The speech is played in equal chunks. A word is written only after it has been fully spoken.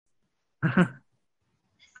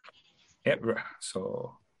Yep.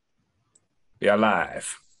 So we are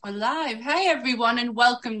live. We're live. Hi, everyone, and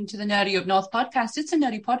welcome to the Nerdy Up North podcast. It's a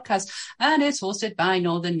nerdy podcast, and it's hosted by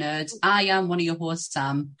Northern Nerds. I am one of your hosts,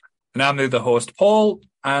 Sam. And I'm the other host, Paul,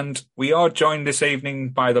 and we are joined this evening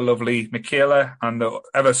by the lovely Michaela and the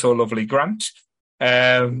ever so lovely Grant,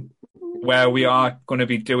 where we are going to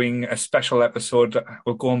be doing a special episode.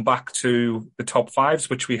 We're going back to the top fives,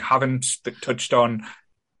 which we haven't touched on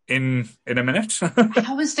in a minute.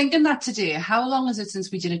 I was thinking that today. How long is it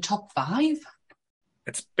since we did a top five?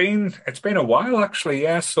 It's been a while, actually.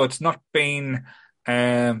 Yeah, so it's not been.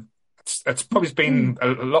 It's probably been a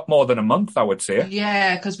lot more than a month, I would say.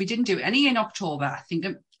 Yeah, because we didn't do any in October. I think.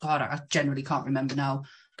 God, I generally can't remember now.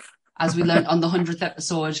 As we learned on the 100th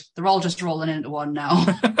episode, they're all just rolling into one now.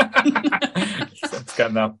 It's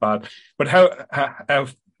getting that bad. But how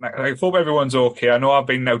I hope everyone's okay. I know I've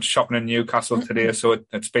been out shopping in Newcastle today, so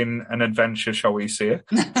it's been an adventure, shall we say?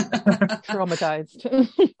 Traumatized.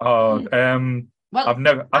 Well,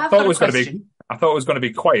 I thought it was going to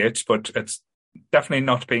be quiet, but it's definitely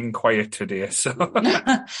not being quiet today. So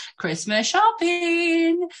Christmas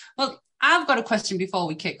shopping. Well, I've got a question before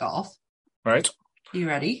we kick off. Right. You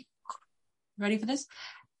ready? Ready for this?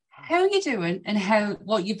 How are you doing, and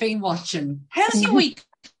what you've been watching? How's your week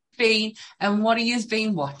been, and what have you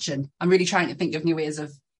been watching? I'm really trying to think of new ways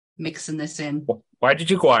of mixing this in. Why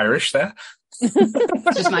did you go Irish there? It's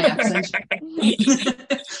just my accent.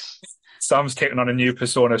 Sam's taking on a new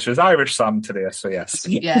persona. She's Irish Sam today, so yes.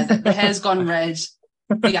 Yeah, the hair's gone red.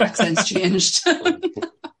 The accent's changed.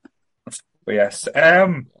 But yes.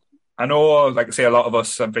 I know, like I say, a lot of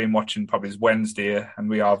us have been watching probably Wednesday, and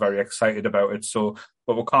we are very excited about it. So,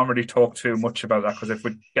 but we can't really talk too much about that, because if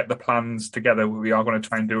we get the plans together, we are going to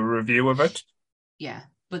try and do a review of it. Yeah,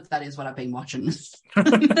 but that is what I've been watching.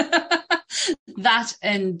 That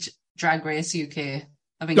and Drag Race UK.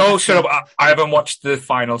 No, shut up. I haven't watched the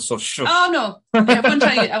final, so shush. Oh, no.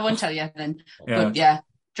 Okay, I won't tell you then. Yeah. But yeah,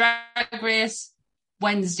 Drag Race,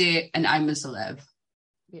 Wednesday, and I'm a Celeb.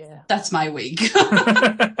 Yeah. That's my week.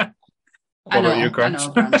 What about you, Grant?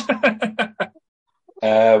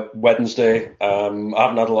 Wednesday. I haven't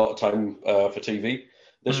had a lot of time for TV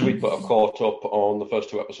this week, but I've caught up on the first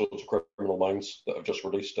two episodes of Criminal Minds that have just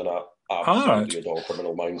released, and I absolutely adore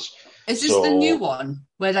Criminal Minds. Is this the new one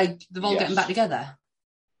where they're all getting back together?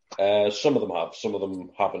 Some of them have, some of them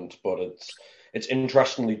haven't, but it's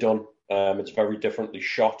interestingly done. It's very differently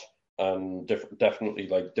shot, and definitely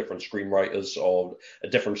like different screenwriters or a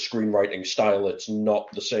different screenwriting style. It's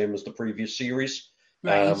not the same as the previous series.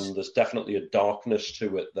 Right. There's definitely a darkness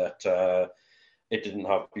to it that it didn't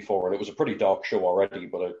have before, and it was a pretty dark show already,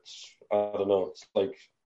 but I don't know, it's like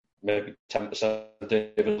maybe 10%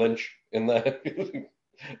 David Lynch in there.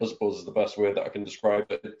 I suppose is the best way that I can describe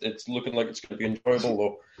it. It's looking like it's going to be enjoyable,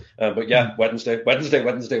 though. But yeah, Wednesday.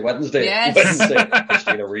 Yes. Wednesday.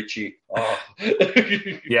 Christina Ricci. Oh.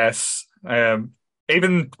 Yes.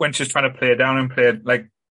 Even when she's trying to play it down and play it like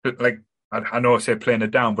I know I say playing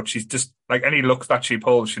it down, but she's just like any looks that she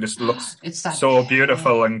pulls, she just looks so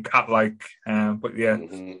beautiful and cat-like. But yeah,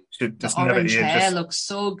 she just the never orange ages. hair looks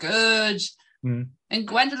so good. And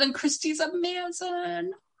Gwendolyn Christie's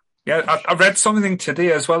amazing. Yeah, I read something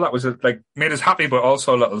today as well that was like made us happy, but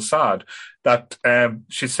also a little sad. That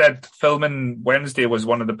she said filming Wednesday was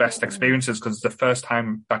one of the best experiences because it's the first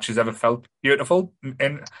time that she's ever felt beautiful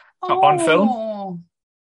on film.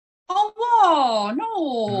 Oh, wow,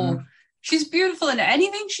 no. She's beautiful in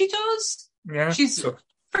anything she does. Yeah. She's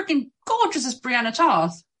freaking gorgeous as Brianna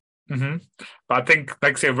Tarth. Mm-hmm. But I think,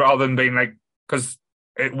 like say, rather than being like, because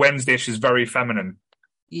Wednesday she's very feminine.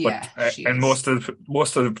 Yeah, but, and most of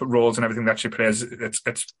the roles and everything that she plays, it's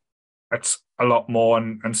a lot more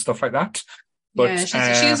and stuff like that. But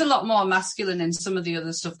yeah, she is a lot more masculine in some of the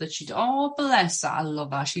other stuff that she does. Oh, bless her. I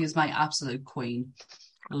love her. She is my absolute queen.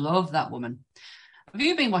 I love that woman. Have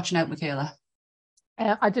you been watching out, Michaela?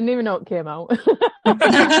 I didn't even know it came out.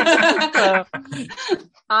 So,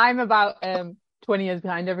 I'm about 20 years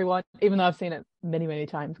behind everyone, even though I've seen it many, many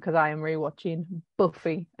times, because I am rewatching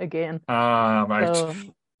Buffy again. Ah, right. So,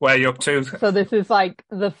 where are you up to? So this is like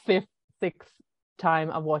the 5th, 6th time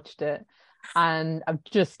I've watched it, and I've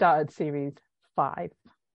just started series 5.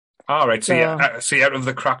 All right, so you're out of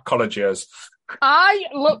the crack college years.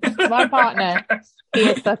 My partner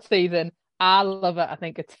hates that season. I love it. I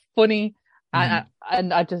think it's funny.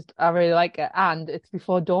 And I really like it, and it's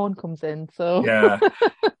before Dawn comes in. So yeah,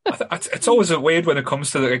 it's always a weird when it comes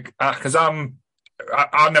to because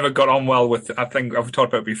I never got on well with. I think I've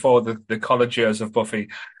talked about before the college years of Buffy,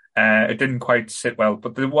 It didn't quite sit well,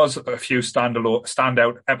 but there was a few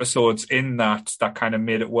standout episodes in that kind of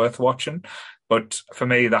made it worth watching. But for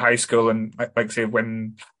me, the high school and like I say,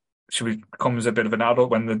 when she becomes a bit of an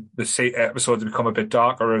adult, when the episodes become a bit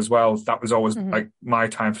darker as well, that was always like my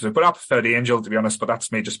time for it. But I prefer the Angel, to be honest, but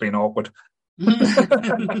that's me just being awkward.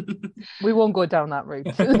 We won't go down that route.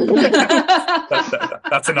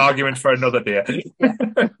 That's an argument for another day. Yeah.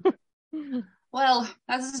 Well,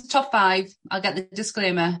 that's the top 5. I'll get the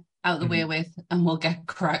disclaimer out the way with, and we'll get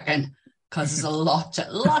cracking, because there's a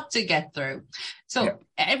lot to get through. So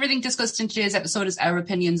everything discussed in today's episode is our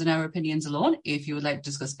opinions and our opinions alone. If you would like to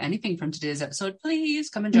discuss anything from today's episode, please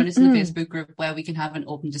come and join us in the Facebook group where we can have an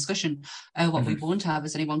open discussion. What we won't have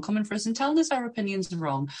is anyone coming for us and telling us our opinions are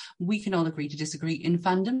wrong. We can all agree to disagree in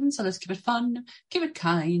fandom, so let's keep it fun, keep it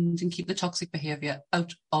kind, and keep the toxic behaviour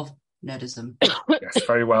out of nerdism. Yes,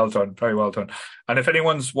 very well done, very well done. And if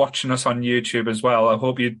anyone's watching us on YouTube as well, I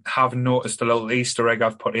hope you have noticed the little Easter egg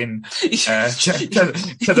I've put in to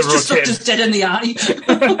the rotating, just dead in the eye.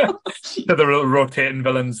 to the rotating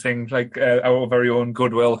villains thing, like our very own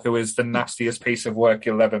Goodwill, who is the nastiest piece of work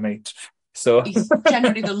you'll ever meet. So he's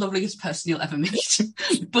generally the loveliest person you'll ever meet,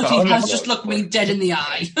 but he has just looked me dead in the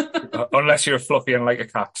eye. Unless you're fluffy and like a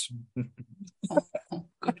cat.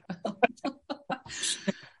 Goodwill.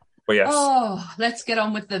 But yes. Oh, let's get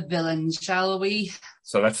on with the villains, shall we?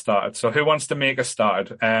 So let's start. So who wants to make us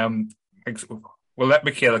start? We'll let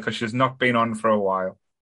Michaela, because she's not been on for a while.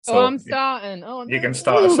 So I'm starting. Oh, no. You can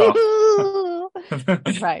start us off.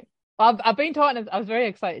 Right. I've been talking. I was very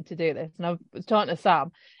excited to do this, and I was talking to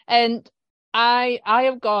Sam, and I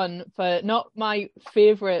have gone for not my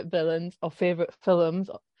favourite villains or favourite films.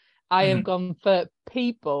 I have gone for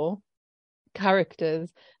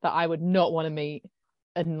characters that I would not want to meet,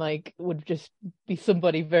 and like would just be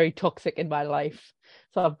somebody very toxic in my life.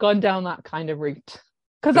 So I've gone down that kind of route,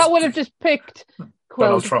 because I would have just picked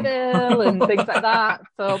Donald Trump and things like that.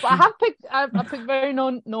 So, but I picked very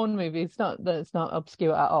known movies. It's not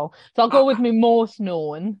obscure at all. So I'll go with my most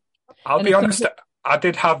known. I'll be honest. I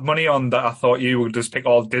did have money on that. I thought you would just pick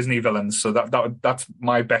all Disney villains, so that's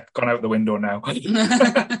my bet gone out the window now.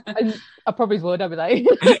 And I probably would. I'd be like,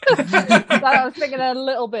 I was thinking a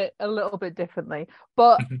little bit differently.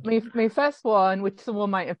 But my first one, which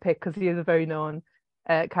someone might have picked because he is a very known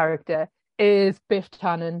character, is Biff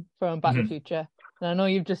Tannen from Back to the Future. And I know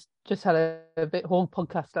you've just had a whole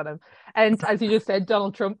podcast on him. And as you just said,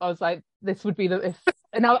 Donald Trump, I was like, this would be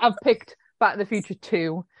and I've picked Back to the Future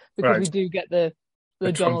 2 because we do get the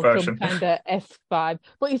Donald Trump kind of esque vibe,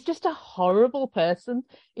 but he's just a horrible person.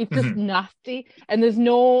 He's just nasty, and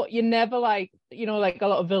you're never like, like a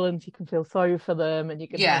lot of villains, you can feel sorry for them, and you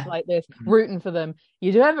can have like this rooting for them.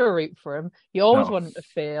 You do ever root for him. You always want him to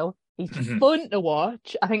fail. He's fun to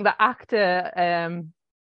watch. I think the actor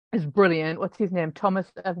is brilliant. What's his name?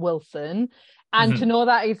 Thomas F. Wilson. And to know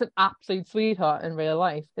that he's an absolute sweetheart in real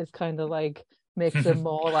life is kind of like makes him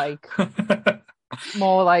more like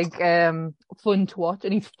fun to watch.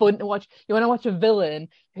 And he's fun to watch. You want to watch a villain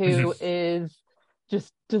who is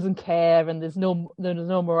just doesn't care, and there's no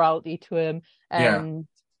morality to him, and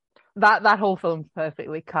that whole film's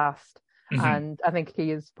perfectly cast. And I think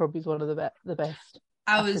he is probably one of the best.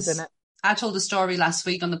 I told a story last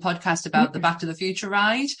week on the podcast about the Back to the Future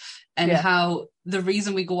ride, and how the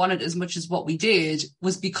reason we go on it as much as what we did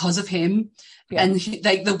was because of him. And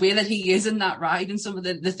like the way that he is in that ride, and some of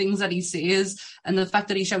the things that he says, and the fact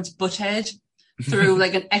that he shouts butthead through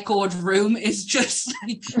like an echoed room is just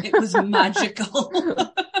like, it was magical.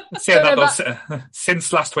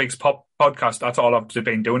 Since last week's podcast, that's all I've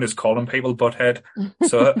been doing is calling people butthead.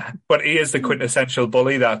 So, but he is the quintessential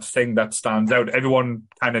bully, that thing that stands out. Everyone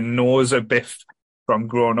kind of knows a Biff from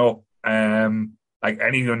growing up. Like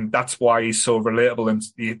anyone, that's why he's so relatable. And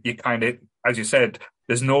you kind of, as you said,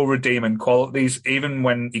 there's no redeeming qualities. Even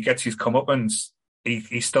when he gets his comeuppance,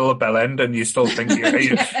 he's still a bell end, and you still think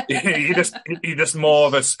he's just more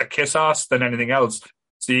of a kiss ass than anything else.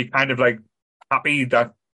 So you're kind of like happy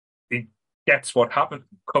that he gets what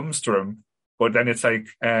comes to him, but then it's like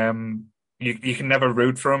you can never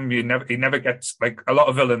root for him. He never gets, like a lot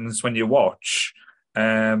of villains when you watch.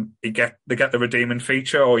 They get the redeeming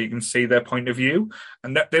feature, or you can see their point of view,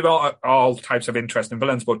 and they've all types of interesting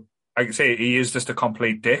villains. But like I say, he is just a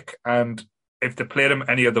complete dick, and if they played him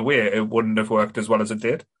any other way, it wouldn't have worked as well as it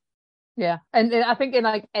did. Yeah, and I think in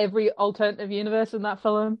like every alternative universe in that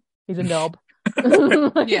film, he's a knob.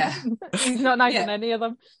 He's not nice in any of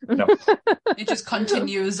them. No. It just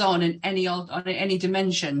continues on in any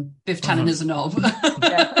dimension. Biff Tannen is a knob.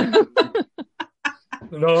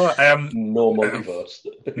 No, No multiverse.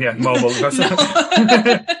 yeah, more multiverse.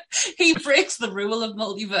 No. He breaks the rule of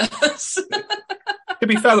multiverse. To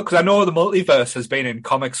be fair, because I know the multiverse has been in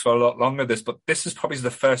comics for a lot longer, but this is probably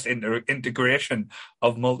the first integration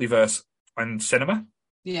of multiverse and cinema.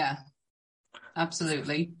 Yeah,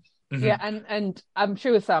 absolutely. Mhm. Yeah, and I'm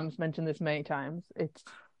sure Sam's mentioned this many times. It's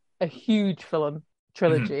a huge film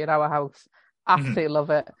trilogy in our house. Absolutely love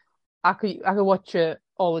it. I could watch it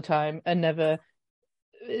all the time and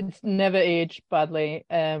it's never aged badly.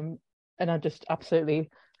 And I just absolutely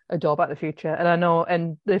adore Back to the Future. And I know,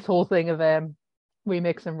 and this whole thing of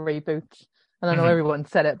remakes and reboots. And I know everyone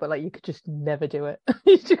said it, but like you could just never do it.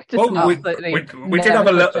 You could just we did have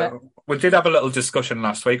never touch it. we did have a little discussion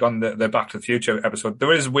last week on the Back to the Future episode.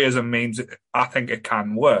 There is ways and means I think it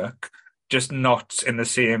can work, just not in the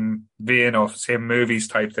same vein or same movies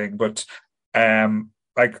type thing. But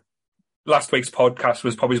like last week's podcast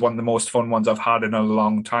was probably one of the most fun ones I've had in a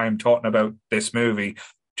long time, talking about this movie,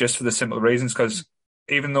 just for the simple reasons, because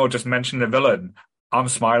even though just mentioning the villain, I'm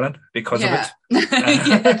smiling because of it.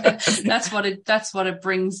 Yeah. That's what it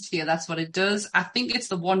brings to you. That's what it does. I think it's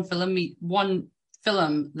the one film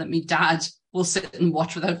that me dad will sit and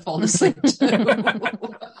watch without falling asleep to.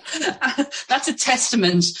 That's a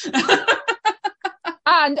testament.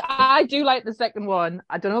 And I do like the second one.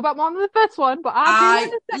 I don't know about more than the first one, but I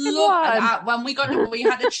do like the second one. When we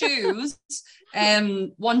had to choose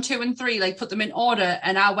 1, 2, and 3, like put them in order,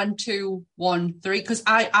 and I went 2, 1, 3 because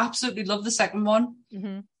I absolutely love the second one.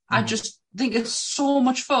 Mm-hmm. I just think it's so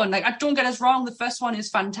much fun. Like, I don't get us wrong, the first one is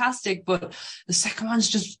fantastic, but the second one's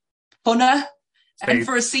just funner. And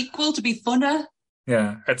for a sequel to be funner.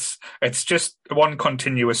 Yeah, it's just one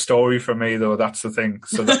continuous story for me, though. That's the thing.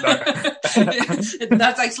 So that's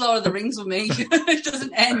like Lord of the Rings with me. It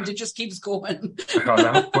doesn't end; it just keeps going.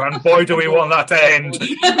 And boy, do we want that to end!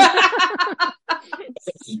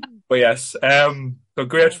 But yes, so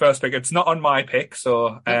great first pick. It's not on my pick,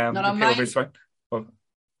 so not on mine. Well,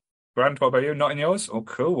 Grant, what about you? Not in yours? Oh,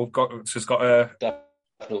 cool. She's got a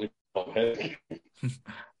Definitely not here.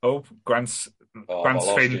 Oh, Grant's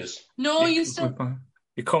feeling. No, you still.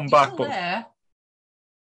 You come back, but there.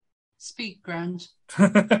 Speak, Grant.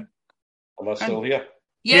 Am I still here?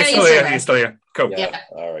 Yeah, you're still here. Cool. Yeah.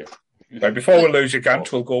 All right. Right, before we lose you,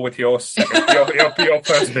 Grant, we'll go with your second, your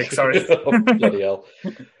first pick. Sorry. Oh, bloody hell.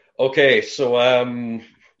 Okay, so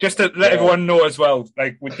just to let everyone know as well,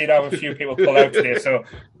 like we did have a few people pull out today, so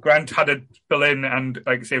Grant had to fill in, and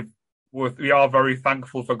like I say, we are very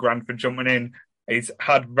thankful for Grant for jumping in. He's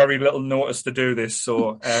had very little notice to do this,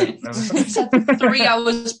 so it's had 3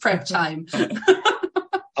 hours prep time.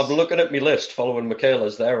 I'm looking at my list, following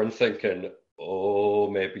Michaela's there, and thinking, oh,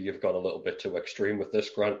 maybe you've gone a little bit too extreme with this,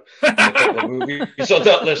 Grant. A couple of movies on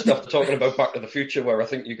that list after talking about Back to the Future, where I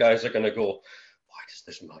think you guys are going to go, why does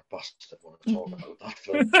this mad bastard want to talk about that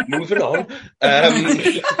film? Moving on.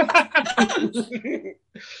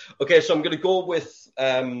 Okay, so I'm going to go with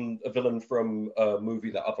a villain from a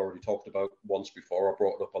movie that I've already talked about once before. I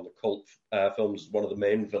brought it up on the Cult films, one of the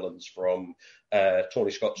main villains from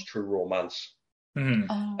Tony Scott's True Romance.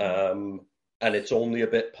 Mm-hmm. And it's only a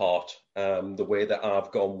bit part. The way that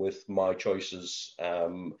I've gone with my choices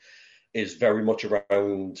is very much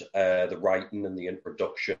around the writing and the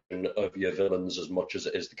introduction of your villains as much as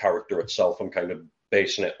it is the character itself. I'm kind of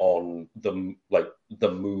basing it on the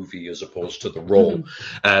movie as opposed to the role.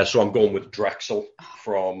 So I'm going with Drexel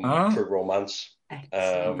from True Romance.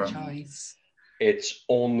 Excellent choice. It's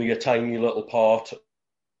only a tiny little part.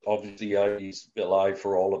 Obviously, he's alive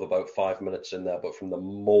for all of about 5 minutes in there, but from the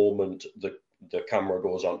moment the camera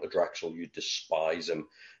goes on to Drexel, you despise him.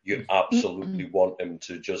 You absolutely want him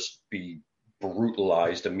to just be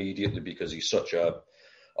brutalized immediately because he's such a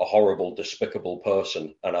horrible, despicable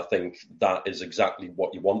person. And I think that is exactly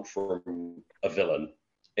what you want from a villain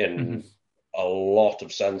in a lot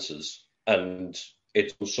of senses. And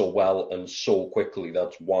it does so well and so quickly.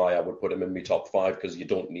 That's why I would put him in my top 5, because you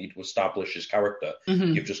don't need to establish his character.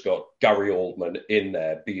 You've just got Gary Oldman in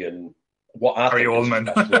there being what I think is his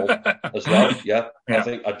best role as well. Yeah.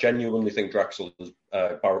 I genuinely think Drexel is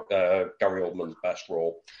Gary Oldman's best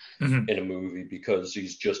role in a movie, because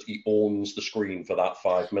he owns the screen for that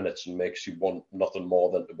 5 minutes and makes you want nothing more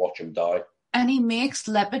than to watch him die. And he makes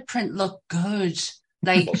Leopard Print look good.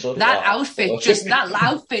 Like that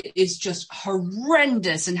outfit is just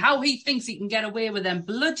horrendous, and how he thinks he can get away with them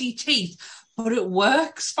bloody teeth, but it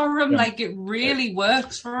works for him. Like it really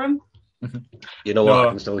works for him. You know what? I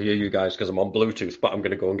can still hear you guys because I'm on Bluetooth, but I'm going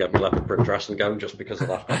to go and get my leopard print dressing gown just because of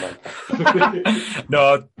that comment.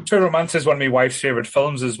 No, True Romance is one of my wife's favourite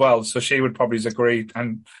films as well, so she would probably agree.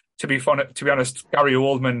 And to be honest, Gary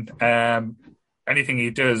Oldman, anything he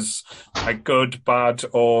does, like good, bad,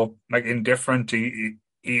 or like indifferent, you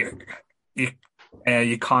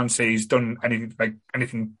can't say he's done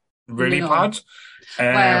anything really No. bad.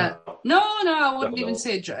 No, I wouldn't even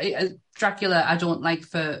say Dracula. I don't like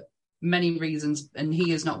for many reasons, and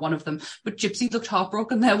he is not one of them. But Gypsy looked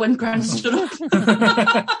heartbroken there when Grant stood up.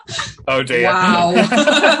 Oh dear! Wow.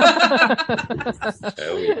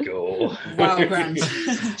 There we go. Wow, Grant.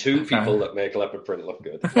 Two people that make leopard print look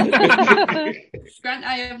good. Grant,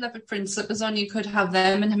 I have leopard print slippers on. You could have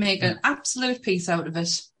them and make an absolute piece out of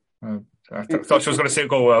it. I thought she was going to say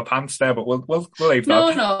go pants there, but we'll leave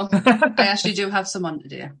that. No. I actually do have some on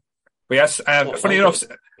today. But yes, funny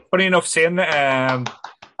enough, saying about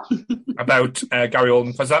Gary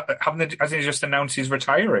Oldman, hasn't he just announced he's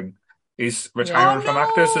retiring? He's retiring from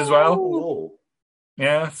actors as well. Oh.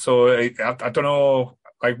 Yeah, so I don't know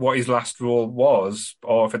like what his last role was,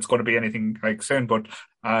 or if it's going to be anything like soon. But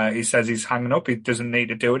he says he's hanging up. He doesn't need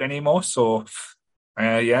to do it anymore. So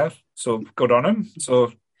so good on him.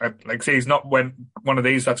 So like say he's not one of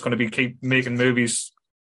these that's going to be keep making movies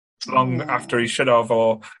long after he should have,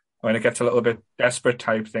 or when it gets a little bit desperate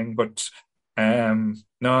type thing. But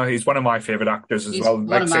no, he's one of my favourite actors as well.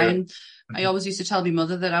 One of mine. I always used to tell my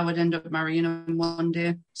mother that I would end up marrying him one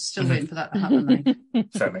day. Still waiting for that to happen. Like.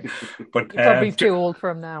 Certainly. But You're probably too old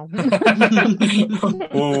for him now.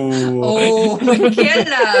 Oh,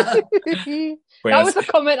 Michaela! That was a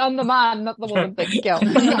comment on the man, not the woman. Thank you.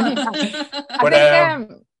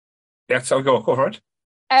 So go for it.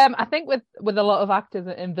 I think with a lot of actors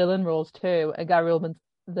in villain roles too, Gary Oldman's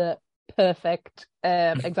the perfect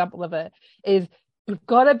example of it. Is you've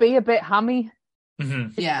got to be a bit hammy.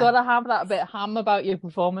 Mm-hmm. Yeah. You've got to have that bit ham about your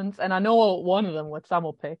performance. And I know one of them, which Sam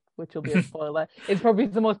will pick, which will be a spoiler, is probably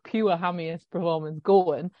the most pure, hammiest performance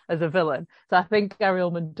going as a villain. So I think Gary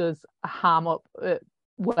Oldman does ham up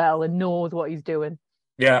well and knows what he's doing.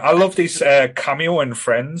 Yeah, I love this cameo in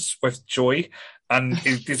Friends with Joey. And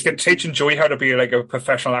he's teaching Joey how to be like a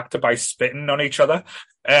professional actor by spitting on each other.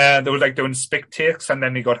 They were like doing spit takes, and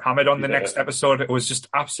then he got hammered on the next episode. It was just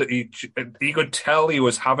absolutely, you could tell he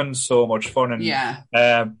was having so much fun and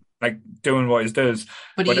like doing what he does.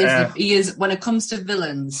 But he is when it comes to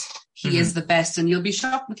villains, he is the best. And you'll be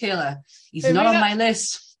shocked, Michaela. He's not on my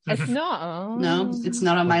list. It's not. No, it's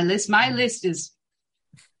not on my list. My list is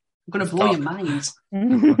going to blow your mind.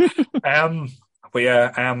 But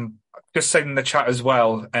yeah, just saying in the chat as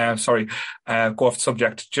well, go off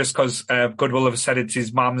subject, just because Goodwill have said it's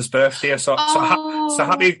his mum's birthday. So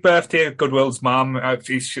happy birthday, Goodwill's mum.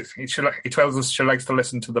 He tells us she likes to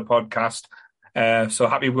listen to the podcast. So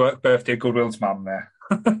happy birthday, Goodwill's mum there.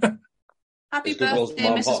 Happy birthday,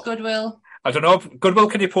 Mrs. Goodwill. I don't know, Goodwill,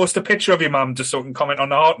 can you post a picture of your mum just so we can comment on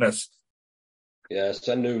the hotness? Yeah,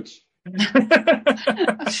 send nudes.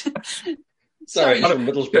 Sorry, he's from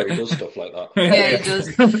Middlesbrough. He does stuff like that. Yeah, he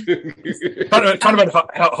does. Talking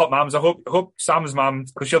about hot mums, I hope Sam's mum,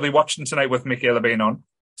 because she'll be watching tonight with Michaela being on.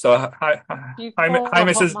 So hi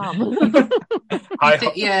Mrs.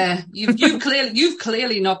 Yeah, you've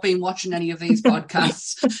clearly not been watching any of these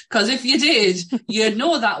podcasts, because if you did, you'd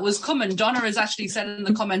know that was coming. Donna has actually said in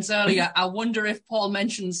the comments earlier, I wonder if Paul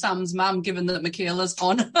mentioned Sam's mum, given that Michaela's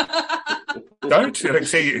on. Don't see,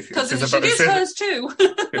 because she is hers too.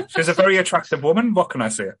 She's a very attractive woman. What can I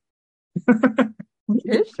say?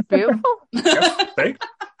 It's beautiful. Yes, see?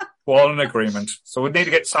 We're all in agreement. So we need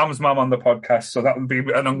to get Sam's mum on the podcast, so that would be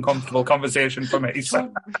an uncomfortable conversation for me. I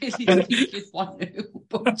don't really think you'd want to,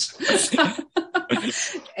 but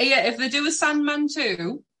yeah, if they do a Sandman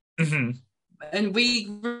 2, and we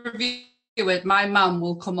review it, my mum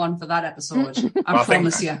will come on for that episode. I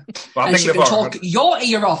promise you. And she can talk your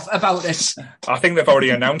ear off about it. I think they've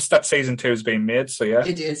already announced that season 2 is being made, so yeah.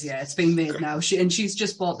 It is, yeah. It's being made now. She's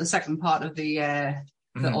just bought the second part of the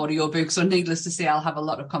audio book, so needless to say, I'll have a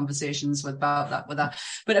lot of conversations about that with her.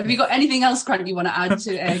 But have you got anything else, Grant, you want to add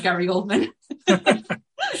to Gary Oldman?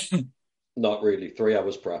 Not really. 3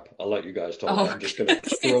 hours prep. I'll let you guys talk. I'm just going to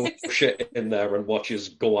throw shit in there and watch us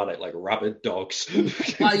go on it like rabid dogs.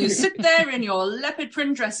 While you sit there in your leopard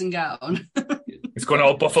print dressing gown. It's going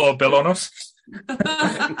all Buffalo Bill on us.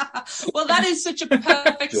 Well, that is such a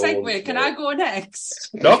perfect segue. Can I go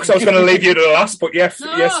next? No, because I was going to leave you to the last, but yes.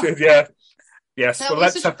 That was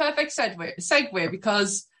such a perfect segue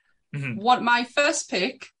because what my first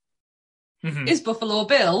pick is Buffalo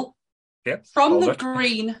Bill from the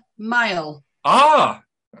Green Mile. Ah!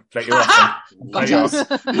 I got yours.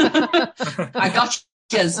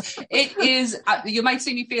 It is, you might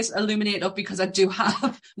see me face illuminate up because I do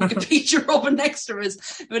have Wikipedia open next to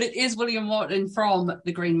us, but it is William Morton from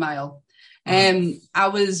the Green Mile. I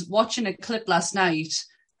was watching a clip last night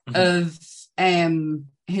of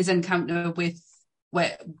his encounter with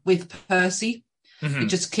Percy. Mhm. It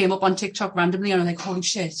just came up on TikTok randomly, and I'm like, holy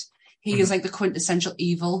shit, he is like the quintessential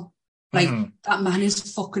evil. Like, that man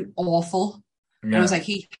is fucking awful. And I was like,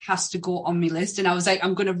 he has to go on my list. And I was like,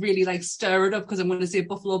 I'm going to really like stir it up because I'm going to say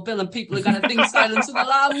Buffalo Bill and people are going to think Silence of the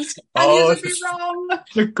Lambs. And you'll be wrong.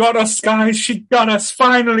 She got us, guys. She got us.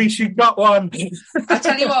 Finally, she got one. I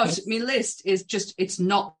tell you what, my list is just, it's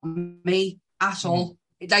not me at all.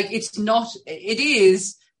 Like, it's not, it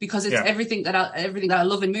is because it's everything that I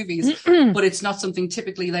love in movies, but it's not something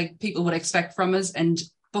typically like people would expect from us. And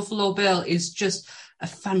Buffalo Bill is just a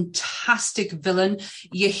fantastic villain.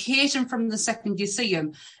 You hate him from the second you see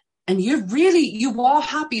him, and you are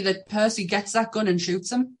happy that Percy gets that gun and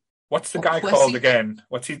shoots him. What's the guy called again?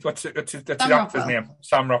 What's his actor's name?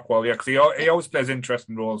 Sam Rockwell. Yeah, because he always plays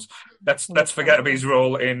interesting roles. Let's forget about his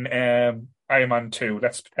role in Iron Man 2.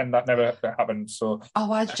 Let's pretend that never happened. So.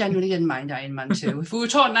 Oh, I genuinely didn't mind Iron Man 2. If we were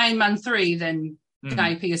talking Iron Man 3, then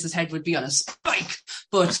Guy Pearce's head would be on a spike.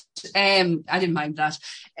 But I didn't mind that.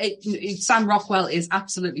 Sam Rockwell is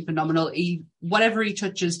absolutely phenomenal. Whatever he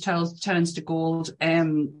touches turns to gold.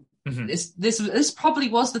 This probably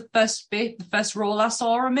was the first role I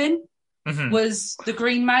saw him in, was The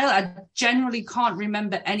Green Mile. I generally can't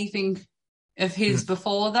remember anything of his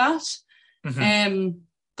before that.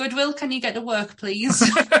 Goodwill, can you get to work, please?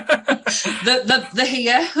 the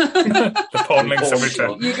here. The porn links every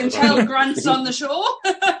time. You can tell Grant's on the show.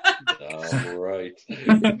 Right.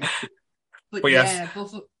 But yes.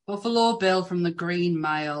 Buffalo Bill from The Green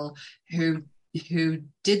Mile, who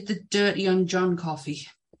did the dirty on John Coffey.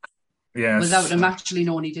 Yes. Without him actually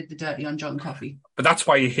knowing he did the dirty on John Coffey. But that's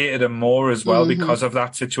why you hated him more as well, because of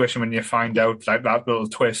that situation when you find out, like, that little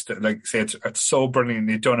twist. Like, say, it's so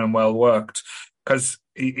brilliantly done and well worked. Because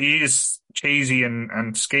he is cheesy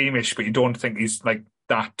and schemish, but you don't think he's like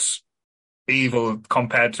that evil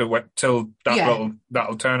compared to till that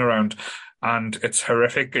little turnaround. And it's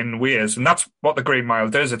horrific in ways. And that's what The Green Mile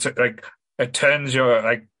does. It's like, it turns your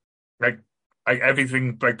like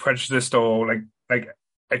everything like prejudiced or like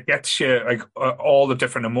it gets you like all the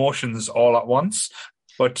different emotions all at once.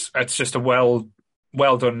 But it's just a well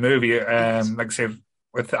done movie. Like I say,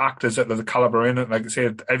 with the actors that are the caliber in it, like I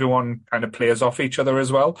say, everyone kind of plays off each other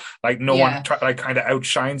as well. Like no one kind of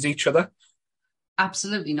outshines each other.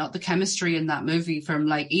 Absolutely not. The chemistry in that movie, from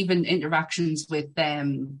like even interactions with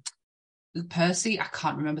Percy, I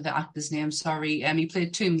can't remember the actor's name, sorry. He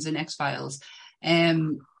played Toombs in X-Files.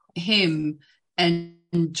 Him and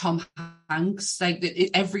Tom Hanks, like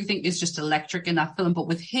everything is just electric in that film. But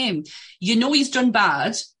with him, you know he's done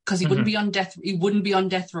bad because he wouldn't be on death. He wouldn't be on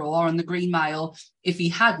death row or on the Green Mile if he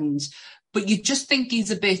hadn't. But you just think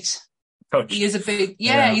he's a bit. Touched. He is a bit,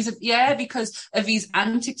 because of his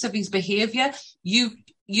antics, of his behaviour. You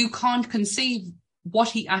can't conceive what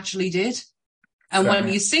he actually did, and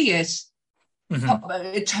when you see it.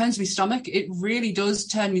 It turns me stomach. It really does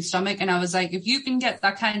turn me stomach. And I was like, if you can get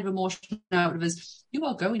that kind of emotion out of us, you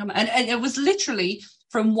are going on. And it was literally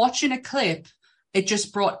from watching a clip, it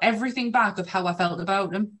just brought everything back of how I felt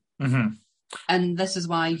about him. And this is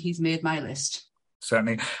why he's made my list.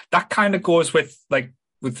 Certainly. That kind of goes with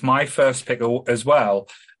my first pick as well.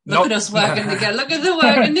 Look at us working together. Look at the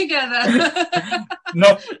working together.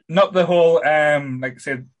 not the whole, like I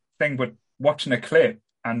said, thing, but watching a clip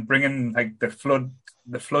and bringing like the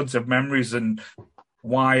floods of memories and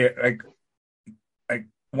why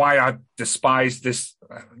I despise this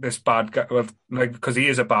bad guy. Well, like, because he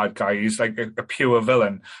is a bad guy. He's like a pure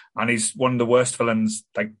villain, and he's one of the worst villains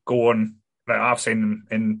like going that I've seen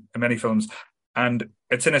in many films. And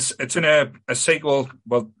it's in a sequel.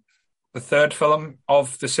 Well, the third film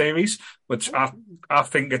of the series, which I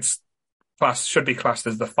think should be classed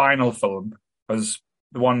as the final film, because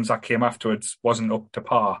the ones that came afterwards wasn't up to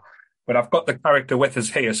par. But I've got the character with us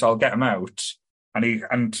here, so I'll get him out.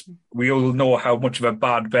 And we all know how much of a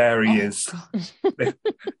bad bear he is.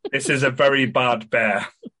 This is a very bad bear.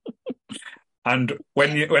 And when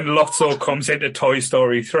Lotso comes into Toy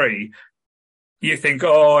Story 3, you think,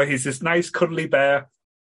 oh, he's this nice cuddly bear.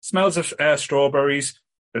 Smells of strawberries.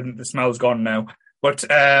 The smell's gone now.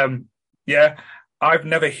 But I've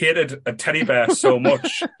never hated a teddy bear so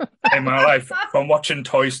much in my life from watching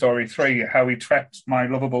Toy Story 3, how he trapped my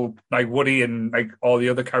lovable like Woody and like all the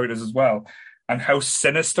other characters as well, and how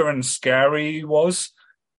sinister and scary he was.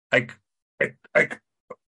 Like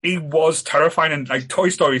he was terrifying, and like Toy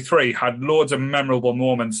Story 3 had loads of memorable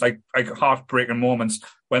moments, like heartbreaking moments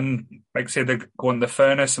when, like, say they go in the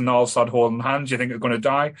furnace and all start holding hands, you think they're going to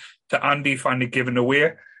die, to Andy finally giving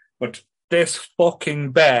away. But this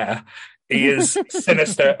fucking bear, he is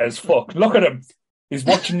sinister as fuck. Look at him. He's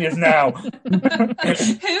watching you now.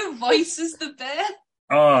 Who voices the bear?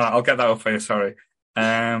 Oh, I'll get that up for you. Sorry.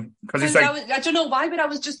 Because he's like, I don't know why, but I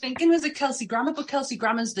was just thinking, was it Kelsey Grammer? But Kelsey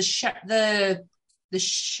Grammer's the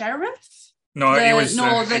sheriff. No, The- he was.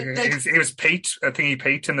 no, the- He was Pete. I think he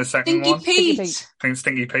Pete in the second Stinky one. Pete. Pete. I think it's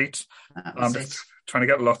Stinky Pete. That I'm was it. just trying to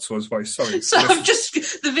get Lotso's voice. Sorry. So I've just,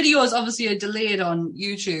 the video is obviously delayed on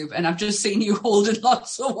YouTube, and I've just seen you holding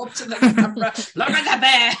Lotso up to the camera. Look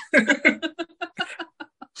at the bear.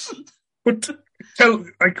 But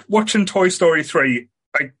watching Toy Story 3,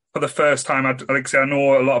 like for the first time, I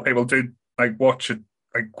know a lot of people did like watch it,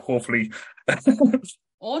 like hopefully.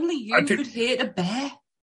 Only you I did- could hate a bear.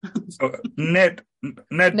 So, Ned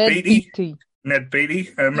Ned Beatty, Beatty. Ned Beatty,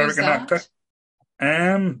 Who's American that? actor.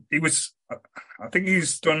 He was. I think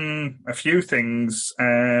he's done a few things.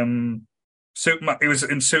 Superman. He was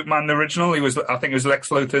in Superman the original. He was. I think he was Lex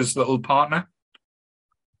Luthor's little partner.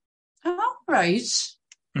 Oh, right.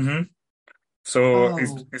 Mm-hmm. So Oh.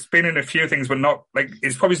 he's been in a few things, but not like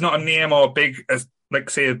he's probably not a name or big as like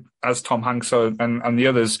say as Tom Hanks and the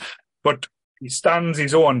others. But he stands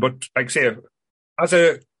his own. But like say, as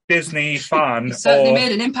a Disney fan, He certainly or,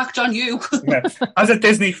 made an impact on you. yeah, as a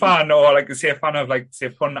Disney fan, or like say a fan of like say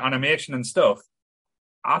fun animation and stuff,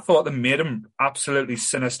 I thought they made him absolutely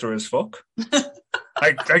sinister as fuck.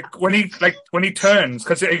 like when he turns,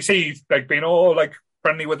 because you see he's like being all like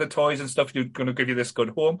friendly with the toys and stuff. You're going to give you this good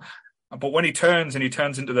home, but when he turns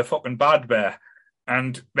into the fucking bad bear,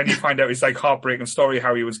 and then you find out his like heartbreaking story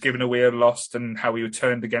how he was given away and lost, and how he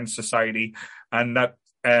turned against society, and that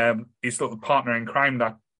his little partner in crime,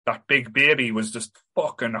 that big baby, was just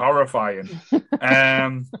fucking horrifying.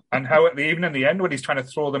 And how even in the end when he's trying to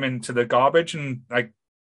throw them into the garbage and like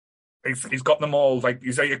he's got them all like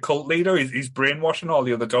he's like a cult leader. He's brainwashing all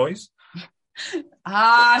the other toys.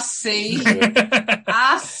 I see.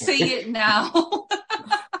 I see it now.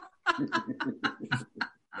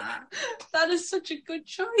 That is such a good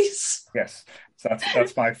choice. Yes, so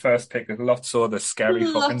that's my first pick. Lotso, the scary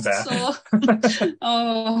fucking bear. Lotso.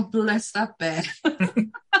 Oh, bless that bear.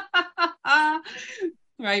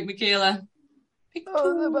 Right, Michaela. Pick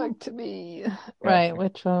Oh, they're two. back to me. Right,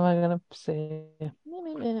 which one am I gonna say?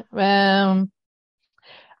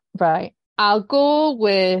 Right, I'll go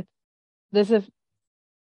with there's a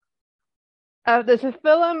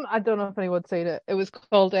film. I don't know if anyone's seen it. It was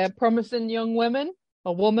called Promising Young Women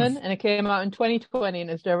or Woman, and it came out in 2020, and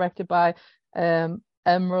it's directed by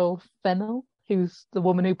Emerald Fennell, who's the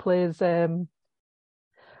woman who plays oh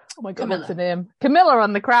my god, what's her name? Camilla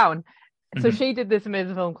on The Crown. So Mhm. she did this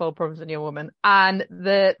amazing film called Promising Young Woman, and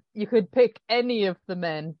you could pick any of the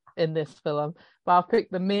men in this film, but I'll pick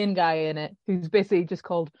the main guy in it, who's basically just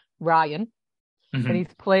called Ryan, and Mhm.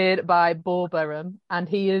 he's played by Bo Burnham, and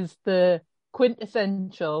he is the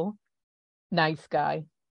quintessential nice guy.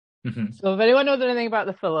 Mhm. So if anyone knows anything about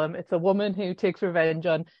the film, it's a woman who takes revenge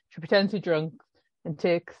on, she pretends to be drunk and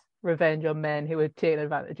takes revenge on men who are taking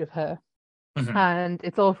advantage of her. Mhm. And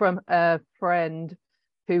it's all from a friend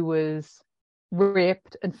who was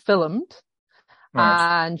raped and filmed,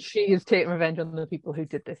 Right. and she is taking revenge on the people who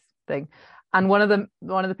did this thing. And one of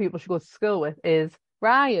the people she goes to school with is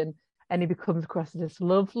Ryan, and he becomes across as this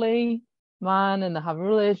lovely man, and they have a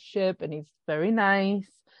relationship, and he's very nice.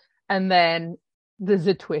 And then there's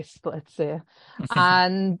a twist, let's say.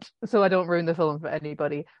 And so I don't ruin the film for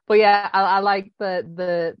anybody. But yeah, I like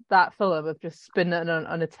that film of just spinning it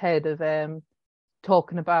on its head of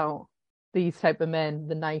talking about these type of men,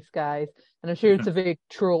 the nice guys. And I'm sure it's a big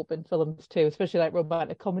trope in films too, especially like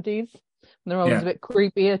romantic comedies. And they're always Yeah. a bit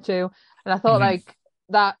creepier too. And I thought Mhm. like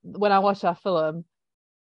that when I watched that film,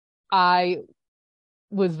 I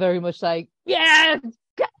was very much like, yes,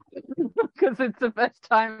 because it's the first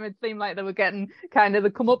time it seemed like they were getting kind of the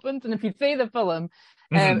comeuppance. And if you see the film,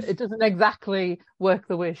 Mhm. it doesn't exactly work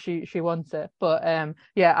the way she wants it. But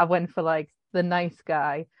yeah, I went for like the nice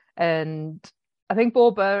guy. And I think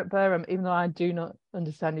Bo Burnham, even though I do not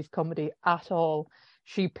understand his comedy at all,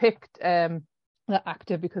 she picked the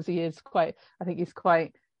actor because he's quite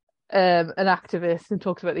an activist and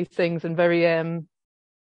talks about these things, and very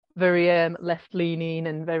left leaning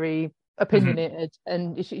and very opinionated.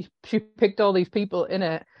 And she picked all these people in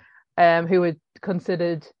it who were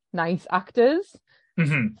considered nice actors,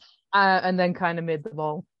 Mhm. and then kind of made them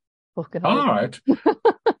all fucking All horrible.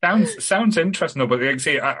 right. Sounds interesting, though. But like,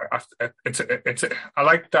 see, I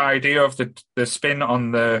like the idea of the spin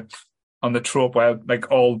on the trope where like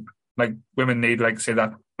all like women need like say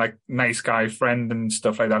that like nice guy friend and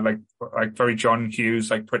stuff like that, like very John Hughes,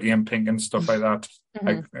 like Pretty in Pink and stuff like that.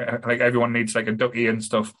 Mhm. Like everyone needs like a ducky and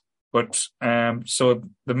stuff. But so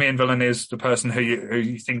the main villain is the person who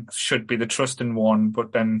you think should be the trusting one,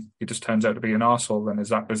 but then he just turns out to be an arsehole. Then is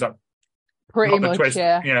that pretty not the much, twist?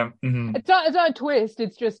 yeah. Mhm. It's not a twist.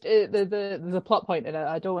 It's just there's a plot point in it.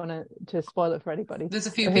 I don't want to spoil it for anybody. There's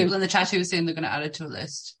a few people in the chat who are saying they're going to add it to a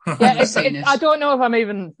list. Yeah, I don't know if I'm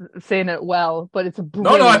even saying it well, but it's a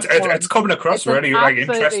brilliant it's coming across really like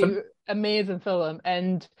interesting. Amazing film,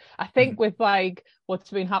 and I think with like what's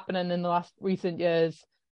been happening in the last recent years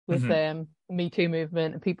with the Me Too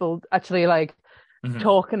movement and people actually like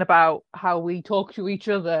talking about how we talk to each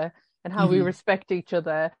other and how we respect each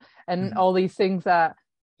other and all these things that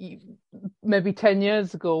maybe 10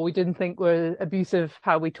 years ago we didn't think were abusive,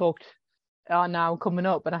 how we talked are now coming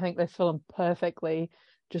up. And I think this film perfectly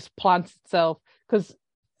just plants itself, because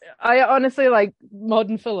I honestly like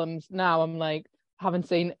modern films now. I'm like, haven't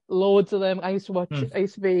seen loads of them. I used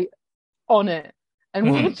to be on it and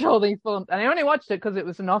watch all these films, and I only watched it because it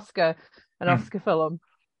was an Oscar film.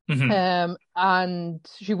 And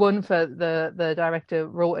she won for the director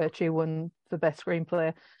wrote it. She won for best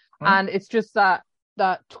screenplay, and it's just that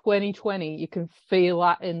 2020. You can feel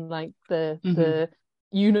that in like the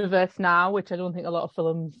universe now, which I don't think a lot of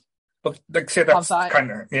films. But like say that's kind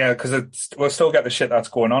of because we'll still get the shit that's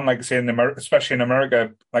going on. Like say especially in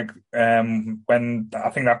America, like when I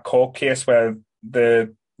think that court case where they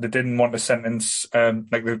didn't want to sentence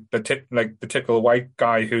like the typical white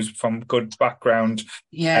guy who's from good background.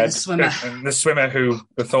 Yeah, the swimmer who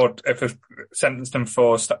they thought if it sentenced him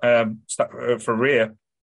for rape,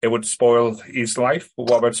 it would spoil his life. But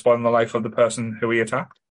what about spoiling the life of the person who he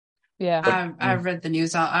attacked? Yeah, I read the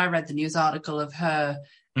news. I read the news article of her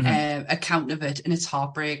account of it, and it's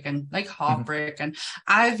heartbreaking.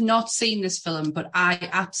 I've not seen this film, but I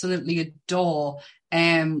absolutely adore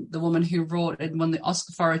the woman who wrote it and won the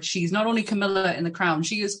Oscar for it. She's not only Camilla in The Crown,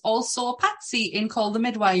 she is also Patsy in Call the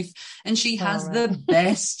Midwife, and she has the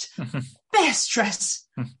best dress,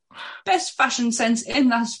 best fashion sense in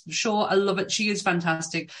that show. I love it. She is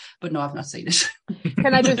fantastic, but no, I've not seen it.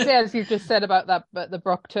 Can I just say, as you've just said about that, but the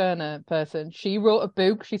Brock Turner person, she wrote a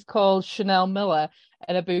book. She's called Chanel Miller,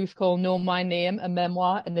 and a book called Know My Name, a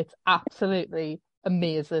memoir, and it's absolutely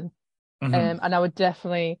amazing. And I would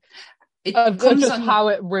definitely. How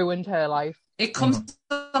it ruined her life. It comes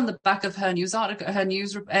on the back of her news article.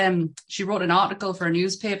 She wrote an article for a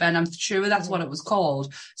newspaper, and I'm sure that's what it was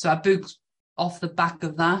called. So I booked off the back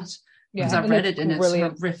of that because I've read it, and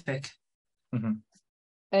it's horrific.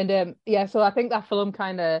 And so I think that film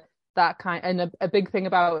and a big thing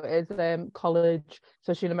about it is college,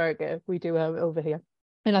 especially in America, we do over here,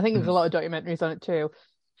 and I think there's a lot of documentaries on it too.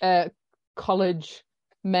 College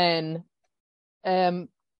men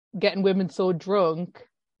getting women so drunk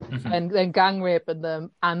and then gang raping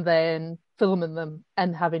them and then filming them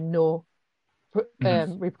and having no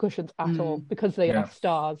repercussions at all because they are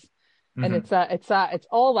stars. And it's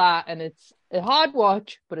all that, and it's a hard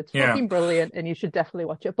watch, but it's fucking brilliant, and you should definitely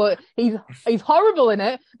watch it. But he's horrible in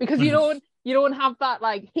it because you don't have that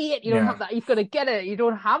like hate, you don't have that he's gonna get it, you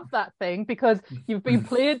don't have that thing because you've been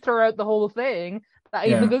played throughout the whole thing that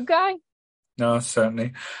he's a good guy. No,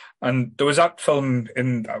 certainly. And there was that film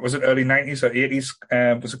in, was it early 90s or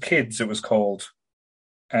 80s? Was it Kids, it was called.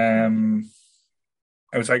 It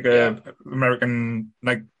was like a American,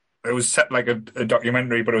 like, it was set like a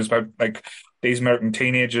documentary, but it was about like these American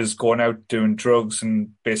teenagers going out doing drugs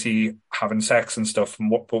and basically having sex and stuff.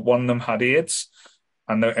 But one of them had AIDS,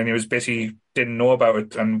 and he was basically didn't know about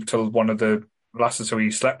it until one of the lasses who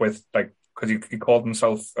he slept with, like, because he called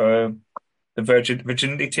himself the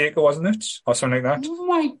virginity taker, wasn't it, or something like that? Oh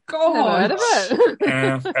my god! Never heard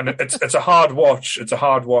of it. And it's a hard watch. It's a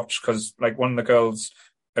hard watch because like one of the girls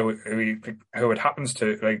who it happens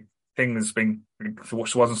to, like, things being,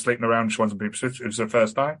 she wasn't sleeping around, she wasn't being, it was her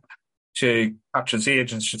first time. She captures the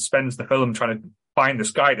age and she spends the film trying to find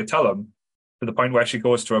this guy to tell him, to the point where she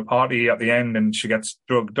goes to a party at the end and she gets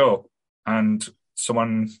drugged up and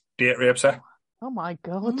someone date rapes her. Oh my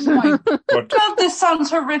god! Oh my god! This sounds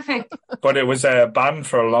horrific. But it was banned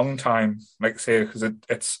for a long time, like say, because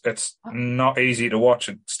it's not easy to watch.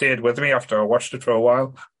 It stayed with me after I watched it for a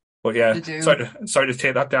while. But yeah, sorry to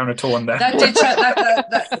take that down a tone there. That did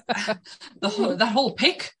that whole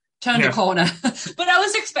pick turned a corner. But I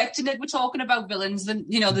was expecting it. We're talking about villains, and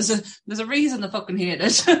there's a reason they fucking hate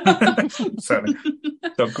it. Certainly.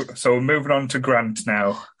 So moving on to Grant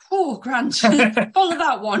now. Oh, Grant, follow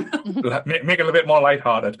that one. Make it a little bit more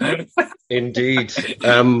lighthearted. Indeed.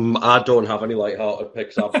 I don't have any lighthearted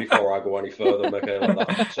picks before I go any further, Michaela.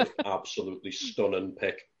 That's an absolutely stunning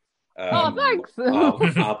pick. Thanks.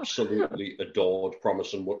 I've absolutely adored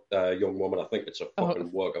Promising Young Woman. I think it's a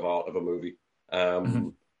fucking work of art of a movie.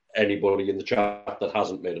 anybody in the chat that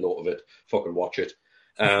hasn't made a note of it, fucking watch it.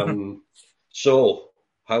 So,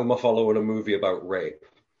 how am I following a movie about rape?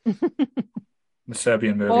 The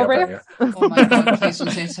Serbian movie, Or I bet rape? you. Oh my God, please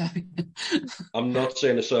don't say Serbian. I'm not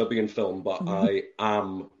saying a Serbian film, but I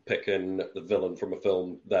am picking the villain from a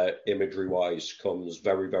film that imagery-wise comes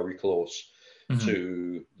very, very close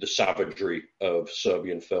to the savagery of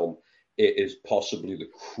Serbian film. It is possibly the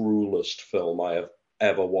cruelest film I have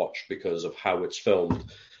ever watched because of how it's filmed.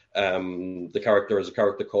 The character is a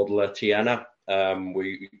character called Letiana,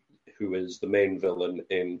 who is the main villain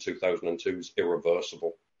in 2002's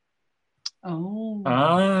Irreversible. Oh.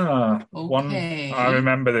 One. Okay. I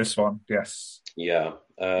remember this one. Yes. Yeah.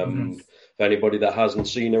 For anybody that hasn't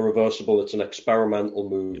seen Irreversible, it's an experimental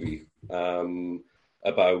movie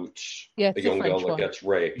about a young girl that gets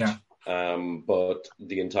raped. Yeah. But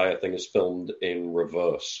the entire thing is filmed in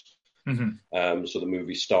reverse. So the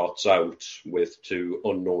movie starts out with two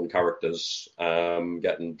unknown characters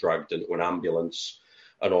getting dragged into an ambulance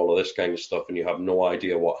and all of this kind of stuff, and you have no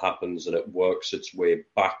idea what happens, and it works its way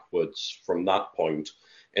backwards from that point.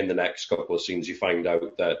 In the next couple of scenes, you find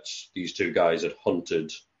out that these two guys had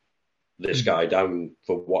hunted this guy down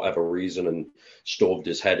for whatever reason and stoved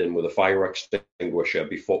his head in with a fire extinguisher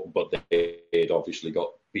before, but they'd obviously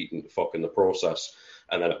got beaten to fuck in the process.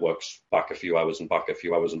 And then it works back a few hours and back a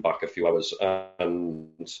few hours and back a few hours.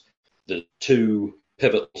 And the two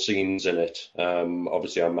pivotal scenes in it,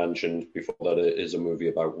 obviously I mentioned before that it is a movie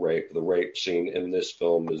about rape. The rape scene in this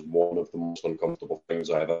film is one of the most uncomfortable things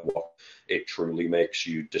I've ever watched. It truly makes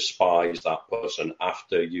you despise that person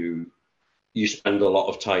after you spend a lot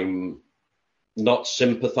of time not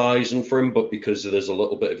sympathizing for him, but because there's a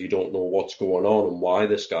little bit of you don't know what's going on and why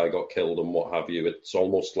this guy got killed and what have you. It's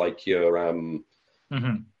almost like you're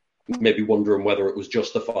maybe wondering whether it was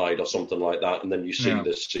justified or something like that. And then you see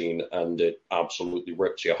this scene and it absolutely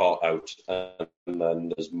rips your heart out. And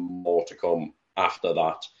then there's more to come after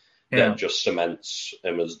that. That just cements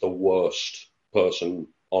him as the worst person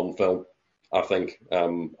on film. I think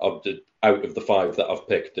out of the five that I've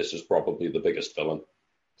picked, this is probably the biggest villain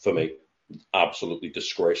for me. Absolutely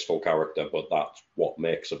disgraceful character, but that's what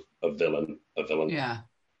makes a villain a villain. Yeah.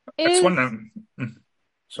 It's one.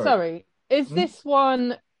 Sorry. Is this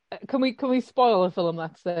one? Can we spoil a film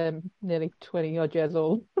that's nearly 20 odd years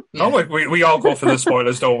old? No, we all go for the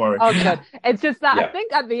spoilers. Don't worry. Oh, good. It's just that I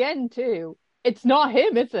think at the end too, it's not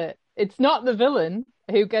him, is it? It's not the villain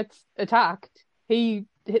who gets attacked. They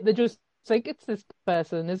just think it's this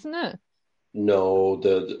person, isn't it? No,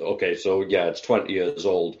 it's 20 years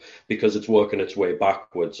old because it's working its way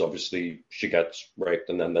backwards. Obviously, she gets raped,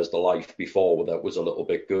 and then there's the life before that was a little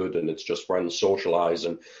bit good, and it's just friends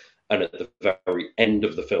socializing. And at the very end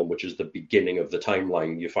of the film, which is the beginning of the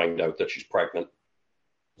timeline, you find out that she's pregnant.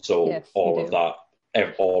 So all of the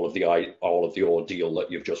ordeal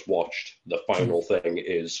that you've just watched, the final thing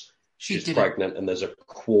is she's pregnant, and there's a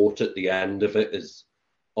quote at the end of it is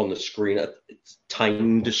on the screen.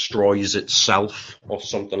 Time destroys itself, or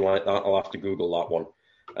something like that. I'll have to Google that one.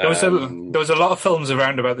 There was a lot of films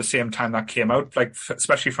around about the same time that came out, like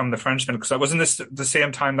especially from the Frenchman, because wasn't this the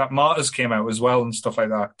same time that Martyrs came out as well and stuff like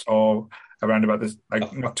that, or around about this,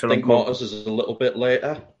 like not too long. I think Martyrs is a little bit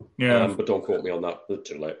later. Yeah, but don't quote me on that. It's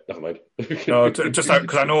too late. Never mind. No, just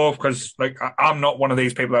because I know, because like I'm not one of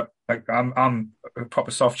these people that like I'm a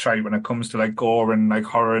proper soft shite when it comes to like gore and like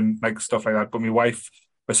horror and like stuff like that. But my wife,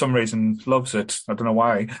 for some reason, loves it. I don't know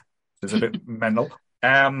why. It's a bit mental.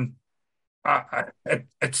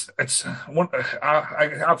 It's one.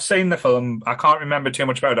 I've seen the film. I can't remember too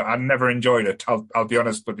much about it. I never enjoyed it. I'll be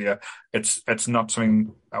honest with you. It's not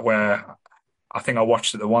something where I think I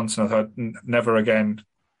watched it once and I thought never again.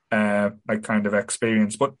 Like kind of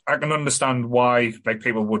experience, but I can understand why like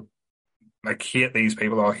people would like hate these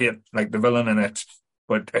people or hate like the villain in it.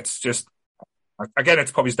 But it's just again,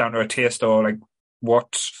 it's probably down to a taste or like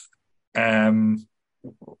what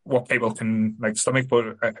people can like stomach.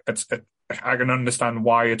 But I can understand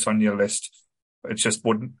why it's on your list. It just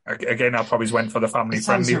wouldn't. Again, I probably went for the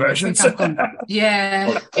family-friendly version.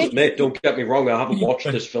 Yeah. Mate, don't get me wrong. I haven't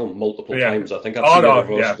watched this film multiple times. I think I've seen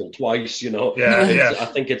Irreversible twice. You know, I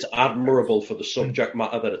think it's admirable for the subject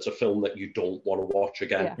matter that it's a film that you don't want to watch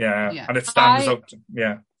again. Yeah. And it stands up.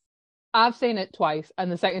 I've seen it twice,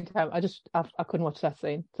 and the second time I couldn't watch that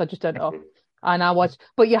scene, so I just turned it off. And I watched,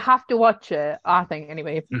 but you have to watch it, I think,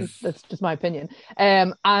 anyway, that's just my opinion,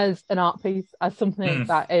 as an art piece, as something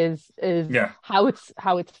that is how it's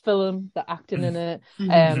filmed, the acting in it.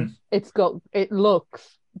 It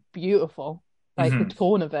looks beautiful, like the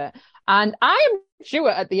tone of it. And I am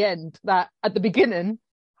sure at the end that at the beginning,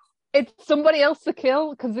 it's somebody else to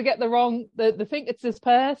kill because they get the wrong. They think it's this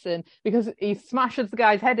person because he smashes the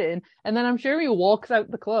guy's head in, and then I'm sure he walks out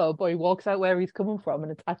the club or he walks out where he's coming from,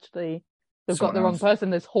 and it's actually they've got the wrong person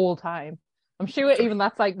this whole time. I'm sure even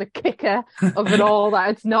that's like the kicker of it all,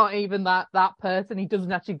 that it's not even that person. He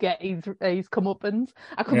doesn't actually get his comeuppance.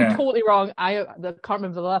 I could be totally wrong. I can't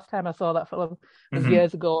remember the last time I saw that film. It was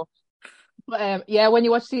years ago. But when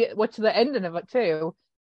you watch the ending of it too,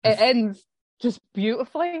 it ends just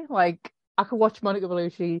beautifully. Like I could watch Monica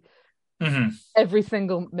Bellucci every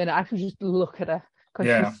single minute. I could just look at her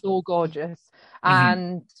because she's so gorgeous.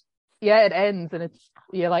 And it ends and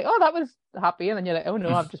you're like, oh, that was happy, and then you're like, oh no,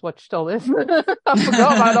 I've just watched all this. I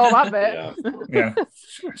forgot about all that bit. Yeah,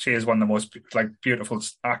 she is one of the most beautiful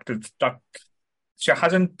actors. That she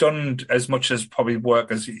hasn't done as much as probably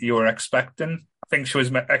work as you were expecting. I think she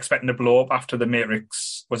was expecting to blow up after The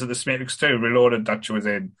Matrix. Was it The Matrix 2 Reloaded that she was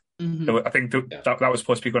in? So I think that was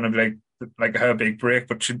supposed to be going to be like her big break,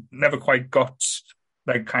 but she never quite got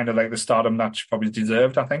the stardom that she probably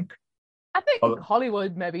deserved, I think. I think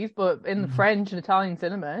Hollywood maybe, but in French and Italian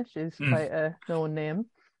cinema, she's quite a known name.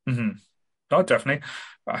 No, definitely.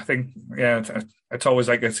 I think, it's always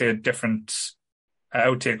like I say a different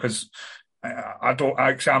outtake because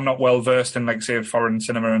I'm not well versed in say foreign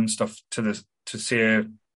cinema and stuff to say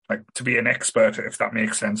to be an expert, if that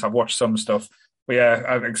makes sense. I've watched some stuff, but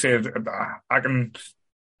I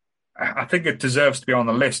think it deserves to be on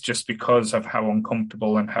the list just because of how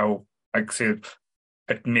uncomfortable and how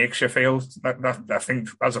it makes you feel. I think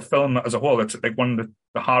as a film as a whole, it's like one of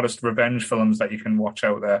the hardest revenge films that you can watch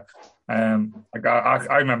out there.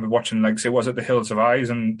 I remember watching was it The Hills of Eyes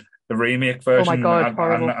and the remake version? Oh my God,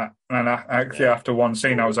 horrible. And actually after one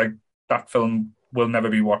scene, I was like, that film will never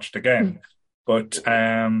be watched again. But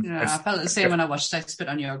I felt the same when I watched I Spit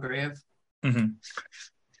on Your Grave.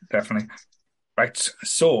 Definitely. Right,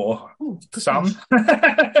 so Sam,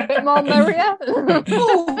 bit more merrier.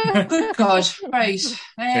 Oh, good God! Right,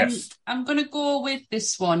 yes. I'm going to go with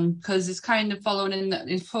this one because it's kind of following in that.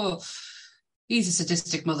 He's a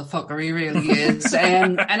sadistic motherfucker. He really is.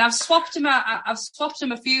 And I've swapped him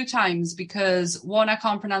a few times because one, I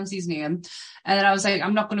can't pronounce his name, and then I was like,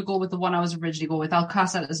 I'm not going to go with the one I was originally going with. I'll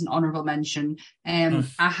cast that as an honourable mention.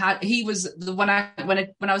 He was the when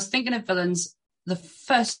I was thinking of villains. The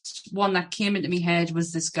first one that came into my head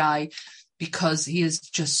was this guy because he is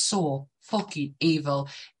just so fucking evil.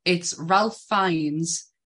 It's Ralph Fiennes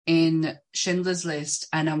in Schindler's List,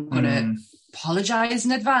 and I'm going to apologise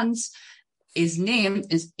in advance. His name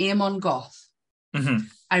is Amon Goth.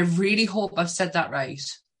 I really hope I've said that right,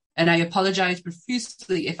 and I apologise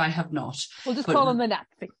profusely if I have not. We'll just call him the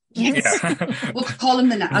Nazi. Yes, we'll call him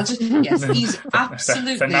the Nazi. Yes, he's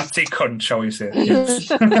absolutely the Nazi cunt, shall we say?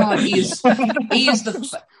 God, he is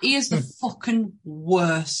the fucking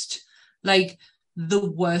worst. Like the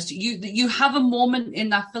worst. You have a moment in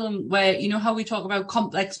that film where you know how we talk about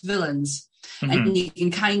complex villains, and you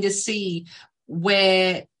can kind of see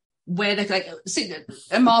where they're see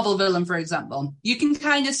a Marvel villain, for example. You can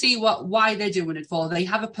kind of see why they're doing it for. They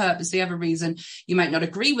have a purpose. They have a reason. You might not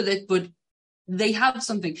agree with it, but they have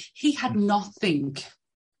something. He had nothing,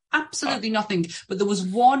 absolutely nothing. But there was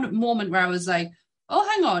one moment where I was like, oh,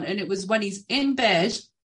 hang on. And it was when he's in bed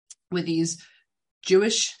with his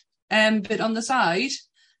Jewish bit on the side.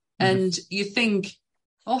 And you think,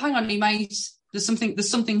 oh, hang on, there's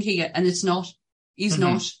something here. And it's not. He's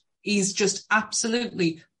not. He's just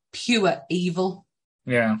absolutely pure evil.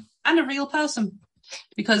 Yeah. And a real person.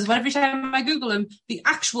 Because every time I Google him, the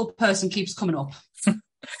actual person keeps coming up.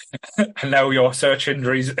 And now your search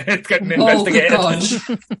injuries getting investigated. Oh,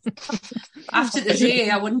 God. After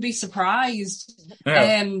today, I wouldn't be surprised.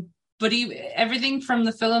 Yeah. But everything from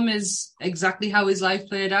the film is exactly how his life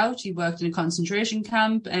played out. He worked in a concentration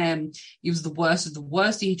camp. He was the worst of the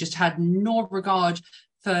worst. He just had no regard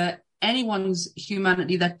for anyone's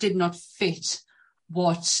humanity that did not fit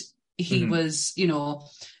what he was,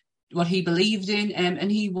 what he believed in.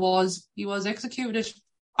 And he was executed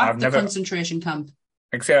at the concentration camp.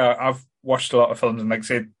 Like I say, I've watched a lot of films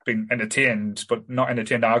and been entertained, but not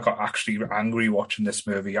entertained. I got actually angry watching this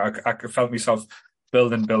movie. I felt myself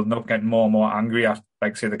building up, getting more and more angry at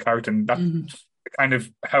the character, and that kind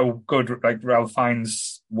of how good Ralph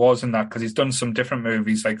Fiennes was in that, because he's done some different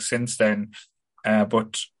movies since then.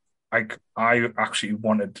 But I actually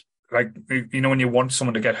wanted when you want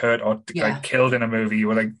someone to get hurt or killed in a movie, you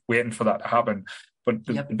were waiting for that to happen. But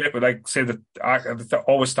the bit where, like, say that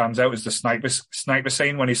always stands out is the sniper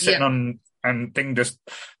scene when he's sitting on and thing just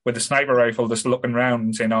with the sniper rifle, just looking around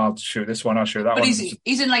and saying, "Oh, I'll shoot this one, I'll shoot that one." But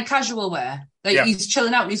he's in like casual wear, like he's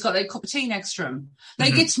chilling out and he's got like a cup of tea next to him.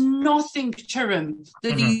 Like it's nothing to him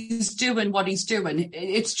that he's doing what he's doing.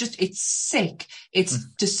 It's sick. It's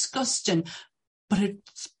disgusting, but it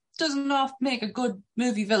doesn't make a good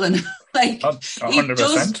movie villain. Like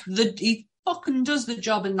 100%. He fucking does the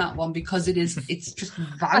job in that one because it's just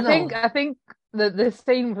vile. I think the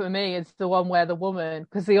scene for me is the one where the woman,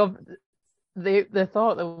 because they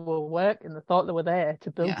thought they were working, they thought they were there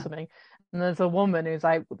to build something, and there's a woman who's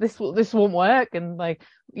like, this won't work, and like,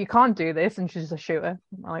 you can't do this, and she's a shooter.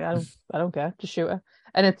 Like, I don't care, just shoot her.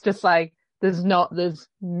 And it's just like, there's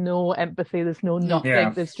no empathy, there's no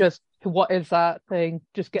nothing, there's just, what is that thing,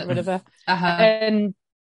 just get rid of her. And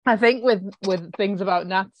I think with things about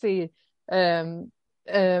Nazi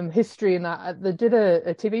history and that, they did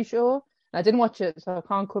a TV show. I didn't watch it, so I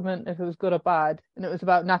can't comment if it was good or bad, and it was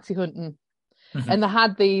about Nazi hunting. And they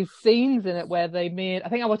had these scenes in it where they made, I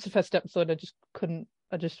think I watched the first episode, I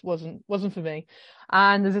just wasn't for me.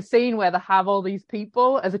 And there's a scene where they have all these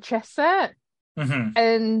people as a chess set.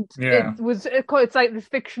 And it's like this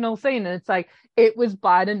fictional scene, and it's like, it was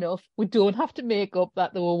bad enough. We don't have to make up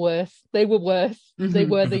that they were worse. They were worse. They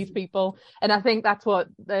were these people. And I think that's what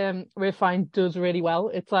Ralph Fiennes does really well.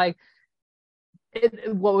 It's like,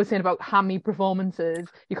 what we're saying about hammy performances,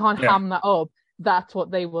 you can't ham that up. That's what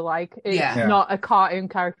they were like. It's not a cartoon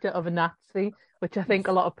character of a Nazi, which I think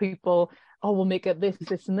a lot of people, we'll make it this,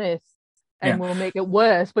 and this, and we'll make it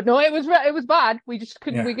worse. But no, it was bad. We just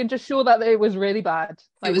couldn't. We can just show that it was really bad.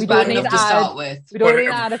 Like, it was bad enough to start with. We don't need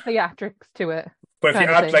to add a theatrics to it. But if you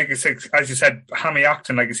add, like, as you said, hammy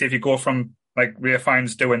acting, like, you see, if you go from like Ralph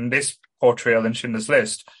Fiennes doing this portrayal in Schindler's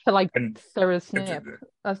List to like Sarah Snape.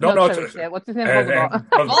 That's not Sarah Snape. What's his name?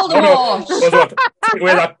 Voldemort.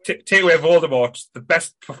 Take away Voldemort. The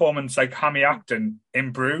best performance, like, hammy acting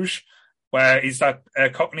in Bruges, where he's that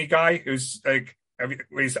Cockney guy who's like,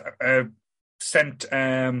 he's sent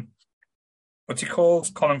what's he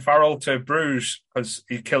called, Colin Farrell, to Bruges because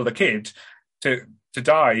he killed a kid to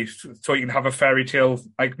die, so he can have a fairy tale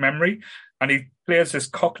like memory. And he plays this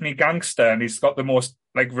Cockney gangster, and he's got the most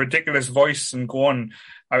like ridiculous voice and go on.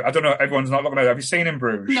 I don't know, everyone's not looking at it. Have you seen In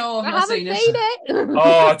Bruges? No, I've not seen it.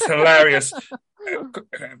 Oh, it's hilarious.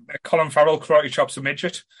 Colin Farrell karate chops a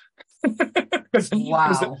midget.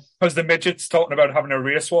 Wow. Because the midget's talking about having a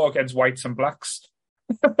race war against whites and blacks.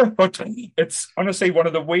 But it's honestly one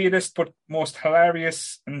of the weirdest but most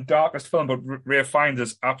hilarious and darkest film. But Ralph Fiennes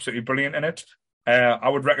is absolutely brilliant in it. I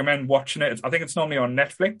would recommend watching it. I think it's normally on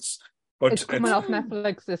Netflix. But it's coming off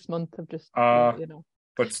Netflix this month. I've just,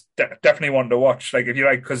 But definitely one to watch. Like, if you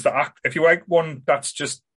like, because if you like one that's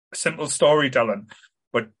just simple storytelling,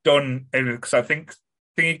 but done, because I think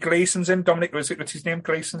Thingy Gleason's in. Dominic, what's his name?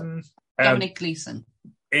 Gleason. Dominic Gleason.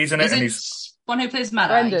 He's in it, and he's one who plays Mad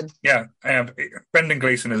Brendan. Yeah, Brendan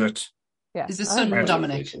Gleeson, is it? Yeah, is the son of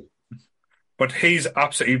Dominic. But he's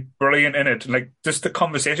absolutely brilliant in it. Like, just the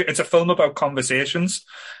conversation. It's a film about conversations,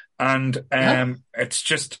 and it's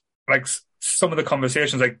just like some of the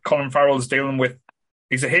conversations. Like, Colin Farrell's dealing with,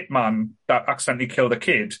 he's a hitman that accidentally killed a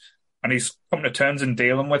kid, and he's coming to terms and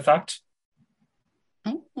dealing with that.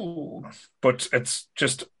 Oh. But it's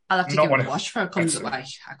just, I'll have to give it a watch for it comes away.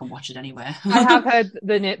 I can watch it anywhere. I have heard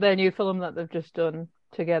their new film that they've just done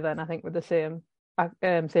together, and I think with the same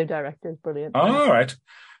director, is brilliant. Oh, all right.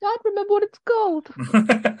 I don't remember what it's called.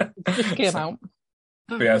 It just came out.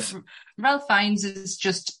 But yes. Ralph Fiennes is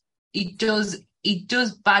just, he does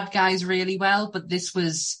bad guys really well, but this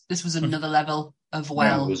was another level of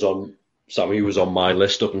well. He was on my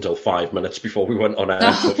list up until 5 minutes before we went on air,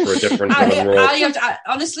 but for a different role.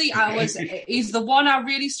 Honestly, he's the one I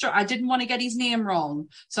really I didn't want to get his name wrong.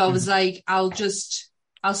 So I was like, I'll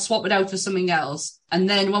swap it out for something else. And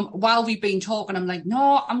then while we've been talking, I'm like,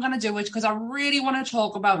 no, I'm going to do it because I really want to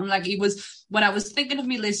talk about him. Like, when I was thinking of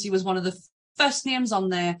my list, he was one of the first names on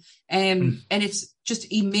there. And it's just,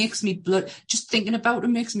 he makes me blood, just thinking about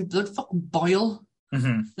him makes me blood fucking boil.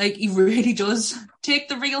 Mm-hmm. Like, he really does take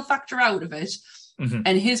the real factor out of it. Mm-hmm.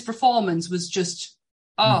 And his performance was just,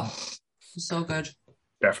 so good.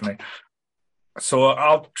 Definitely. So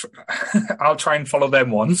I'll try and follow them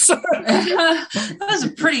once. That was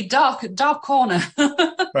a pretty dark corner.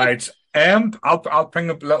 Right. I'll bring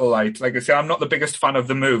up a little light. Like I say, I'm not the biggest fan of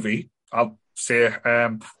the movie. I'll say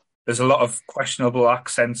there's a lot of questionable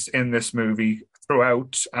accents in this movie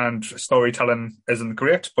throughout, and storytelling isn't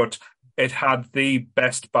great, but it had the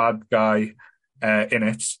best bad guy in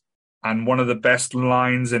it. And one of the best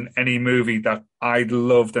lines in any movie that I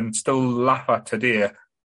loved and still laugh at today,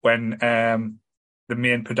 when the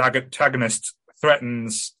main protagonist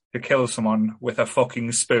threatens to kill someone with a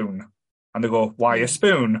fucking spoon. And they go, "Why a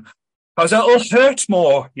spoon?" "Because it'll hurt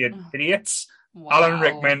more, you idiots." Wow. Alan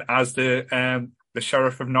Rickman as the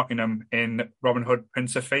Sheriff of Nottingham in Robin Hood,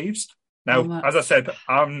 Prince of Thieves. Now, as I said,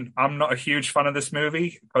 I'm not a huge fan of this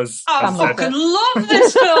movie because I fucking love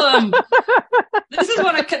this film.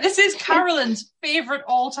 This is Carolyn's favorite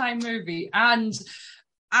all-time movie, and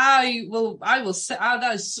I will say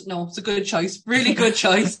it's a good choice, really good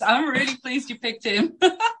choice. I'm really pleased you picked him.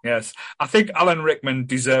 Yes, I think Alan Rickman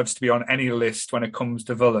deserves to be on any list when it comes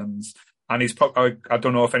to villains, and he's probably, I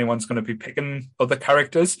don't know if anyone's going to be picking other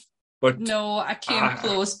characters. But no, I came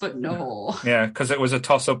close, but no. Yeah, because it was a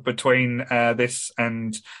toss-up between this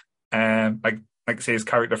and like say his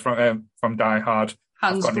character from Die Hard,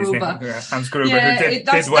 Hans Gruber. Hans Gruber, who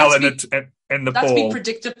did well in the ball.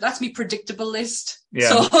 That's me predictable list. Yeah.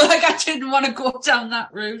 So I didn't want to go down that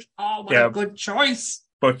route. Oh, what a good choice!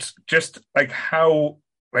 But just like how,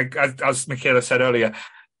 as Michaela said earlier,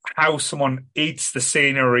 how someone eats the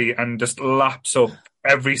scenery and just laps up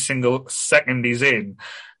every single second he's in.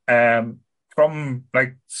 From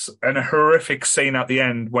in a horrific scene at the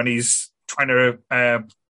end when he's trying to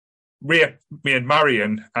remarry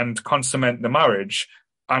Marion and consummate the marriage,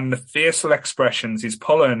 and the facial expressions he's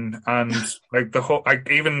pulling, and the whole,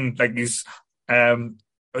 his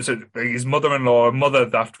his mother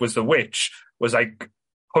that was the witch was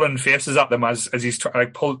pulling faces at them as he's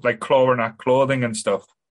clawing at clothing and stuff,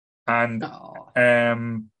 and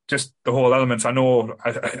just the whole elements. I know,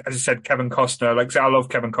 as I said, Kevin Costner, I love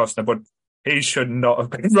Kevin Costner, but he should not have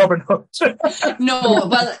been Robin Hood. No,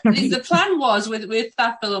 well, the plan was with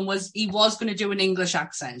that film was he was going to do an English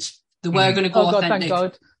accent. They were going to go authentic.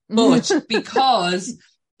 God. But because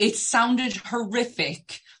it sounded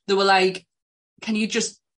horrific, they were like, "Can you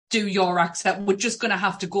just do your accent? We're just going to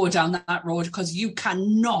have to go down that road because you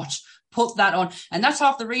cannot put that on." And that's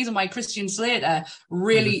half the reason why Christian Slater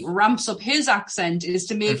really ramps up his accent, is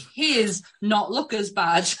to make his not look as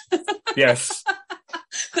bad. Yes.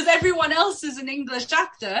 Because everyone else is an English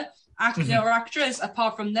actor or actress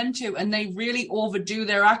apart from them two, and they really overdo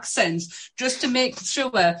their accents just to make sure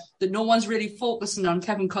that no one's really focusing on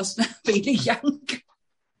Kevin Costner being a Yank.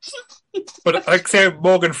 But say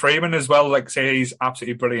Morgan Freeman as well, he's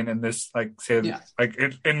absolutely brilliant in this. He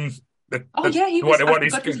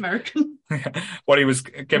was American. What he was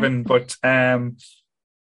given, but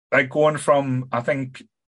going from, I think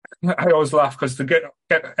I always laugh because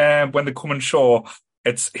when they come on shore,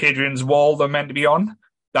 it's Hadrian's Wall they're meant to be on.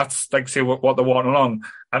 That's what they're walking along,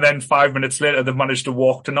 and then 5 minutes later they've managed to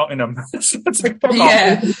walk to Nottingham. So it's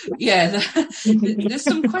There's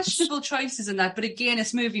some questionable choices in that, but again,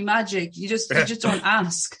 it's movie magic. You just don't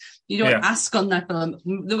ask. You don't ask on that film.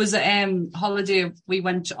 There was a holiday we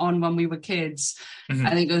went on when we were kids.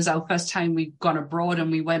 I think it was our first time we'd gone abroad,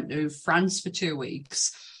 and we went to France for 2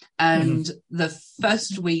 weeks. And the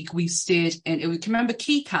first week we stayed in, can you remember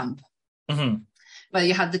Key Camp? Where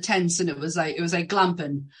you had the tents and it was like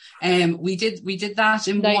glamping. We did that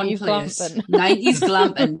in one place. 90s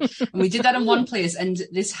glamping. And we did that in one place. And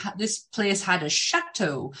this place had a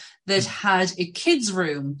chateau that had a kids'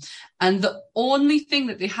 room. And the only thing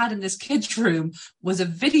that they had in this kids' room was a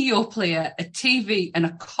video player, a TV, and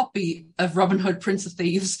a copy of Robin Hood, Prince of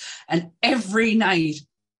Thieves. And every night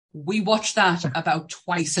we watched that about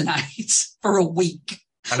twice a night for a week.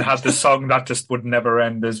 And it had the song that just would never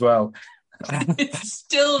end as well.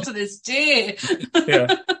 Still to this day.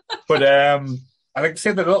 Yeah, but I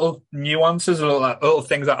say the little nuances, little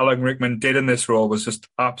things that Alan Rickman did in this role was just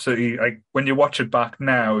absolutely, when you watch it back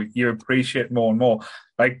now, you appreciate more and more.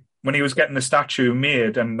 When he was getting the statue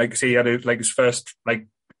made, and he had his first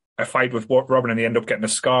a fight with Robin, and he ended up getting a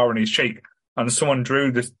scar on his cheek, and someone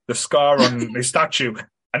drew the scar on his statue,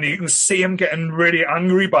 and you can see him getting really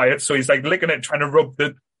angry by it. So he's licking it, trying to rub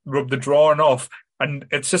the drawing off. And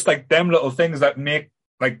it's just them little things that make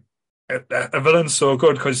a villain so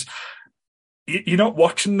good, because you're not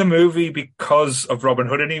watching the movie because of Robin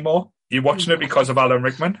Hood anymore. You're watching it because of Alan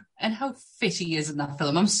Rickman. And how fit he is in that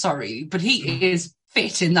film. I'm sorry, but he is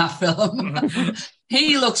fit in that film.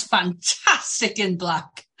 He looks fantastic in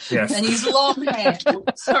black. Yes. And his long hair.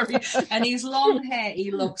 And his long hair, he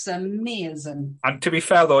looks amazing. And to be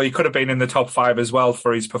fair, though, he could have been in the top 5 as well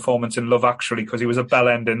for his performance in Love Actually, because he was a bell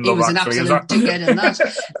end in Love Actually. He was an absolute dickhead in that.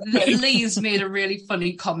 Lee's made a really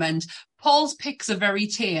funny comment. Paul's picks are very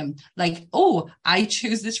tame. I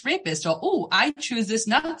choose this rapist, or, I choose this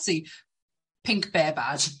Nazi. Pink Bear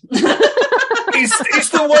badge. He's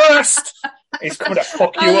the worst. He's coming to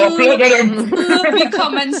fuck you up. Look at him. Love your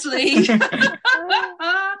comments, Lee.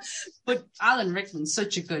 But Alan Rickman's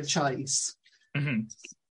such a good choice. Mm-hmm.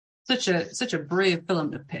 Such a brave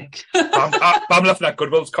film to pick. I'm laughing at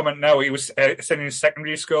Goodwill's comment now. He was sitting in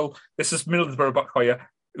secondary school. This is Middlesbrough for you.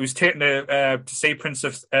 He was taking to see Prince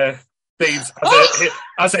of Thieves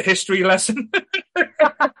as a history lesson. That's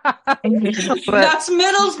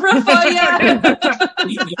Middlesbrough for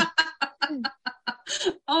you.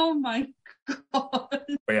 Oh my God.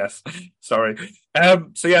 Yes, sorry.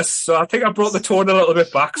 So I think I brought the tone a little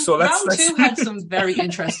bit back. So Round two had some very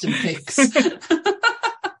interesting picks.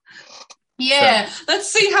 Yeah,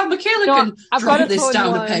 let's see how Michaela can drop this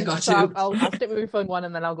down a peg or two. So I'll stick with my fun one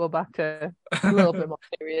and then I'll go back to a little bit more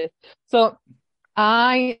serious. So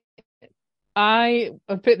I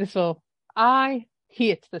picked this film. I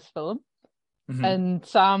hate this film, and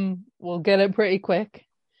Sam will get it pretty quick.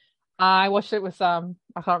 I watched it with Sam.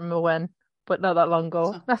 I can't remember when, but not that long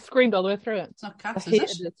ago. I screamed all the way through it. It's not Cats, I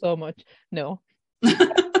hated it so much. No.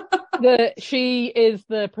 She is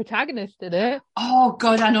the protagonist in it. Oh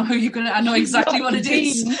God, I know exactly what it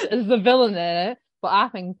is. Is the villain in it, but I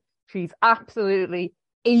think she's absolutely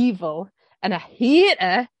evil, and I hate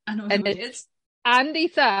her. I know who it is. Andy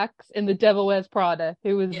Sachs in The Devil Wears Prada,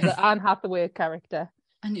 who was the Anne Hathaway character.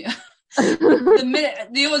 And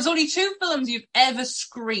there was only two films you've ever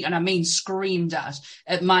screamed, and I mean screamed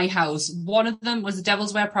at my house. One of them was The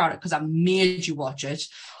Devil's Wear Prada because I made you watch it.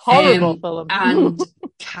 Horrible film. And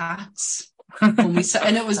Cats. And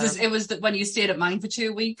it was when you stayed at mine for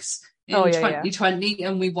 2 weeks in 2020,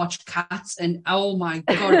 and we watched Cats, and oh my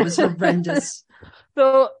God, it was horrendous.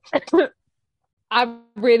 So I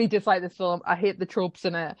really dislike this film. I hate the tropes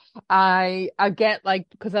in it. I get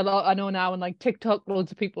because I know now on TikTok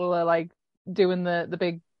loads of people are doing the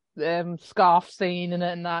big scarf scene in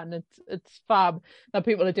it and that, and it's fab that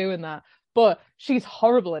people are doing that. But she's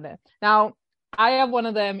horrible in it. Now I have one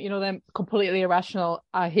of them, them completely irrational,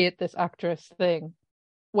 I hate this actress thing,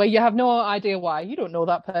 where you have no idea why. You don't know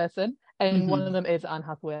that person. And one of them is Anne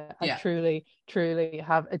Hathaway. I truly, truly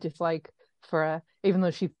have a dislike for her, even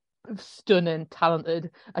though she's stunning,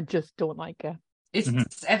 talented. I just don't like her. It's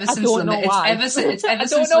ever since it's ever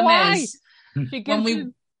since Les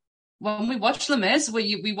Mis. When we watched Les Mis,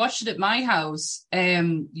 we watched it at my house.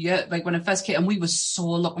 When it first came, and we were so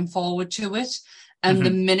looking forward to it. And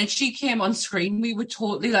the minute she came on screen, we were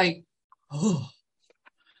totally like, oh,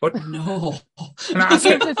 but no.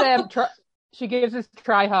 She gives this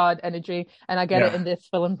try-hard energy, and I get it in this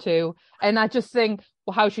film too. And I just think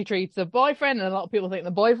how she treats her boyfriend, and a lot of people think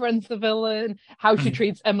the boyfriend's the villain, how she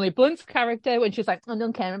treats Emily Blunt's character when she's like, I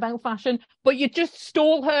don't care about fashion. But you just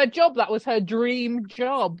stole her job. That was her dream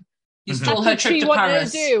job. You stole her trip to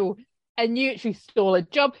Paris. She stole a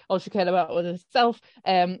job. All she cared about was herself.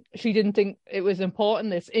 She didn't think it was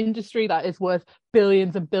important, this industry that is worth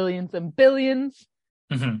billions and billions and billions.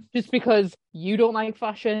 Just because you don't like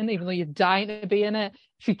fashion, even though you're dying to be in it.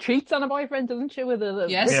 She cheats on a boyfriend, doesn't she, with a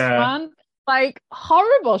rich man?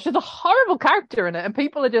 Horrible. She's a horrible character in it. And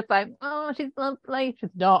people are just like, oh, she's lovely. She's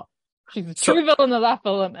not. She's the true villain of that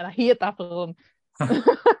film, and I hate that film.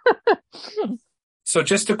 So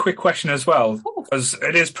just a quick question as well, because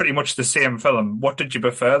it is pretty much the same film. What did you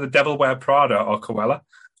prefer, The Devil Wear Prada or Cruella?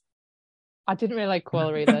 I didn't really like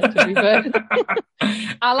Cruella either, to be fair.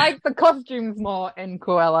 I like the costumes more in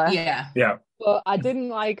Cruella. Yeah. But I didn't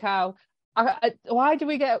like how... why do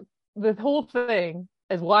we get... The whole thing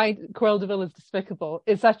is why Cruella de Vil is despicable,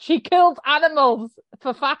 is that she kills animals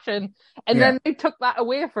for fashion, and then they took that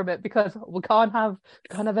away from it because we can't have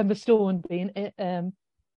Emma Stone being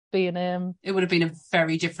it would have been a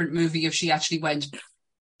very different movie if she actually went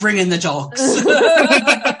bringing the dogs.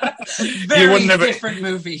 Very different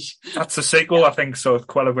movie. That's a sequel, I think. So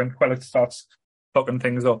when Cruella starts fucking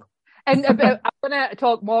things up. And I'm going to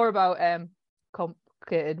talk more about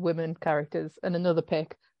complicated women characters in another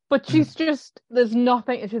pick. But she's just, there's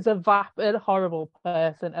nothing. She's a vapid, horrible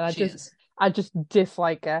person, and I just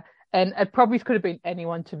dislike her. And it probably could have been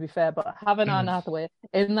anyone, to be fair, but having Anne Hathaway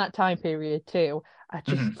in that time period too, I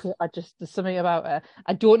just there's something about her.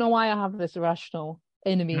 I don't know why I have this irrational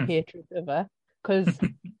enemy hatred of her, because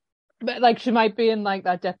but she might be in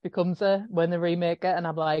that Death Becomes Her when they remake it, and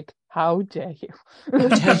I'm like, how dare you? How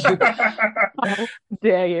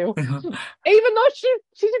dare you? Even though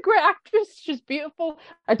she's a great actress, she's beautiful.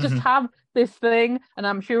 I just have this thing, and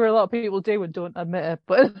I'm sure a lot of people do and don't admit it,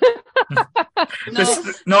 but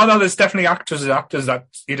there's definitely actors that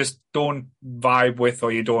you just don't vibe with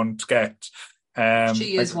or you don't get.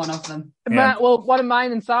 She is one of them. Yeah. Well, one of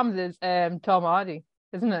mine and Sam's is Tom Hardy,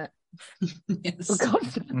 isn't it? Yes.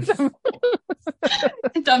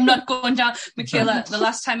 I'm not going down, Michaela. The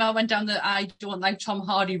last time I went down the I don't like Tom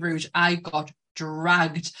Hardy route, I got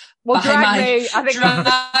dragged Well, by drag me. I think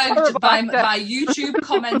dragged by YouTube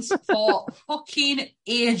comments for fucking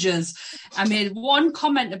ages. I made one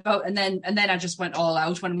comment about, and then I just went all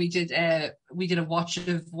out when we did a watch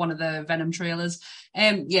of one of the Venom trailers.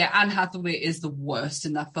 Yeah, Anne Hathaway is the worst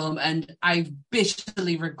in that film, and I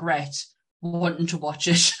bitterly regret wanting to watch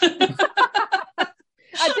it.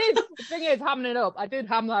 I did. The thing is, hamming it up. I did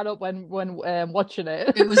ham that up when watching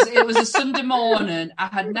it. It was a Sunday morning. I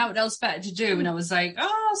had nothing else better to do, and I was like,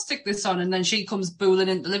 "Oh, I'll stick this on." And then she comes booling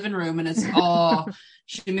into the living room, and it's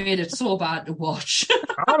she made it so bad to watch.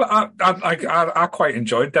 I quite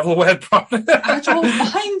enjoyed Devil Wears Prada. I don't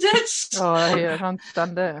mind it. Oh, yeah, I can't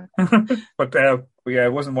stand it. But yeah,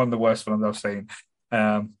 it wasn't one of the worst films I've seen.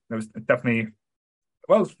 It was definitely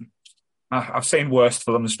I've seen worse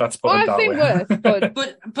films. Let's put it that way. I've seen worse,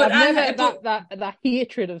 but I've never that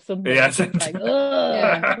hatred of something. Yes. Like,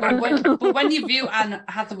 yeah. But when you view Anne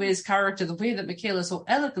Hathaway's character the way that Michaela so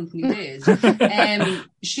elegantly did,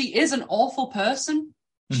 she is an awful person.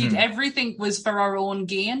 Everything was for our own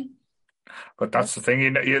gain. But that's the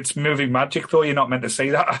thing, it's movie magic, though. You're not meant to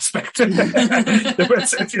see that aspect.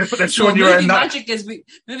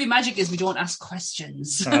 Movie magic is we don't ask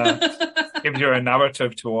questions. Gives you a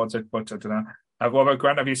narrative towards it, but I don't know. What about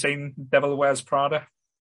Grant? Have you seen Devil Wears Prada?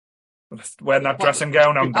 Wearing that dressing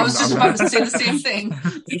gown. I was just about to say the same thing.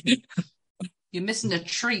 You're missing a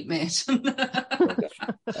treat, mate. So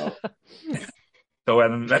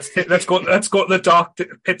let's go to the dark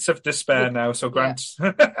pits of despair now. So Grant.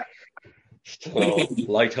 Oh,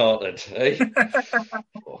 light-hearted, eh?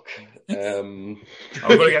 Fuck. I'm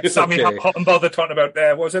going to get Sammy hot and bothered talking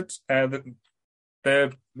about was it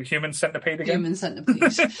the human centipede again? Human centipede.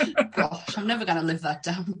 Gosh, I'm never going to live that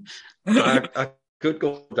down. I could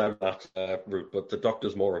go down that route, but the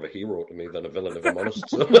Doctor's more of a hero to me than a villain, if I'm honest.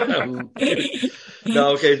 So,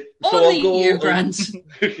 no, okay. So Only you, Grant.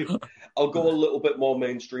 I'll go a little bit more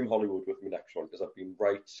mainstream Hollywood with my next one, because I've been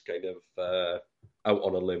kind of out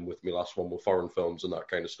on a limb with my last one with foreign films and that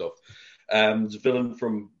kind of stuff. It's a villain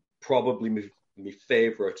from probably my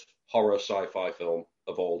favourite horror sci-fi film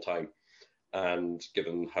of all time. And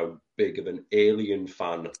given how big of an Alien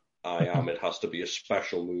fan I am, it has to be a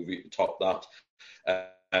special movie to top that.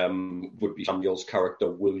 Would be Sam Neill's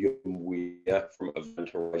character, William Weir from Event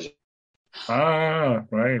Horizon. Ah,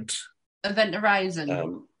 right. Event Horizon.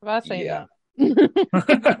 Have I seen that? You've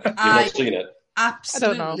not seen it?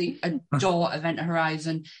 Absolutely adore Event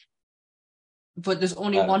Horizon. But there's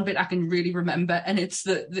only one bit I can really remember, and it's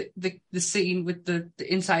the scene with the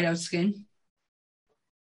inside out skin.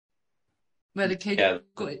 Where the kid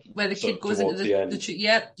goes into the tree.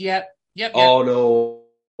 Yep. Oh no.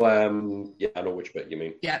 Yeah, I know which bit you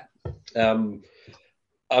mean. Yeah.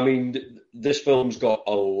 I mean, this film's got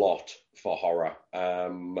a lot for horror. I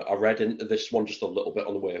read into this one just a little bit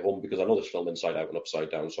on the way home because I know this film inside out and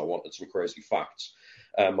upside down, so I wanted some crazy facts.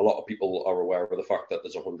 A lot of people are aware of the fact that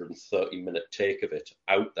there's a 130-minute take of it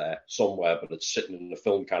out there somewhere, but it's sitting in a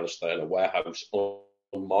film canister in a warehouse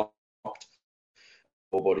unmarked.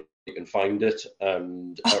 Nobody can find it,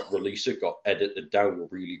 and at release it got edited down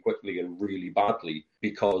really quickly and really badly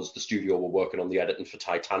because the studio were working on the editing for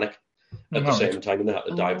Titanic at the same time, and they had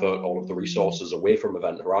to divert all of the resources away from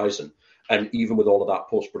Event Horizon. And even with all of that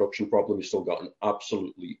post-production problem, you still got an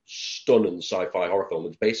absolutely stunning sci-fi horror film.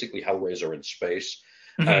 It's basically Hellraiser in space,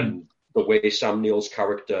 and the way Sam Neill's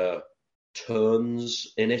character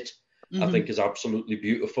turns in it, I think, is absolutely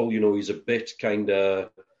beautiful. You know, he's a bit kind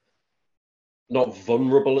of not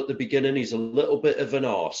vulnerable at the beginning. He's a little bit of an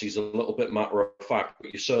arse. He's a little bit matter of fact,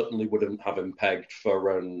 but you certainly wouldn't have him pegged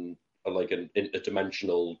for an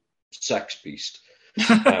interdimensional sex beast. Which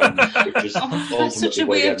is that's such a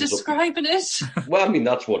way of describing it. Well, I mean,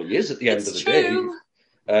 that's what he is at the end of the day.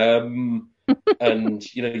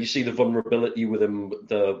 And you know, you see the vulnerability with him,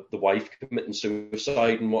 the wife committing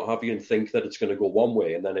suicide and what have you, and think that it's going to go one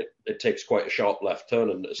way, and then it takes quite a sharp left turn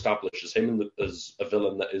and establishes him as a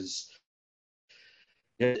villain that is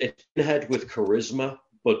it's Pinhead with charisma,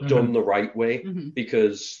 but done the right way,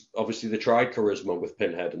 because obviously they tried charisma with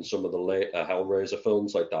Pinhead in some of the later Hellraiser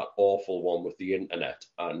films, like that awful one with the internet,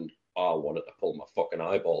 and I wanted to pull my fucking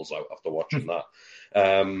eyeballs out after watching that.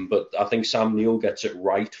 But I think Sam Neill gets it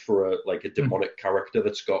right for a demonic character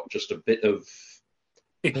that's got just a bit of...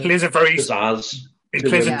 It plays it very... pizzazz. It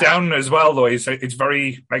plays it down as well, though. It's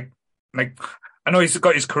very, like... I know he's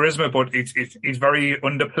got his charisma, but he's very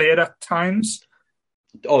underplayed at times.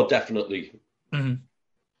 Oh, definitely.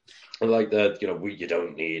 Like that, you know, you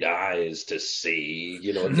don't need eyes to see,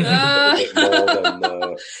 you know, it's a little bit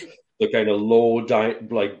more than the kind of low,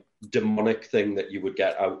 like demonic thing that you would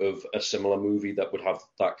get out of a similar movie that would have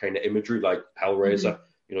that kind of imagery, like Hellraiser.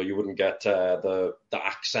 You know, you wouldn't get the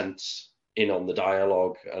accents in on the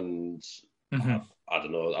dialogue, and I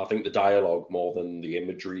don't know. I think the dialogue more than the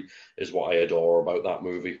imagery is what I adore about that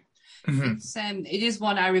movie. It is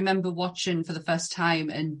one I remember watching for the first time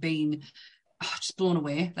and being just blown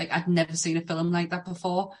away. Like, I'd never seen a film like that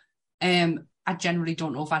before. I generally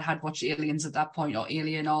don't know if I'd had watched Aliens at that point, or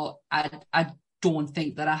Alien, or I don't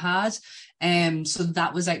think that I had. So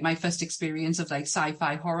that was like my first experience of like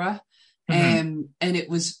sci-fi horror. And it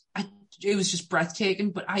was just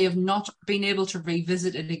breathtaking, but I have not been able to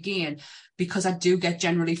revisit it again because I do get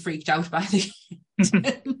generally freaked out by the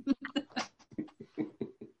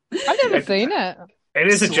I've never seen it. It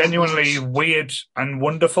is a genuinely weird and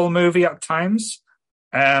wonderful movie at times.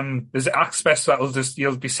 There's aspects that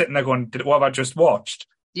you'll be sitting there going, what have I just watched?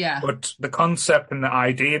 Yeah. But the concept and the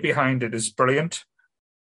idea behind it is brilliant.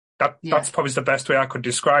 That's probably the best way I could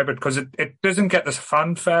describe it, because it doesn't get the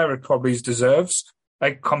fanfare it probably deserves,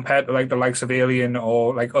 like compared to like the likes of Alien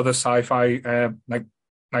or like other sci-fi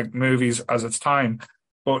like movies as its time.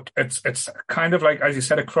 But it's kind of like, as you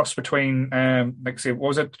said, a cross between like, say,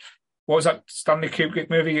 what was that Stanley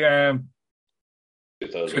Kubrick movie?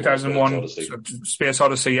 2001 Space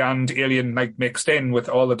Odyssey and Alien, like mixed in with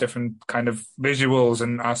all the different kind of visuals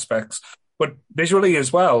and aspects. But visually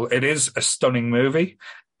as well, it is a stunning movie.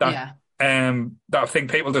 That I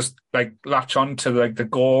think people just like latch on to like the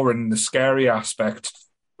gore and the scary aspect,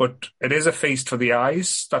 but it is a feast for the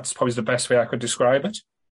eyes. That's probably the best way I could describe it.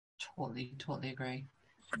 Totally agree.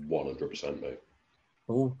 100%, mate.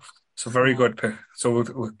 Oh, so very good. So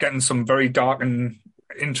we're getting some very dark and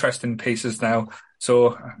interesting pieces now.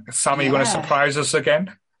 So, Sammy, you're going to surprise us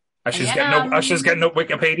again? Ashley's getting up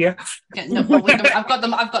Wikipedia. I've got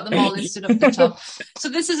them all listed up at the top. So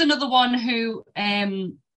this is another one who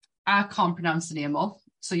I can't pronounce the name of,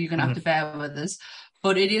 so you're going to have to bear with us.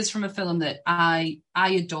 But it is from a film that I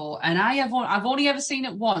adore, and I've only ever seen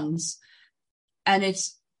it once, and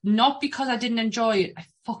it's not because I didn't enjoy it. I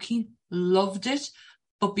fucking loved it,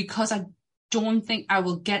 but because I don't think I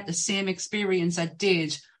will get the same experience I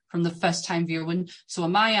did from the first time viewing. So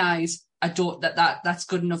in my eyes, I don't that's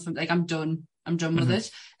good enough. Like, I'm done with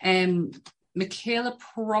it. Michaela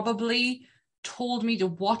probably told me to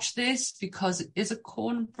watch this because it is a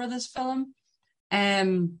Coen Brothers film.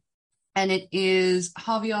 And it is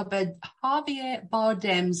Javier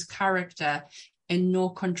Bardem's character in No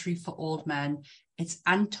Country for Old Men. It's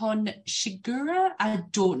Anton Chigurh. I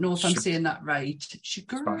don't know if I'm saying that right.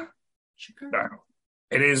 Chigurh?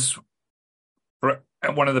 It is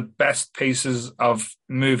one of the best pieces of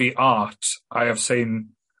movie art I have seen,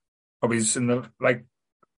 probably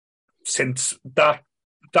since that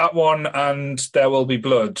one and There Will Be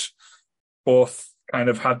Blood both kind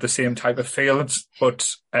of had the same type of feelings,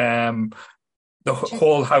 but the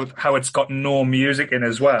whole how it's got no music in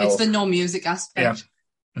as well. It's the no music aspect.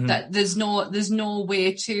 That there's no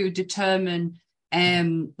way to determine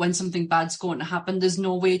when something bad's going to happen. There's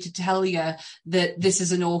no way to tell you that this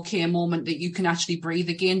is an okay moment that you can actually breathe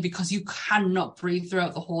again, because you cannot breathe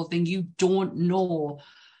throughout the whole thing. You don't know.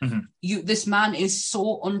 This man is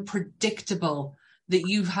so unpredictable that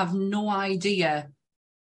you have no idea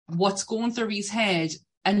what's going through his head,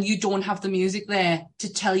 and you don't have the music there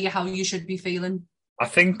to tell you how you should be feeling. I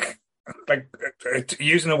think, like,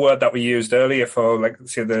 using a word that we used earlier for, like,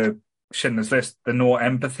 say, the Schindler's List, the no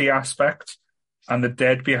empathy aspect and the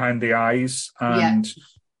dead behind the eyes, and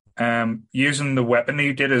using the weapon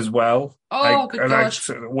he did as well. Good gosh.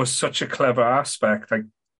 Was such a clever aspect. Like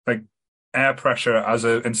air pressure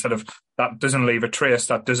instead of that doesn't leave a trace,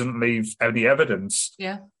 that doesn't leave any evidence.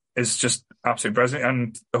 Yeah. Is just absolutely brilliant.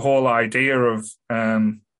 And the whole idea of,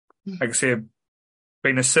 like I say,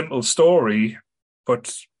 being a simple story,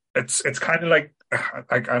 but it's kind of like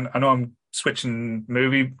I know I'm switching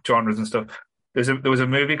movie genres and stuff. There was a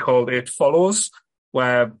movie called It Follows,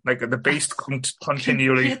 where like the beast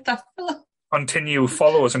continually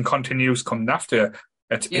follows and continues coming after.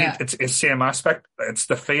 It's the same aspect. It's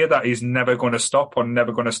the fear that he's never going to stop or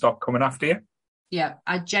never going to stop coming after you. Yeah,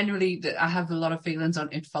 I have a lot of feelings on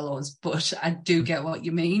It Follows, but I do get what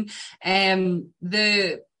you mean.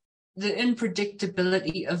 The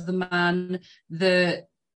unpredictability of the man, the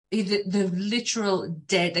literal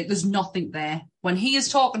dead, like there's nothing there. When he is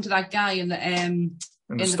talking to that guy in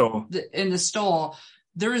the store,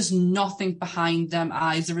 there is nothing behind them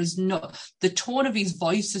eyes. There is the tone of his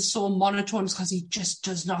voice is so monotone because he just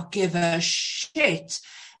does not give a shit.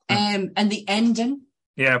 And the ending.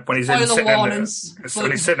 Yeah, when he's sitting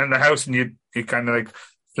in the house and you kind of like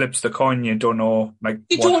flips the coin, you don't know, like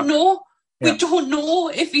You don't know. Yeah. We don't know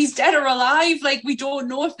if he's dead or alive. Like, we don't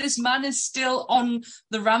know if this man is still on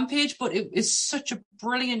the rampage, but it is such a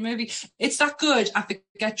brilliant movie. It's that good. I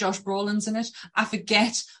forget Josh Brolin's in it. I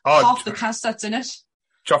forget half the cast that's in it.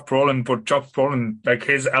 Josh Brolin, like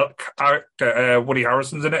his character, Woody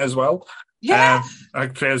Harrelson's in it as well. Yeah.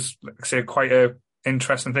 Like plays, like, say, quite a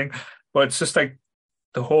interesting thing. But it's just like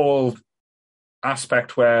the whole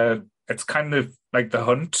aspect where it's kind of like The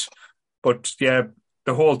Hunt, but yeah,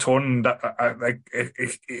 the whole tone that like it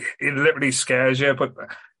literally scares you. But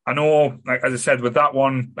I know, like as I said, with that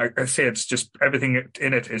one, like I say, it's just everything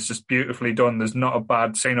in it is just beautifully done. There's not a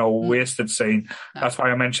bad scene or wasted scene. No. That's why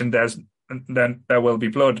I mentioned then There Will Be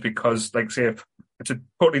Blood, because like say it's a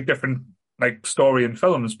totally different like story in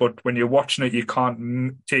films, but when you're watching it, you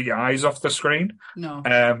can't take your eyes off the screen. No.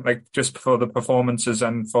 Like just for the performances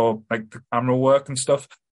and for like the camera work and stuff,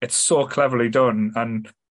 it's so cleverly done.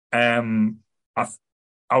 And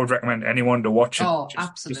I would recommend anyone to watch it. Oh,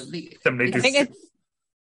 absolutely.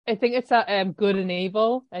 I think it's that good and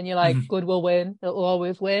evil, and you're like, good will win, it'll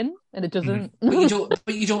always win, and it doesn't.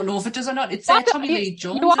 But you don't know if it does or not. It's Tommy Lee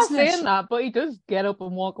Jones. You are isn't saying it? that, but he does get up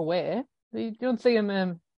and walk away. You don't see him.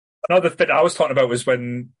 Another bit I was talking about was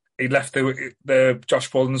when he left the Josh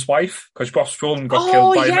Brolin's wife, because Josh Brolin got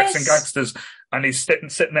killed by Mexican gangsters, and he's sitting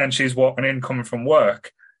there, and she's walking in, coming from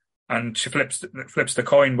work, and she flips the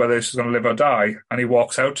coin whether she's going to live or die, and he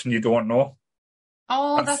walks out, and you don't know.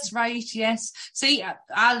 Oh, that's right. Yes. See,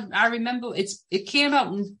 I remember it came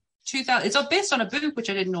out in 2000. It's based on a book which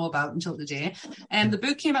I didn't know about until today. The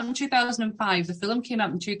book came out in 2005. The film came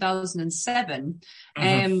out in 2007.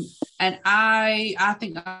 And I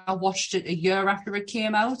think I watched it a year after it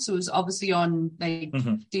came out. So it was obviously on like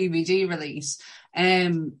DVD release.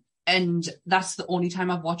 And that's the only time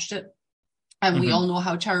I've watched it. And we all know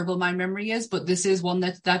how terrible my memory is, but this is one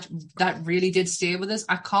that really did stay with us.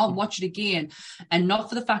 I can't watch it again, and not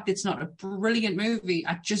for the fact it's not a brilliant movie.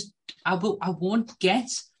 I won't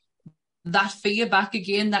get that fear back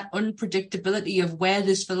again, that unpredictability of where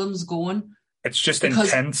this film's going. It's just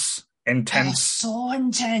intense. Oh, so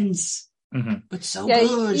intense, but so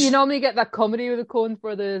good. You normally get that comedy with the Coen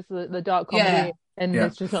Brothers, the dark comedy. And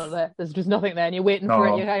it's just not there. There's just nothing there, and you're waiting for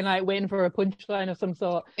it. You're kind of like waiting for a punchline of some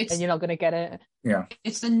sort, and you're not going to get it. Yeah,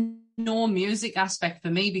 it's the no music aspect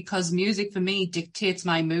for me, because music for me dictates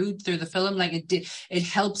my mood through the film. Like it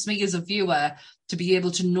helps me as a viewer to be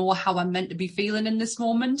able to know how I'm meant to be feeling in this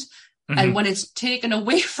moment. And when it's taken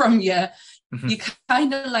away from you, you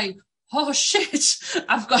kind of like, oh shit,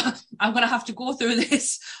 I'm gonna have to go through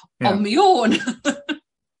this on my own.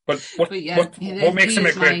 but what makes him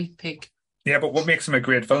a great pick? Yeah, but what makes him a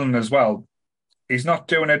great villain as well, he's not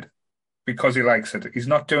doing it because he likes it. He's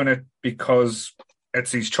not doing it because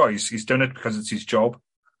it's his choice. He's doing it because it's his job.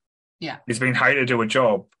 Yeah. He's been hired to do a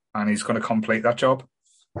job, and he's going to complete that job.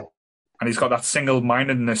 And he's got that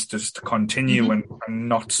single-mindedness just to continue and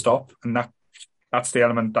not stop. And that's the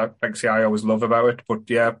element that, like, see, I always love about it. But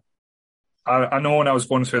yeah, I know when I was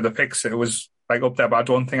going through the picks, it was like up there, but I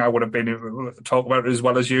don't think I would have been able to talk about it as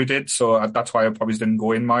well as you did. So that's why I probably didn't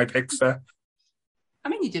go in my picks there. I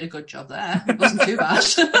mean, you did a good job there. It wasn't too bad.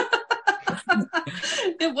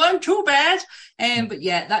 It wasn't too bad. But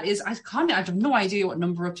yeah, that is, I have no idea what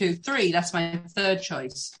number up to. 3, that's my third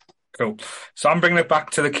choice. Cool. So I'm bringing it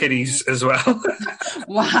back to the kiddies as well.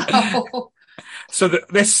 Wow. So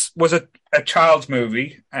this was a child's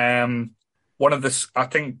movie. One of the, I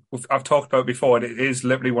think I've talked about before, it is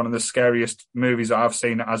literally one of the scariest movies that I've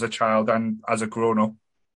seen as a child and as a grown-up.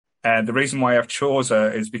 And the reason why I've chose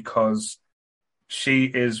her is because she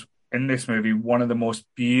is, in this movie, one of the most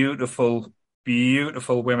beautiful,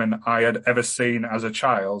 beautiful women I had ever seen as a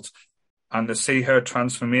child. And to see her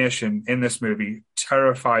transformation in this movie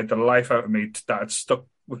terrified the life out of me, that had stuck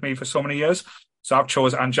with me for so many years. So I've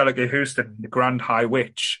chosen Angelica Houston, the Grand High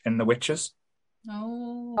Witch in The Witches.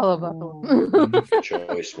 Oh, I love that one. Good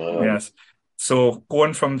choice, man. Yes. So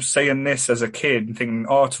going from seeing this as a kid and thinking,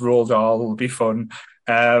 oh, it's Roald Dahl, it'll be fun,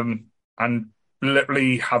 and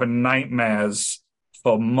literally having nightmares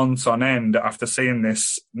for months on end after seeing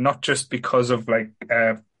this, not just because of like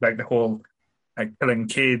the whole killing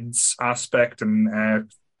kids aspect and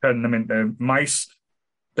turning them into mice,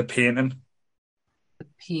 the painting. The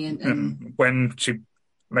painting. When she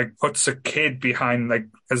like puts a kid behind, like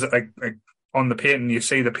as like on the painting, you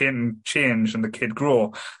see the painting change and the kid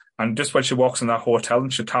grow. And just when she walks in that hotel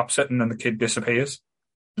and she taps it and then the kid disappears.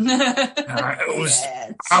 It was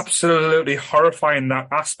absolutely horrifying, that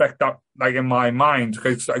aspect, that like in my mind.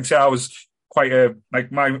 Because like say I was quite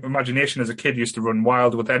my imagination as a kid used to run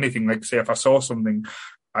wild with anything. Like say if I saw something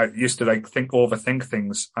I used to like overthink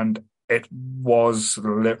things, and it was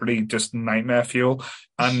literally just nightmare fuel.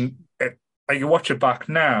 And like you watch it back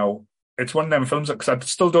now, it's one of them films because I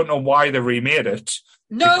still don't know why they remade it.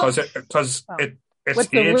 No, because it's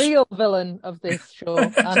with the aged. real villain of this show,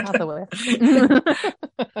 Anne Hathaway.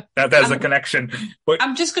 There's a connection. But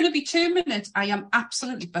I'm just going to be 2 minutes. I am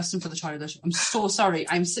absolutely busting for the toilet. I'm so sorry.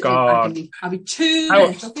 I'm sitting. God. I'll be 2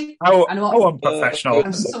 minutes. Okay. how I know. unprofessional.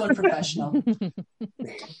 I'm so unprofessional.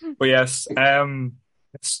 But yes,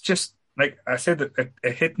 it's just like I said, it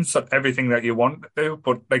hits at everything that you want to do.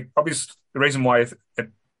 But like probably the reason why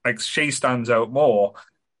it like she stands out more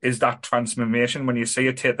is that transformation when you see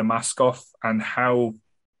her take the mask off and how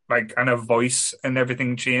like and her voice and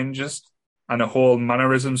everything changes and her whole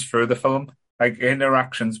mannerisms through the film, like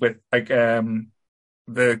interactions with like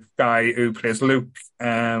the guy who plays Luke,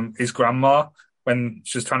 his grandma when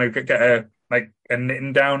she's trying to get her like a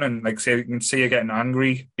knitting down and like say you can see her getting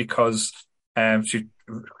angry because she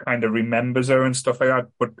kind of remembers her and stuff like that.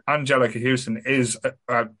 But Angelica Houston is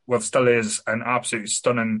still is an absolutely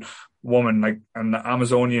stunning woman, like an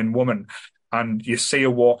Amazonian woman, and you see her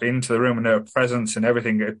walk into the room and her presence and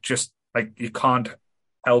everything. It just like you can't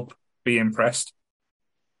help be impressed.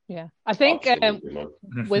 Yeah, I think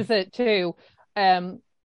with it too,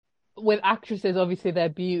 with actresses, obviously their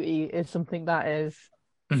beauty is something that is,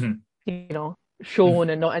 you know, shown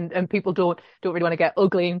and not, and people don't really want to get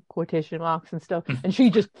ugly in quotation marks and stuff. And she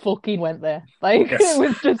just fucking went there. Like Yes. it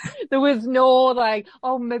was just, there was no like,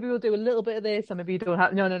 oh, maybe we'll do a little bit of this, or maybe you don't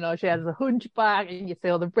have. No. She has a hunchback, and you see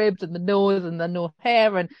all the ribs and the nose and the no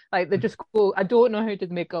hair, and like they just go. I don't know who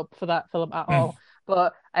did makeup for that film at all,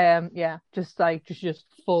 but yeah, just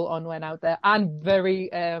full on went out there and very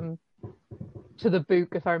to the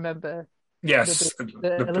book, if I remember. Yes,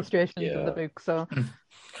 the illustrations of the book. So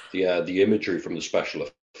the imagery from the special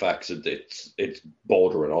effects, it's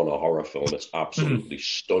bordering on a horror film. It's absolutely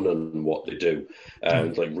stunning what they do,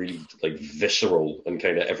 and like really like visceral, and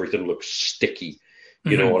kind of everything looks sticky.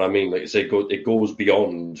 You know what I mean? Like it goes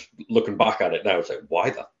beyond looking back at it now. It's like, why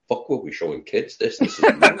the fuck were we showing kids this? This is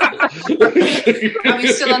mental. Are we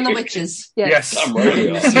still on the witches? Yes. I'm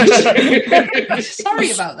really Sorry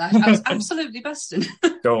about that. I was absolutely busting.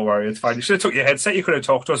 Don't worry, it's fine. You should have took your headset. You could have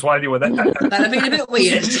talked to us while you were there. That'd have been a bit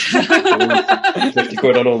weird. 50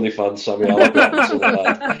 quid on OnlyFans, Sammy. I'll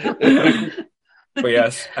that. But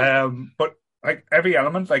yes, but like every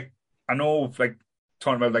element, like I know, like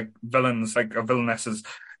talking about like villains, like or villainesses,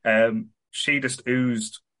 she just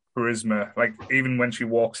oozed charisma. Like even when she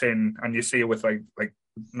walks in and you see her with like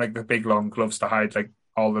the big long gloves to hide like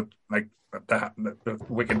all the like the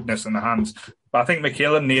wickedness in the hands. But I think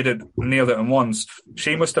Michaela nailed it in once.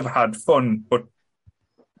 She must have had fun, but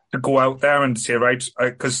to go out there and say, right,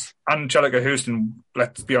 because Angelica Houston,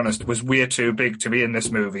 let's be honest, was way too big to be in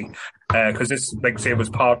this movie. Because this, like say, was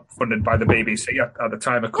part funded by the BBC at the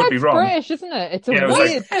time. I could be wrong. It's British, isn't it? It's a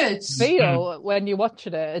weird feel when you watch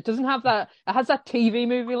it. It doesn't have that. It has that TV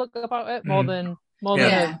movie look about it more than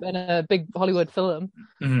in a big Hollywood film.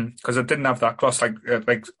 Because it didn't have that gloss. Like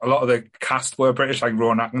a lot of the cast were British. Like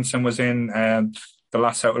Rowan Atkinson was in. The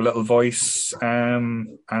Last Out a Little Voice,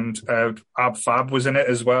 and Ab Fab was in it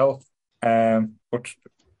as well. But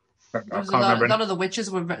I can't remember. A lot of the witches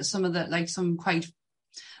were some quite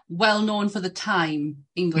well known for the time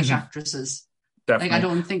English actresses. Definitely. Like I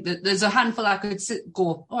don't think that there's a handful I could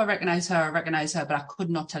go, I recognise her, but I could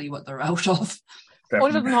not tell you what they're out of.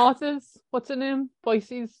 One of them horses. What's her name?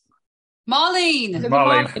 Boise's. Marlene. There's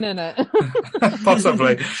Marlene in it.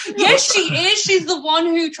 Possibly. Yes, she is. She's the one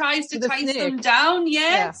who tries to ties them down.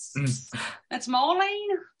 Yes. That's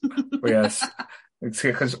Marlene. Yes.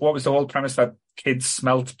 Because what was the whole premise? That kids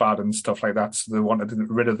smelt bad and stuff like that, so they wanted to get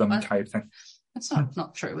rid of them type thing. That's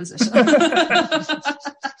not true, is it?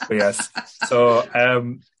 But yes. So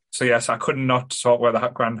yes, I could not talk about the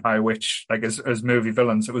Grand High Witch like as movie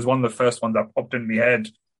villains. It was one of the first ones that popped in my head.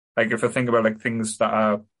 Like if I think about like things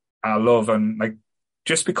that I love, and like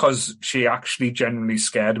just because she actually genuinely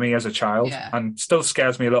scared me as a child and still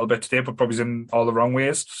scares me a little bit today, but probably in all the wrong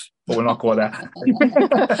ways. But we'll not go there.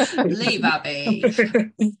 Leave Abby.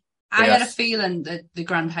 I had a feeling that the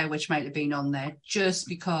Grand High Witch might have been on there just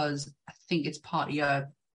because I think it's part of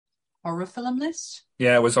your horror film list.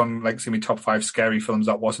 Yeah, it was on like my top 5 scary films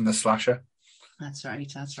that wasn't a slasher. That's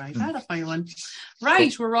right. I had a funny one.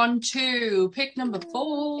 Right, we're on to pick number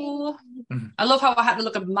 4. I love how I had to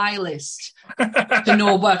look at my list to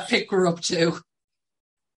know what pick we're up to.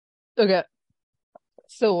 Okay.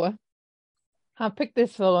 So, I picked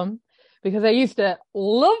this film because I used to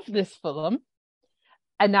love this film,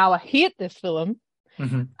 and now I hate this film,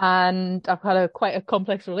 and I've had quite a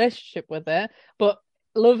complex relationship with it, but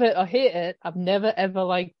love it or hate it, I've never ever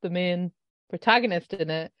liked the main protagonist in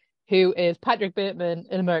it, who is Patrick Bateman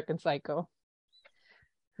in American Psycho.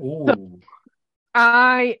 Ooh.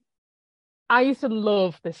 I used to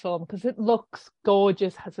love this film because it looks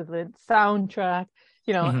gorgeous, has a good soundtrack,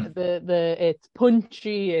 it's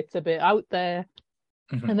punchy, it's a bit out there.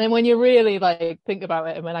 And then when you really like think about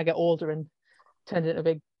it, and when I get older and turned into a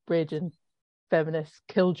big raging feminist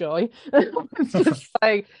killjoy, it's just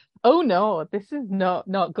like, oh no, this is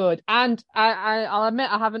not good. And I'll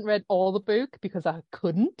admit I haven't read all the book because I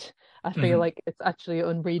couldn't. I feel like it's actually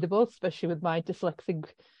unreadable, especially with my dyslexic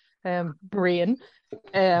brain.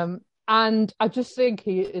 And I just think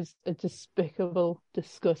he is a despicable,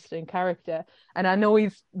 disgusting character. And I know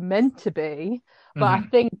he's meant to be, but I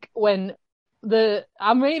think I'm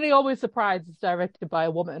really always surprised it's directed by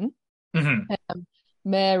a woman,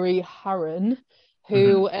 Mary Harron,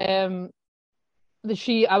 who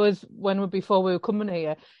before we were coming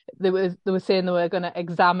here, they were saying they were going to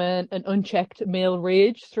examine an unchecked male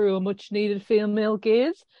rage through a much needed female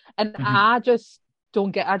gaze, and I just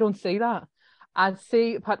I don't see that. I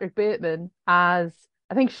see Patrick Bateman as,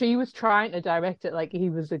 I think she was trying to direct it like he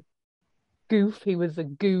was a goof, he was a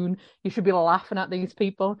goon, you should be laughing at these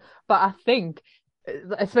people. But I think,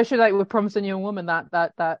 especially like with Promising Young Woman,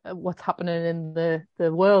 that what's happening in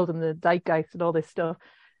the world and the zeitgeist and all this stuff,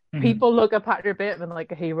 people look at Patrick Bateman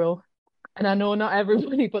like a hero. And I know not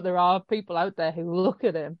everybody, but there are people out there who look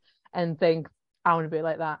at him and think, I want to be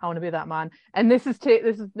like that, I want to be that man. And this is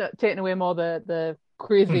taking away more the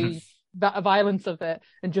crazy violence of it,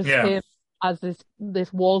 and just him as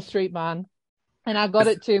this Wall Street man. And I got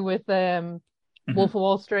it too with Wolf of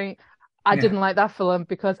Wall Street. I didn't like that film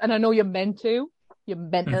because, and I know you're meant to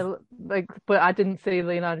like, but I didn't see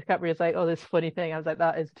Leonardo DiCaprio as like, oh, this funny thing. I was like,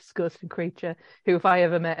 that is a disgusting creature who, if I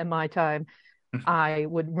ever met in my time, I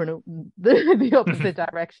would run the opposite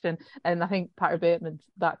direction. And I think Patrick Bateman's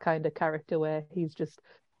that kind of character where he's just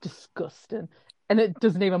disgusting, and it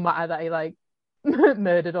doesn't even matter that he like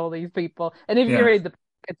murdered all these people. And if you read the book,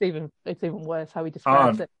 it's even worse how he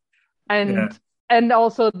describes it. And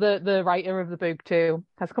also the writer of the book too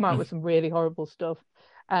has come out with some really horrible stuff,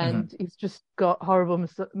 and he's just got horrible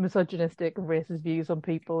misogynistic and racist views on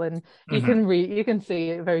people, and you can see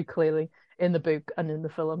it very clearly in the book and in the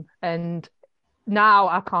film. And now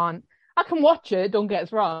I can watch it, don't get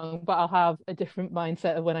us wrong, but I'll have a different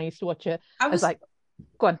mindset of when I used to watch it. I was like,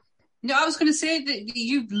 go on. No, I was going to say that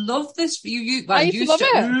you love this. You used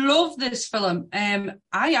to love this film.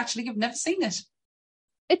 I actually have never seen it.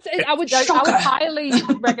 I would highly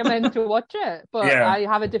recommend to watch it, but I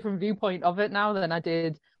have a different viewpoint of it now than I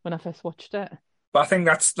did when I first watched it. But I think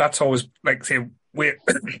that's always like, say,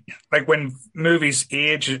 like when movies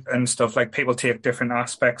age and stuff, like people take different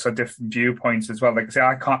aspects or different viewpoints as well. Like, say,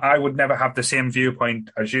 I would never have the same viewpoint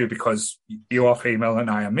as you because you are female and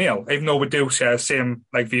I am male, even though we do share same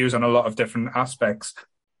like views on a lot of different aspects.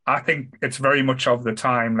 I think it's very much of the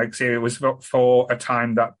time. Like, say, it was for a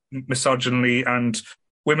time that misogyny and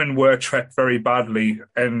women were treated very badly,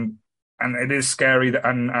 and it is scary.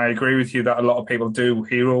 And I agree with you that a lot of people do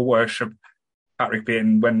hero worship Patrick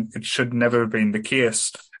Bateman when it should never have been the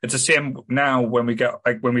case. It's the same now when we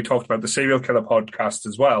talked about the serial killer podcast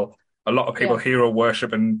as well. A lot of people hero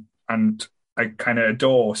worship and like kind of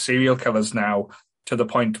adore serial killers now to the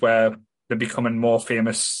point where they're becoming more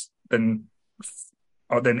famous than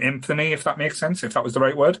infamy, if that makes sense, if that was the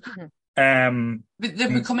right word. But they're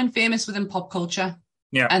becoming famous within pop culture.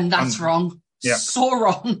 Yeah, and that's wrong. Yeah, so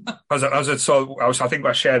wrong. I think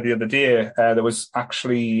I shared the other day. There was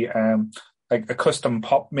actually like a custom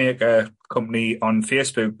pop maker company on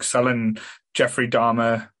Facebook selling Jeffrey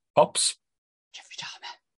Dahmer pops.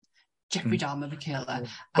 Jeffrey Dahmer, Michaela,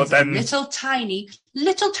 as a little tiny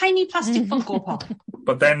plastic Funko Pop.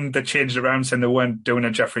 But then they changed it around, saying they weren't doing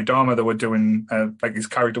a Jeffrey Dahmer, they were doing like his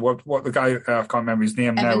character. What the guy? I can't remember his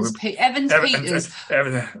name now. Evans Peters.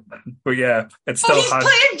 But yeah, it still he's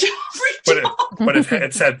playing Jeffrey Dahmer. But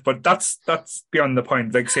it said, but that's beyond the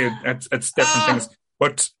point. Like, say, it's different things.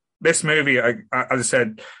 But this movie, as I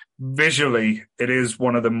said, visually, it is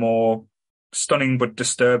one of the more stunning but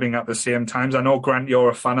disturbing at the same times. I know, Grant, you're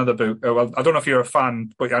a fan of the book. Well, I don't know if you're a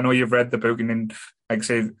fan, but I know you've read the book, and then, like I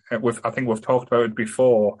say, I think we've talked about it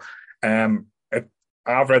before. I've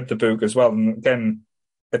read the book as well, and again,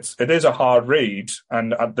 it is a hard read,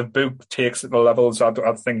 and the book takes it to levels. I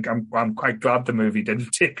think I'm quite glad the movie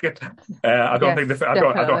didn't take it. I don't think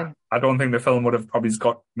the film would have probably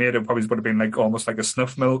got made. It probably would have been like almost like a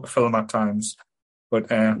snuff film at times.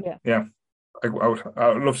 But yeah. I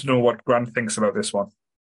would love to know what Grant thinks about this one.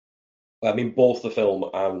 I mean, both the film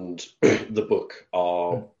and the book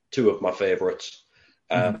are two of my favourites.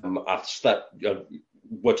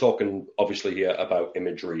 We're talking obviously here about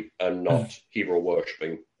imagery and not hero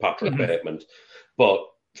worshipping Patrick Bateman, but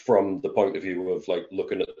from the point of view of like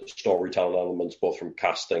looking at the storytelling elements, both from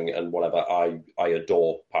casting and whatever, I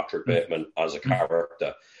adore Patrick Bateman as a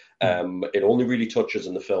character. It only really touches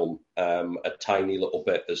in the film a tiny little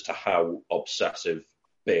bit as to how obsessive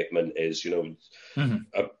Bateman is.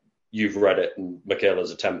 You've read it, and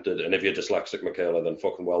Michaela's attempted, and if you're dyslexic, Michaela, then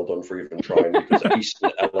fucking well done for even trying, because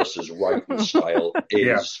Easton Ellis's writing style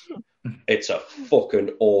is, it's a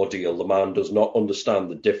fucking ordeal. The man does not understand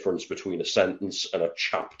the difference between a sentence and a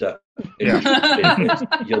chapter. You're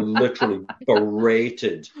literally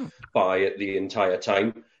berated by it the entire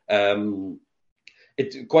time. I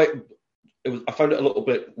found it a little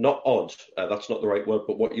bit, not odd, that's not the right word,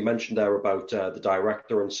 but what you mentioned there about the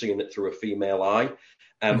director and seeing it through a female eye.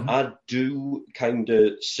 I do kind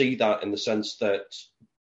of see that in the sense that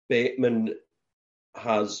Bateman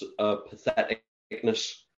has a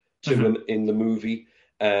patheticness to him in the movie,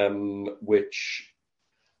 which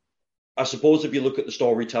I suppose if you look at the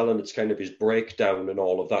storytelling, it's kind of his breakdown and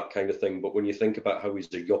all of that kind of thing. But when you think about how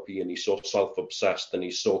he's a yuppie and he's so self-obsessed and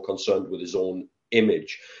he's so concerned with his own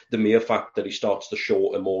image, the mere fact that he starts to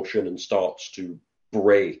show emotion and starts to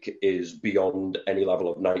break is beyond any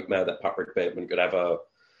level of nightmare that Patrick Bateman could ever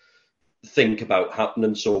think about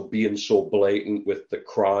happening. So being so blatant with the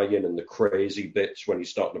crying and the crazy bits when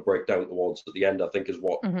he's starting to break down towards at the end, I think is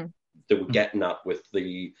what they were getting at with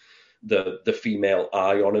the female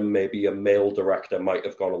eye on him. Maybe a male director might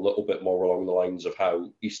have gone a little bit more along the lines of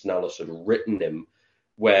how Easton Ellis had written him,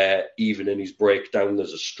 where even in his breakdown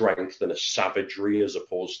there's a strength and a savagery as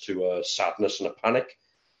opposed to a sadness and a panic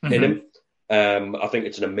in him. I think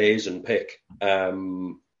it's an amazing pick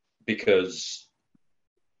because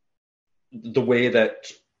the way that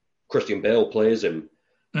Christian Bale plays him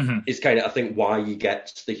is kind of, I think, why he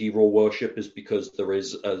gets the hero worship, is because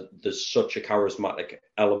there's such a charismatic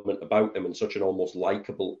element about him and such an almost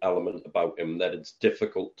likable element about him that it's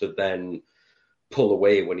difficult to then pull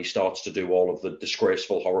away when he starts to do all of the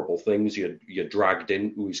disgraceful, horrible things. You're dragged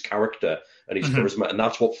into his character and his charisma, and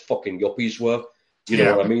that's what fucking yuppies were. You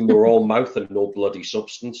know what I mean? They were all mouth and no bloody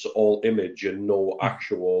substance, all image and no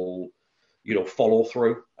actual, follow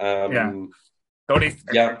through. The only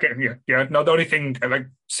thing, like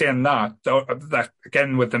saying that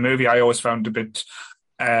again with the movie, I always found a bit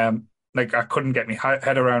like I couldn't get my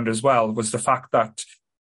head around as well, was the fact that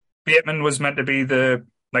Bateman was meant to be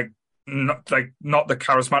not the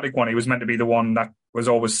charismatic one. He was meant to be the one that was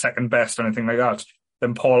always second best or anything like that.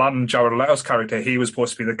 Then Paul Allen, Jared Leto's character, he was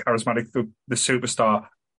supposed to be the charismatic, the superstar,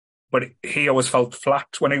 but he always felt flat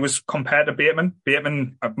when he was compared to Bateman.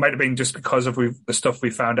 Bateman, might have been just because of the stuff we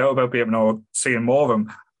found out about Bateman or seeing more of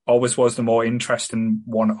him, always was the more interesting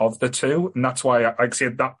one of the two. And that's why I say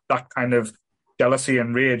that kind of jealousy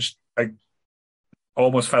and rage, like,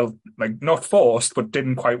 almost felt like not forced, but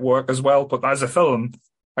didn't quite work as well. But as a film,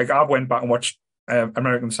 like, I went back and watched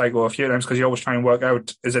American Psycho a few times because you always try and work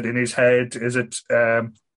out, is it in his head? Is it,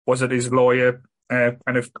 was it his lawyer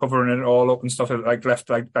kind of covering it all up and stuff, like left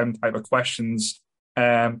like them type of questions.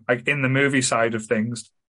 Like in the movie side of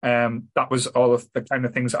things, that was all of the kind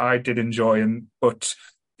of things that I did enjoy. But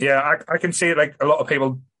yeah, I can see like a lot of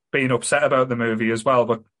people being upset about the movie as well.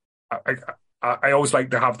 But I always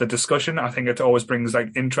like to have the discussion. I think it always brings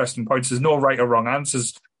like interesting points. There's no right or wrong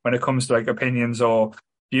answers when it comes to like opinions or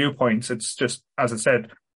viewpoints. It's just, as I said,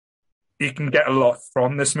 you can get a lot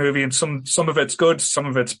from this movie, and some of it's good, some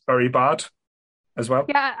of it's very bad as well.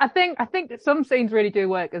 Yeah, I think that some scenes really do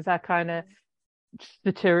work as that kind of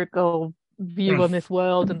satirical view on this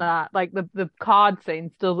world, and that, like, the card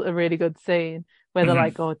scene's still a really good scene where they're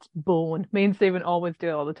like, oh, it's born. Me and Stephen always do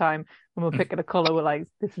it all the time when we're picking a colour. We're like,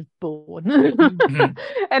 this is born.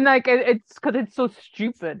 And like, it's because it's so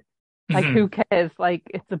stupid. Like, who cares? Like,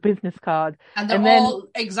 it's a business card. And they're all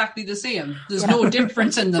exactly the same. There's no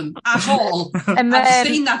difference in them at all. And then, I've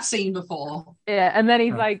seen that scene before. Yeah, and then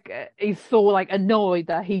he's like, he's so like annoyed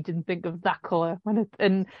that he didn't think of that colour.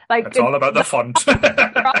 It's all about the font.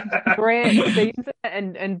 Great scenes,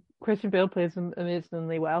 and Christian Bale plays them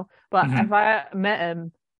amazingly well. But if I met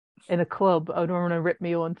him in a club, I would want to rip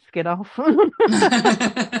my own skin off.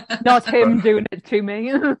 Not him doing it to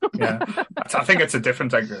me. Yeah, I think it's a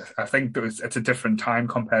different. Like, I think it's a different time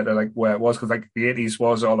compared to like where it was, because like the 80s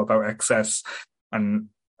was all about excess, and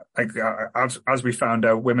like as we found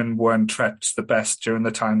out, women weren't treated the best during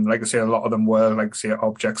the time. Like I say, a lot of them were like say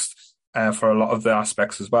objects for a lot of the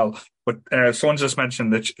aspects as well. But someone just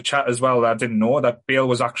mentioned the chat as well. I didn't know that Bale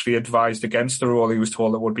was actually advised against the role. He was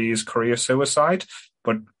told it would be his career suicide,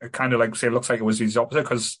 but it kind of like say it looks like it was his opposite,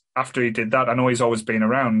 because after he did that, I know he's always been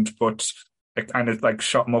around, but it kind of like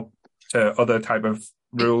shot him up to other type of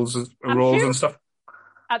roles and stuff.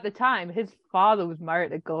 At the time, his father was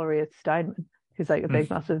married to Gloria Steinem, who's like a big,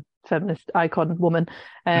 massive feminist icon woman,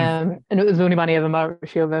 and it was the only man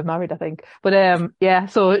she ever married, I think. But yeah,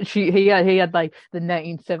 so he had like the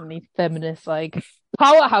 1970s feminist like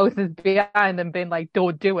powerhouses behind him, being like,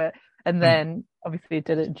 "Don't do it," and then obviously it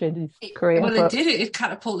didn't change his career. Well, it did. It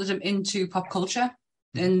catapulted him into pop culture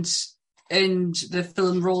and the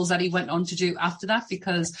film roles that he went on to do after that.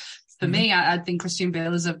 Because for me, I think Christian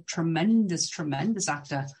Bale is a tremendous, tremendous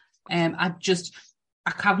actor.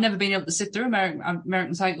 I've never been able to sit through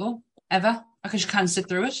American Psycho ever, because you can't sit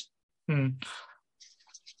through it.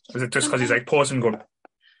 Is it just because he's like pausing good?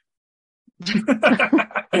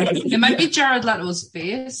 It might be Jared Leto's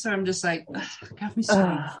face, or I'm just like, get me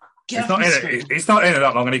straight. He's not in it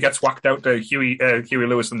that long, and he gets whacked out to Huey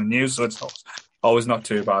Lewis in the news, so it's always not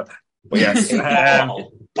too bad. But yes, I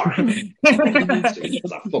fucking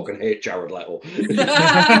hate Jared Leto.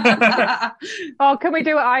 Oh, can we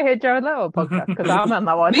do an I Hate Jared Leto podcast? Because I'm on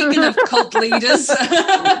that one. Speaking of cult leaders.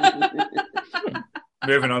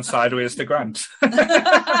 Moving on sideways to Grant.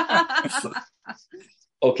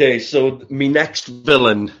 Okay, so me next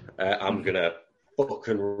villain, I'm gonna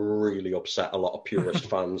fucking really upset a lot of purist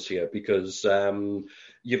fans here, because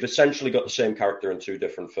you've essentially got the same character in two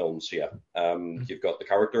different films here. You've got the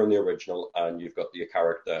character in the original, and you've got the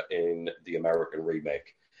character in the American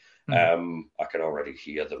remake. I can already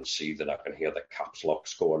hear them seething. I can hear the caps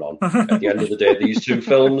locks going on. At the end of the day, these two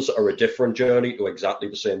films are a different journey to exactly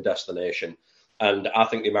the same destination. And I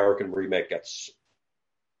think the American remake gets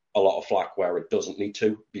a lot of flack where it doesn't need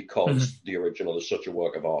to, because the original is such a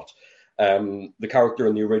work of art. The character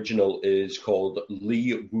in the original is called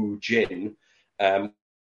Lee Woo Jin,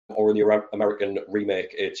 or in the American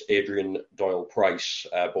remake, it's Adrian Doyle Price,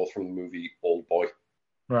 both from the movie Old Boy.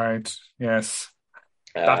 Right, yes.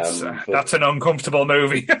 That's an uncomfortable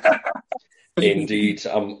movie. Indeed,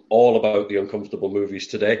 I'm all about the uncomfortable movies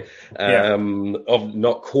today. Of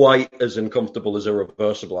not quite as uncomfortable as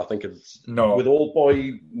Irreversible. I think it's with Old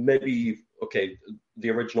Boy, maybe the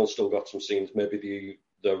original still got some scenes. Maybe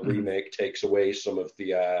the remake takes away some of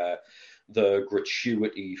the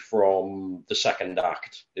gratuity from the second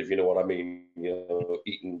act, if you know what I mean.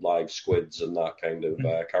 Eating live squids and that kind of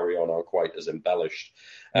carry on aren't quite as embellished.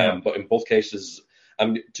 But in both cases,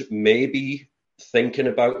 maybe thinking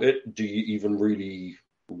about it, do you even really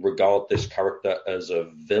regard this character as a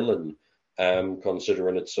villain?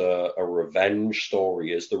 Considering it's a revenge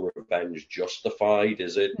story, is the revenge justified?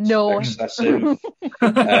 Is it excessive?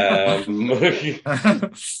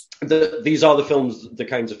 These are the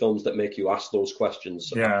kinds of films that make you ask those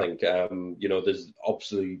questions. I think there's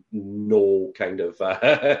obviously no kind of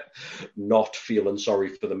not feeling sorry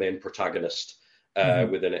for the main protagonist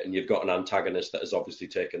within it, and you've got an antagonist that has obviously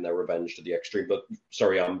taken their revenge to the extreme. But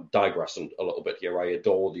sorry, I'm digressing a little bit here. I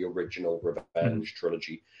adore the original Revenge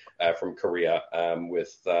trilogy from Korea, with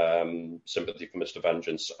Sympathy for Mr.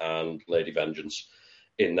 Vengeance and Lady Vengeance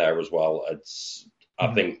in there as well.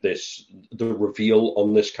 I think the reveal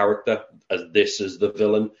on this character as this is the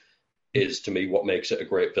villain is, to me, what makes it a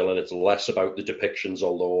great villain. It's less about the depictions,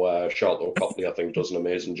 although Charlotte Copley, I think, does an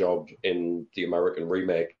amazing job in the American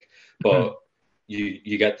remake. But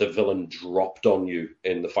you get the villain dropped on you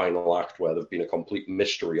in the final act, where there's been a complete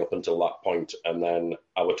mystery up until that point, and then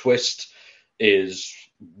our twist is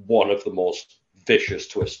one of the most vicious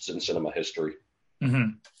twists in cinema history.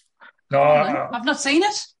 No, I've not seen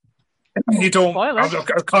it. You don't. I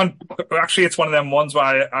can't. Actually, it's one of them ones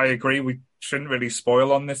where I agree. We shouldn't really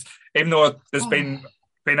spoil on this, even though there's been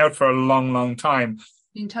out for a long, long time.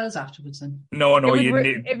 You can tell us afterwards then. No,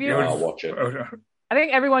 I'll watch it. I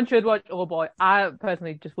think everyone should watch Old Boy. I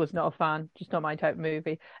personally just was not a fan, just not my type of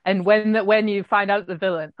movie. And when you find out the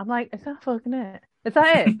villain, I'm like, is that fucking it? Is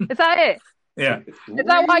that it? Is that it? Yeah. Is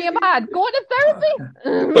that why you're mad? Go to therapy.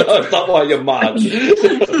 Is that why you're mad?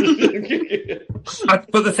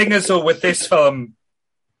 But the thing is, though, with this film,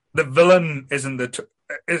 the villain isn't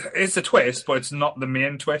it's a twist, but it's not the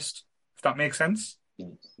main twist. If that makes sense.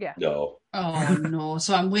 Yeah. No. Oh no!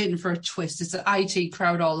 So I'm waiting for a twist. It's an IT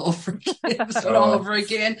crowd all over all over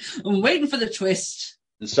again. I'm waiting for the twist.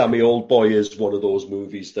 Sammy, Old Boy is one of those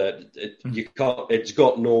movies that you can't. It's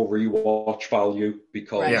got no rewatch value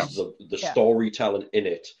because the storytelling in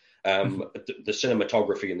it, the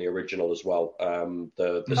cinematography in the original as well.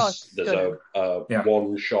 There's a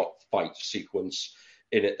one-shot fight sequence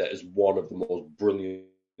in it that is one of the most brilliantly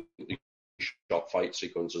shot fight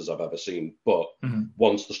sequences I've ever seen. But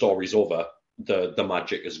once the story's over, the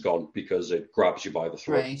magic is gone because it grabs you by the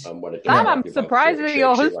throat. Right. And when it Sam, does, I'm surprised with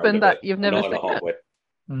your husband that you've never seen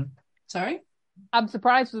it. Sorry? I'm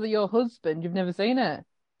surprised with your husband you've never seen it.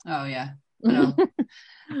 Oh, yeah. I know.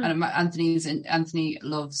 And Anthony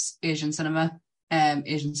loves Asian cinema,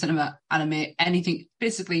 anime, anything,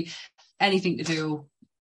 basically anything to do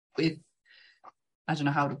with, I don't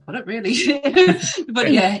know how to put it really,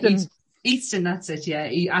 but yeah, Easton, that's it. Yeah,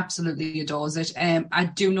 he absolutely adores it. I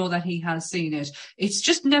do know that he has seen it. It's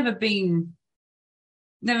just never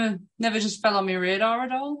just fell on my radar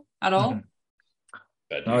at all.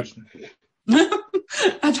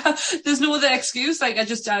 There's no other excuse. Like I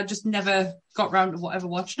just never got round to ever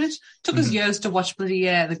watching it. Took us years to watch bloody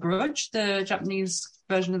The Grudge, the Japanese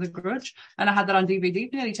version of The Grudge, and I had that on DVD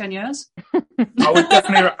for nearly 10 years. I would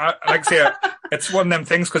definitely like say it's one of them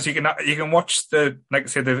things because you can watch the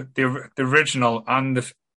original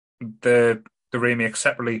and the remake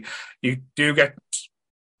separately. You do get,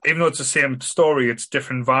 even though it's the same story, it's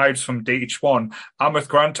different vibes from each one. I'm with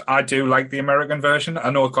Grant. I do like the American version. I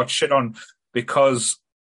know it got shit on because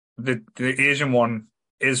the Asian one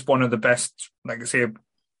is one of the best. Like I say,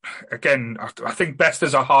 again, I think best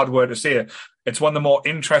is a hard word to say. It's one of the more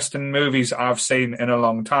interesting movies I've seen in a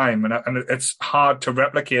long time, and it's hard to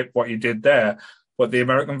replicate what you did there. But the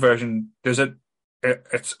American version does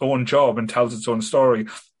its own job and tells its own story.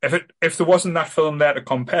 If there wasn't that film there to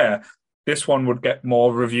compare, this one would get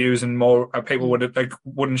more reviews and more people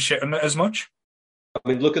wouldn't shit on it as much. I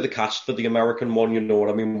mean, look at the cast for the American one. You know what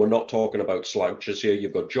I mean? We're not talking about slouches here.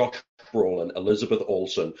 You've got Josh Brolin, Elizabeth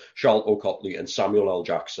Olsen, Charlotte O'Cotley, and Samuel L.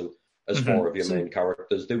 Jackson as four of your main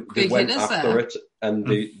characters. They went after it, and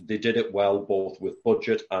they did it well, both with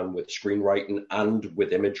budget and with screenwriting and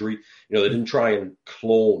with imagery. You know, they didn't try and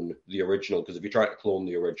clone the original, because if you try to clone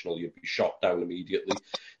the original, you'd be shot down immediately.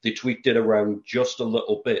 They tweaked it around just a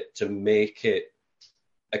little bit to make it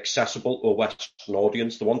accessible to a Western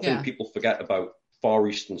audience. The one thing people forget about Far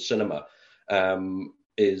Eastern cinema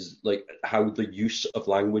is like how the use of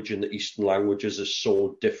language in the Eastern languages is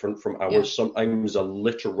so different from ours. Yeah. Sometimes a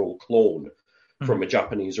literal clone from a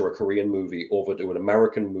Japanese or a Korean movie over to an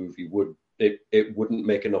American movie wouldn't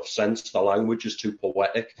make enough sense. The language is too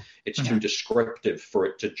poetic. It's too descriptive for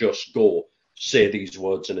it to just go, say these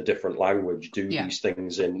words in a different language, do these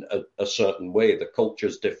things in a certain way. The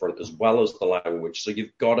culture's different as well as the language. So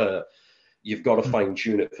you've got to fine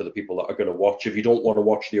tune it for the people that are going to watch. If you don't want to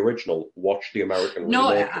watch the original, watch the American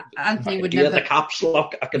remake. Anthony would never. The caps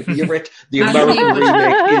lock. I can hear it. The American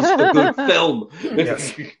remake is a good film.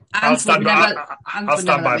 Yes. I'll stand by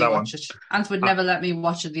that one. Ant would never let me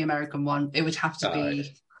watch the American one. It would have to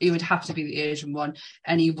be. It would have to be the Asian one,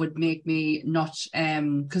 and he would make me not.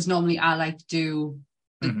 Because normally I like to do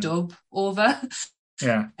the dub over.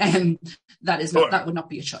 Yeah. That would not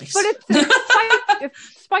be a choice. But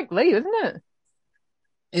it's Spike Lee, isn't it?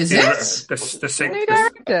 Is it? I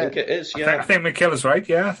think it is, yeah. I think Michaela's right,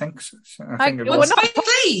 yeah, I think so. What's Spike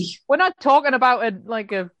Lee? We're not talking about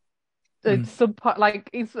a sub, like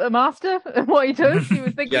he's a master at what he does. He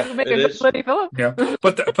was thinking he would make a good bloody film. Yeah,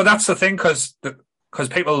 but that's the thing, because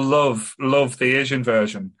people love the Asian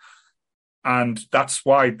version, and that's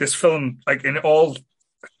why this film, like in all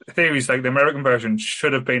theories, like the American version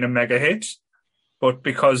should have been a mega hit. But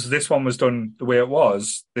because this one was done the way it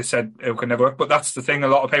was, they said it could never work. But that's the thing. A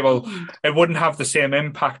lot of people, it wouldn't have the same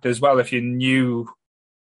impact as well if you knew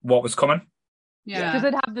what was coming. Yeah. Does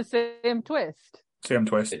it have the same twist? Same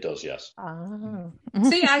twist. It does, yes. Oh.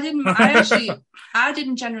 See, I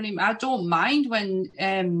don't mind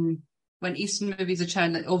when Eastern movies are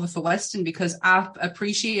turned over for Western, because I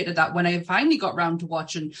appreciated that when I finally got round to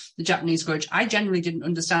watching the Japanese Grudge, I generally didn't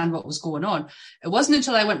understand what was going on. It wasn't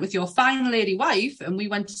until I went with your fine lady wife and we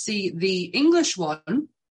went to see the English one,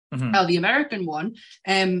 or the American one,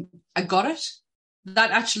 I got it.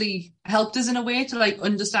 That actually helped us in a way to like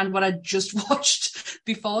understand what I just watched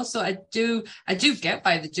before. So I do get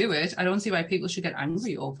why they do it. I don't see why people should get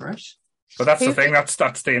angry over it. But that's the thing. That's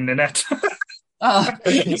the internet. Oh,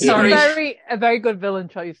 sorry. A very good villain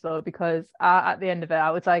choice though, because at the end of it, I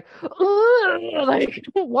was like, why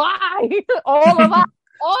all of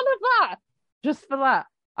that, just for that?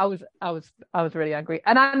 I was really angry,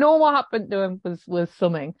 and I know what happened to him was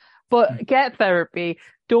something. But get therapy.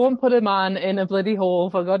 Don't put a man in a bloody hole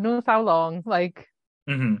for God knows how long. Like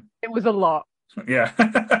it was a lot. Yeah.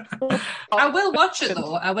 I will watch it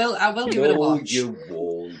though. I will give it a watch. You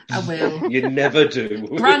won't. I will. You never do.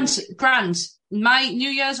 Grant. my New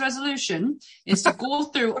Year's resolution is to go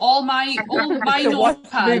through all my To watch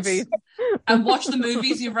movies. notepads and watch the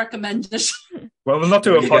movies you've recommended. Well, we'll not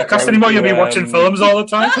do a When you get podcast round anymore. to, You'll be watching films all the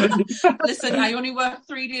time. Listen, I only work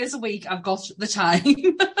 3 days a week. I've got the time.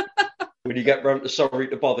 When you get round to Sorry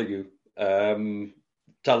to Bother You,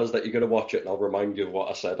 tell us that you're going to watch it, and I'll remind you of what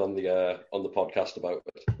I said on the podcast about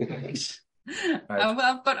it.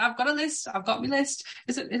 I've got a list. I've got my list.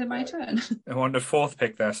 Is it my turn? I want the fourth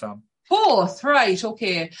pick there, Sam. Fourth, right?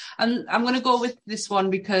 Okay, I'm going to go with this one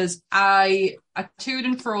because I toed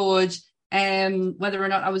and froed whether or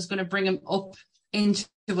not I was going to bring him up into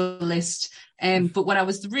a list. But when I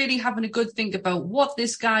was really having a good think about what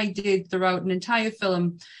this guy did throughout an entire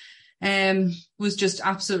film, was just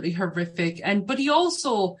absolutely horrific. But he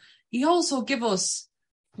also gave us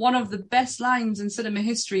one of the best lines in cinema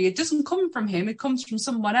history. It doesn't come from him; it comes from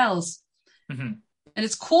someone else, and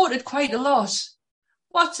it's quoted quite a lot.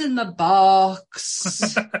 What's in the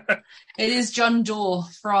box? It is John Doe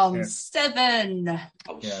from Seven.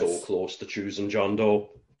 I was so close to choosing John Doe.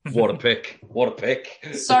 What a pick. What a pick.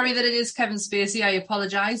 Sorry that it is Kevin Spacey. I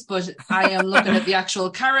apologise, but I am looking at the actual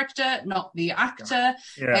character, not the actor.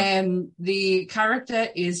 Yeah. The character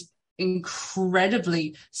is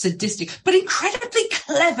incredibly sadistic, but incredibly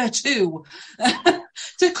clever too.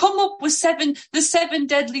 To come up with the seven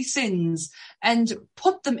deadly sins and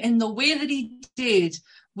put them in the way that he did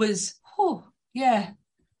was, horrific.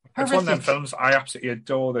 It's one of them films I absolutely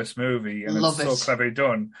adore this movie, and Love it's it. so cleverly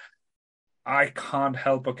done. I can't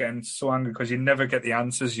help but getting so angry because you never get the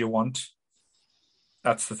answers you want.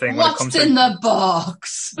 That's the thing. What's in the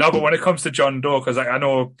box? No, but when it comes to John Doe, because I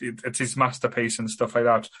know it's his masterpiece and stuff like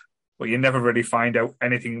that, but you never really find out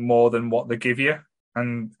anything more than what they give you.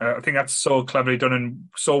 And I think that's so cleverly done and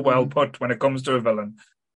so well put when it comes to a villain.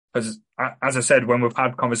 Because, as I said, when we've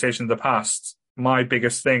had conversations in the past, my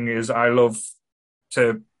biggest thing is I love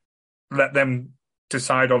to let them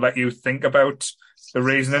decide or let you think about the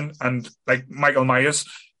reasoning. And like Michael Myers,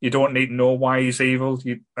 you don't need to know why he's evil.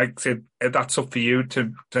 You that's up for you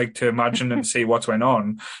to imagine and see what's going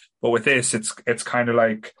on. But with this, it's kind of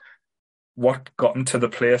like what got him to the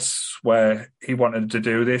place where he wanted to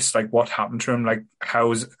do this. Like what happened to him? Like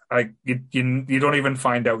you don't even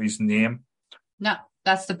find out his name. No,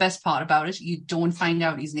 that's the best part about it. You don't find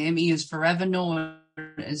out his name. He is forever known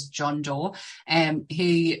as John Doe. I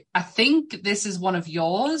think this is one of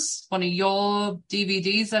your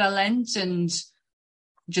DVDs that I lent and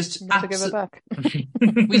just Never give it back.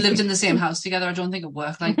 We lived in the same house together. I don't think it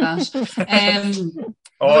worked like that.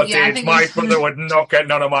 It's my brother would not get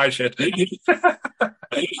none of my shit. We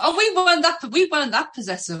weren't that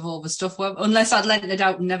possessive over stuff, unless I'd lent it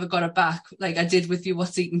out and never got it back, like I did with you.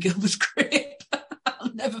 What's Eating Gilbert Grape?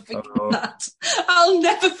 I'll never forget that. I'll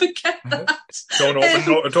never forget that.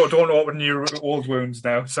 Don't open your old wounds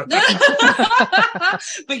now. So.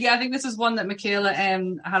 But yeah, I think this is one that Michaela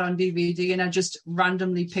had on DVD, and I just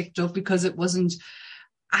randomly picked up because I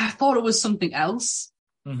thought it was something else.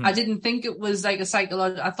 Mm-hmm. I didn't think it was like a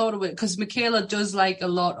psychological. I thought it was because Michaela does like a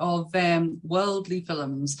lot of worldly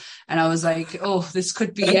films, and I was like, "Oh, this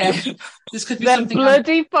could be something."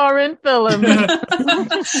 Bloody foreign film.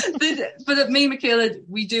 But me and Michaela,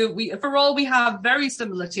 we for all we have very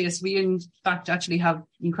similar tastes. We in fact actually have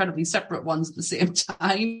incredibly separate ones at the same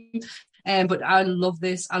time. But I love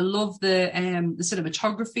this. I love the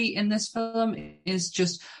cinematography in this film is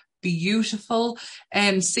just beautiful.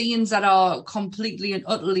 Scenes that are completely and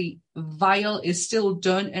utterly vile is still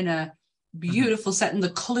done in a beautiful setting.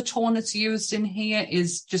 The color tone that's used in here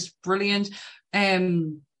is just brilliant.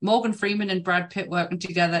 Morgan Freeman and Brad Pitt working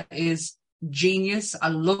together is genius. I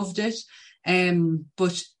loved it.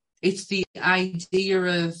 But it's the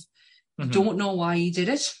idea of don't know why he did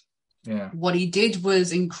it. Yeah. What he did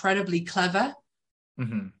was incredibly clever.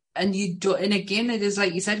 Mm-hmm. And again, it is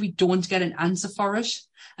like you said, we don't get an answer for it.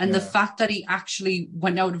 And the fact that he actually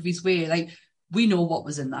went out of his way, like we know what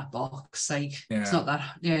was in that box. Like it's not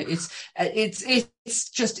that. Yeah, it's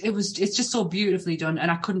just so beautifully done, and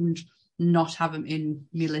I couldn't not have him in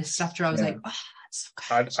my list after I was like, oh, that's so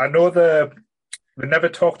good. I know they never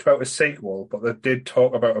talked about a sequel, but they did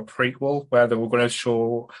talk about a prequel where they were going to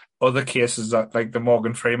show other cases that like the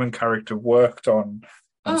Morgan Freeman character worked on.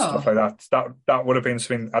 And stuff like that. That would have been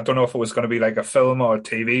something. I don't know if it was going to be like a film or a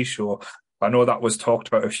TV show. I know that was talked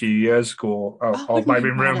about a few years ago, or it might have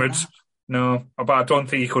been rumoured. No, but I don't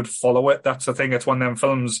think you could follow it. That's the thing. It's one of them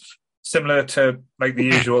films similar to like The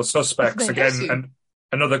Usual Suspects again, and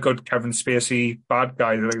another good Kevin Spacey bad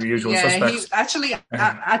guy, like The Usual Suspects.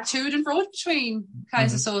 I toed and froed between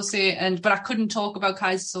Kaiser Soze but I couldn't talk about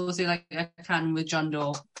Kaiser Soze like I can with John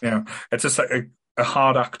Doe. Yeah, it's just like a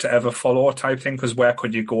hard act to ever follow type thing, because where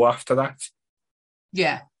could you go after that?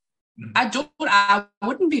 Yeah. I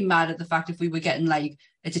wouldn't be mad at the fact if we were getting like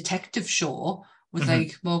a detective show with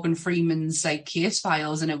like Morgan Freeman's like case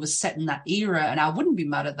files and it was set in that era, and I wouldn't be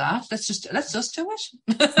mad at that. Let's just do it.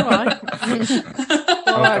 All right.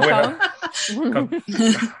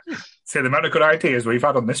 See the amount of good ideas we've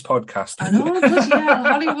had on this podcast. I know, yeah,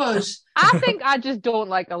 Hollywood. I think I just don't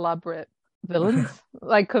like elaborate villains.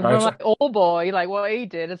 Like, because we're like, oh boy, like what he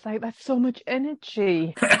did, it's like, that's so much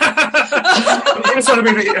energy. That's what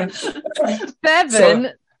I mean.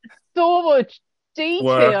 Seven, so much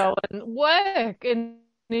detail and work, and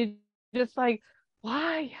it's just like,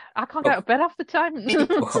 why? I can't get out of bed half the time. It's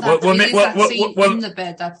that scene in the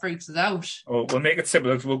bed that freaks us out. We'll make it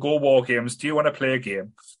simple. We'll go war games. Do you want to play a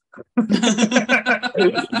game?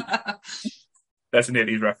 That's an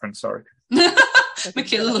 80s reference, sorry.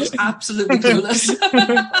 Michaela looks absolutely clueless.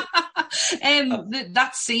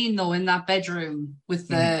 That scene though in that bedroom with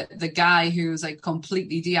the guy who's like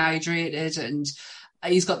completely dehydrated and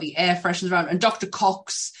he's got the air fresheners around, and Dr.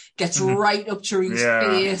 Cox gets right up to his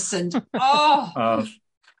face, and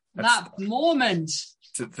that moment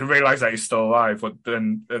to realise that he's still alive, but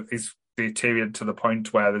then he's deteriorated to the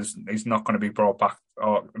point where he's not going to be brought back,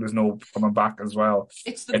 or there's no coming back as well.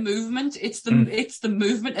 It's the movement. It's the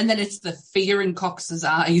movement, and then it's the fear in Cox's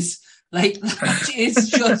eyes. Like that is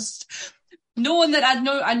just knowing that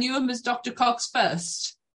I knew him as Dr. Cox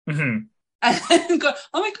first. And go,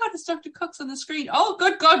 oh my God, it's Dr. Cox on the screen. Oh,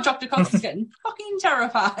 good God, Dr. Cox is getting fucking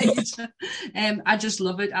terrified. I just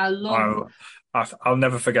love it. I'll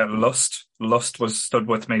never forget Lust. Lust stood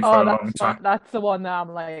with me for a long time. That's the one that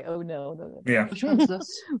I'm like, oh no. Yeah. Which one's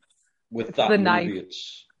this? With that movie,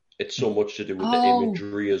 it's so much to do with the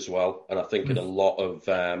imagery as well. And I think in a lot of,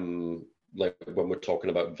 like when we're talking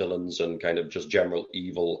about villains and kind of just general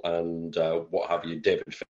evil and what have you,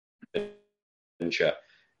 David Fincher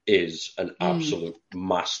is an absolute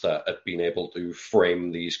master at being able to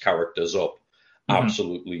frame these characters up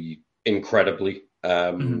absolutely incredibly.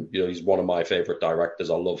 You know, he's one of my favorite directors.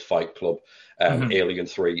 I love Fight Club. Alien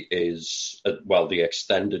 3 is, the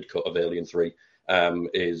extended cut of Alien 3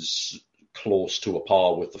 is close to a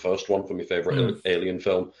par with the first one for my favorite Alien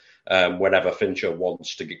film. Whenever Fincher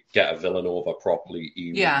wants to get a villain over properly,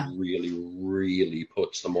 he really, really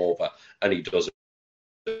puts them over, and he does it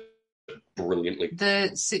brilliantly.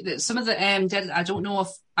 Some of the I don't know if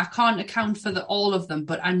I can't account for all of them,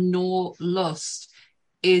 but I know Lust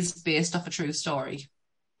is based off a true story.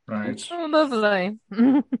 Right. Oh, lovely.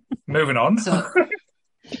 Moving on. So,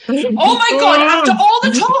 oh my God! After all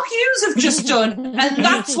the talk yous have just done, and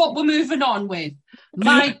that's what we're moving on with.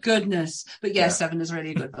 My goodness! But yeah, 7 is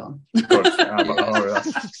really a good film. Good.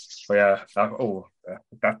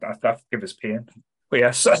 That gives us pain. But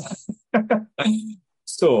yes.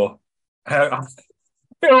 So, I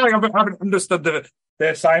feel like I haven't understood the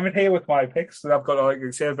assignment here with my picks. I've got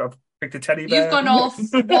I've picked a teddy bear. You've gone all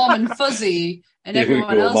warm and fuzzy, and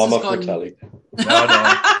everyone else has gone. No.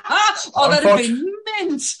 Oh, that'd have been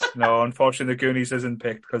mint. No, unfortunately, the Goonies isn't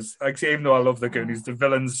picked because, even though I love the Goonies, the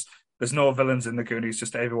villains. There's no villains in the Goonies.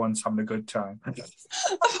 Just everyone's having a good time.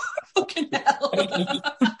 Fucking hell.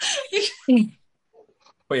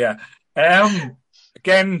 But yeah,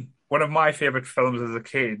 again, one of my favorite films as a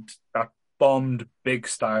kid that bombed big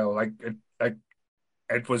style.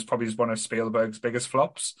 It was probably one of Spielberg's biggest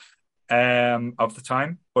flops of the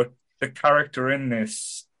time. But the character in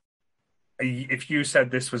this, if you said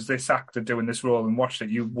this was this actor doing this role and watched it,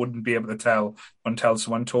 you wouldn't be able to tell until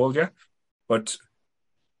someone told you. But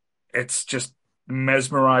it's just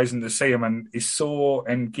mesmerizing to see him, and he's so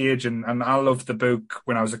engaging. And I loved the book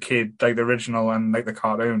when I was a kid, like the original and like the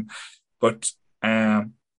cartoon. But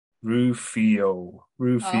Rufio.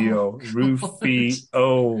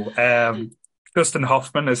 Dustin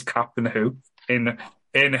Hoffman as Captain Hook in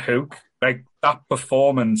Hook, like that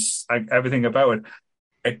performance, like everything about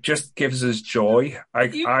it just gives us joy.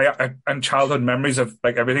 I and childhood memories of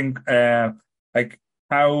like everything, like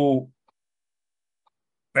how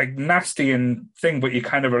like nasty and thing, but you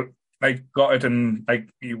kind of like got it and like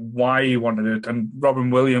why you wanted it. And Robin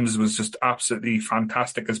Williams was just absolutely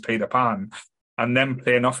fantastic as Peter Pan, and them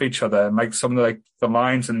playing off each other, and like some of the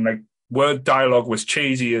lines and like word dialogue was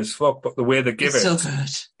cheesy as fuck, but the way they give it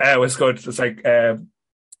was good. It's like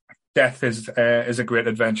death is a great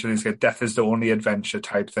adventure. He's like death is the only adventure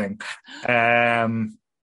type thing, and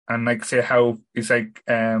like say how he's like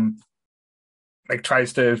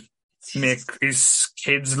tries to make his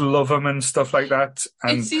kids love him and stuff like that.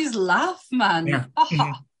 And it's his laugh, man. Yeah.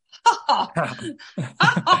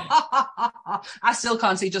 I still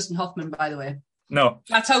can't see Dustin Hoffman, by the way. No.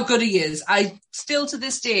 That's how good he is. I still, to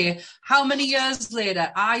this day, how many years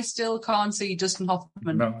later, I still can't see Dustin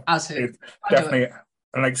Hoffman as him. Definitely,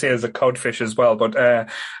 and like I say, as a codfish as well. But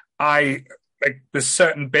there's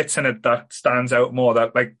certain bits in it that stands out more.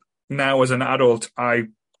 That like now as an adult, I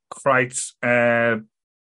quite say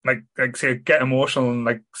get emotional and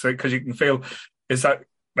like because you can feel is that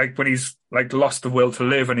like when he's like lost the will to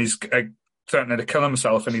live and he's like threatening to kill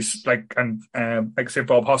himself, and he's like, and like say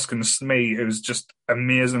Bob Hoskins Smee, who's just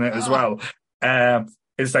amazing it as well,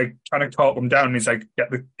 is like trying to talk him down, and he's like,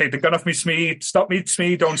 take the gun off me, Smee, stop me,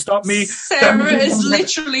 Smee, don't stop me. Sarah is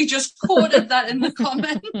literally just quoted that in the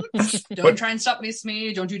comments. Don't try and stop me,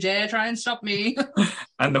 Smee, don't you dare try and stop me.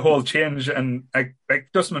 And the whole change, and like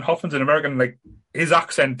Dustin Hoffman's an American, like his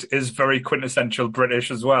accent is very quintessential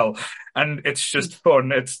British as well, and it's just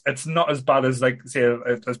fun. It's not as bad as like say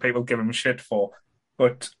as people give him shit for,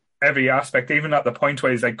 but every aspect, even at the point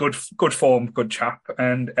where he's like good form, good chap,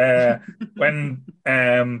 and when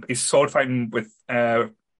he's sword fighting with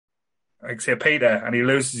like say Peter, and he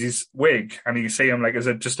loses his wig, and you see him like as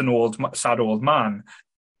just an sad old man,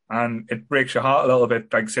 and it breaks your heart a little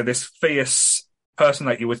bit. Like say this fierce person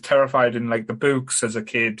that you was terrified in like the books as a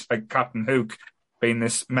kid, like Captain Hook, being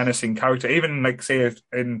this menacing character. Even like say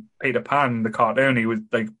in Peter Pan, the cartoon, he was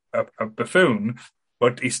like a buffoon,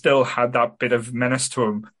 but he still had that bit of menace to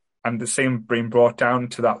him, and the same being brought down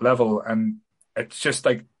to that level. And it's just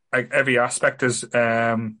like every aspect is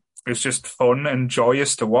just fun and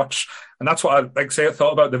joyous to watch. And that's what I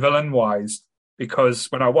thought about the villain wise,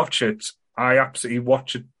 because when I watch it, I absolutely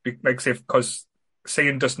watch it because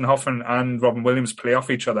seeing Dustin Hoffman and Robin Williams play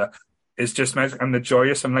off each other is just amazing, and the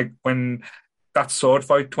joyous, and like when that sword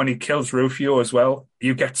fight when he kills Rufio as well,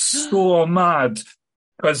 you get so mad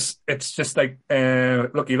because it's just like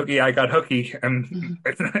looky, I got hooky, and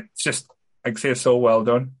it's just so well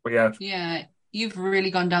done. But yeah, you've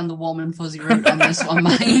really gone down the warm and fuzzy route on this one,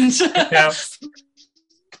 mind. Yeah.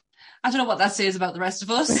 I don't know what that says about the rest of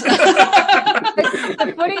us. It's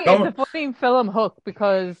a funny film, Hook,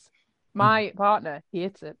 because my partner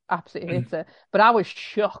hates it, absolutely hates it. But I was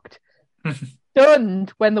shocked,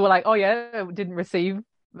 stunned when they were like, "Oh yeah, it didn't receive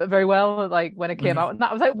very well." Like when it came out, and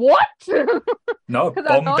I was like, "What?" No,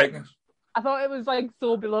 I thought it was like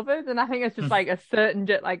so beloved, and I think it's just like a certain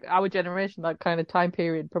like our generation, that kind of time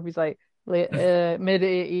period, probably like mid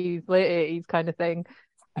 '80s, late '80s kind of thing,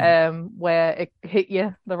 where it hit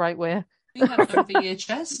you the right way. We had it on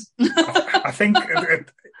VHS. I think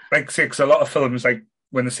because a lot of films, like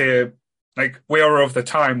when they say like we are of the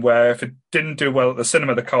time where if it didn't do well at the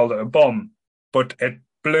cinema, they called it a bomb, but it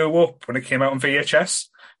blew up when it came out on VHS.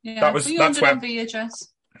 Yeah, that's where on VHS.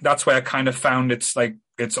 That's where it kind of found its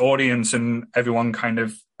audience, and everyone kind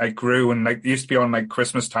of like grew, and like it used to be on like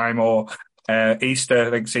Christmas time or Easter,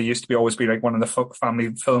 like say used to always be like one of the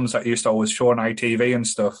family films that used to always show on ITV and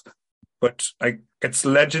stuff. But like it's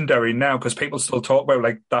legendary now because people still talk about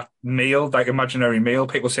like that meal, like imaginary meal.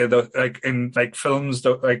 People say that like in like films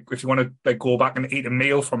that like if you want to like go back and eat a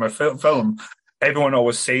meal from a film, everyone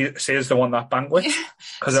always says they want that banquet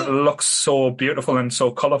because it looks so beautiful and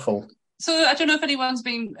so colourful. So I don't know if anyone's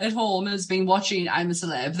been at home has been watching I'm a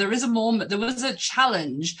Celeb. There was a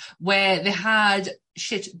challenge where they had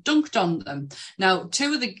shit dunked on them. Now,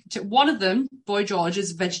 one of them, Boy George,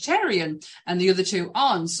 is vegetarian, and the other two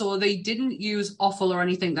aren't. So they didn't use offal or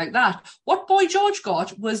anything like that. What Boy George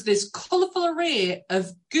got was this colourful array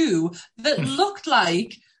of goo that looked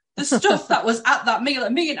like the stuff that was at that meal.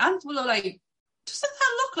 And me and Ant were like, doesn't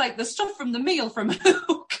that look like the stuff from the meal from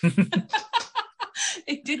Hook?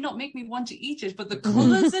 It did not make me want to eat it, but the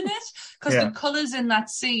colours in it, because the colours in that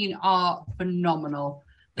scene are phenomenal.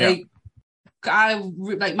 Like,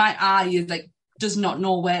 my eye is like does not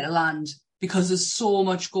know where to land because there's so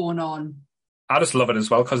much going on. I just love it as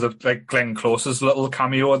well because of like Glenn Close's little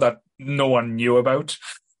cameo that no one knew about.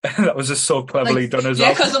 That was just so cleverly done as well.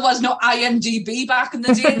 Yeah, because there was no IMDb back in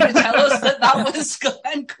the day to tell us that was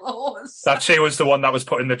Glenn Close. That she was the one that was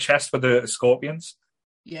put in the chest with the scorpions.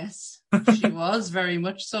 Yes, she was very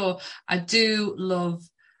much so. I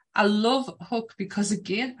love Hook because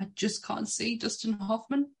again, I just can't see Dustin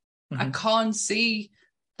Hoffman. I can't see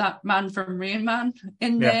that man from Rain Man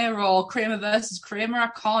in there, or Kramer versus Kramer. I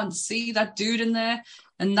can't see that dude in there,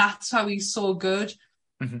 and that's how he's so good.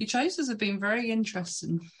 Your choices have been very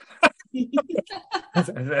interesting. Is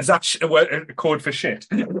that a code for shit?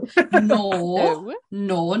 No,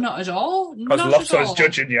 not at all. Because Lotso's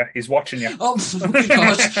judging you. He's watching you. Oh, my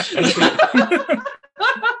God.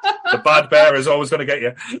 The bad bear is always going to get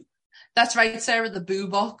you. That's right, Sarah, the boo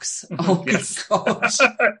box. Oh, yes. God.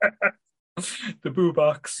 The boo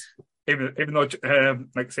box. even though,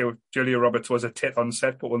 like say, Julia Roberts was a tit on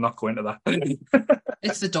set, but we'll not go into that.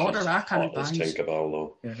 It's the daughter I can't Hot as abide. Tinkerbell,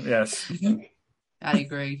 though. Yeah, yes. I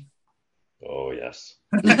agree. Oh, yes.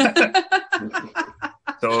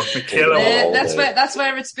 So, Michaela. That's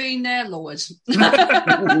where it's been lowered.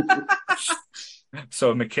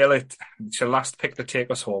 So, Michaela, it's your last pick to take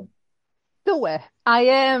us home. So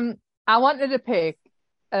I wanted to pick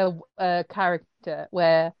a character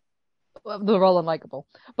where they're all unlikable,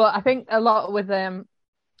 but I think a lot with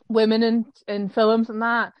women in films and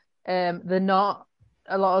that they're not.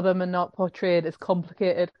 A lot of them are not portrayed as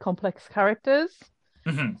complicated, complex characters.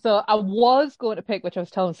 Mm-hmm. So I was going to pick, which I was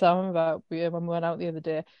telling Sam about when we went out the other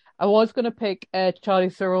day. I was going to pick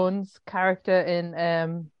Charlize Theron's character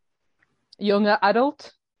in Young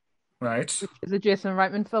Adult. Right. Which is a Jason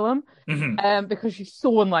Reitman film. Mm-hmm. Because she's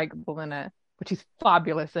so unlikable in it, but she's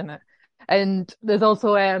fabulous in it. And there's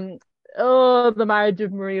also The Marriage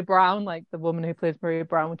of Maria Brown, like the woman who plays Maria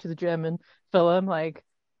Brown, which is a German film. Like,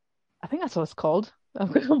 I think that's what it's called.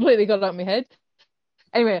 I've completely got it out of my head.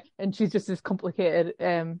 Anyway, and she's just this complicated,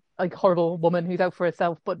 like horrible woman who's out for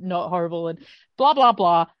herself, but not horrible, and blah blah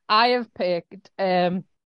blah. I have picked a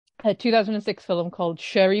 2006 film called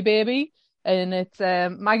Sherry Baby, and it's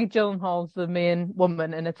Maggie Gyllenhaal's the main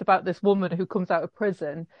woman, and it's about this woman who comes out of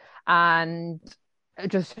prison and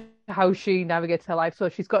just how she navigates her life. So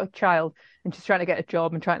she's got a child, and she's trying to get a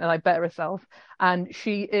job and trying to like better herself, and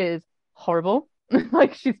she is horrible.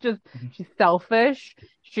 Like she's selfish.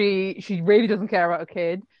 She really doesn't care about her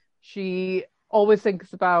kid. She always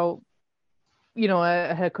thinks about,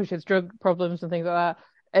 her because she has drug problems and things like that.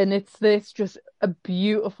 And it's this just a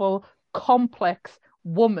beautiful, complex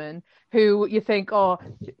woman who you think, oh,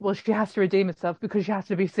 well, she has to redeem herself because she has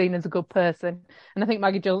to be seen as a good person. And I think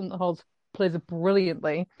Maggie Gyllenhaal plays it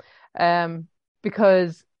brilliantly,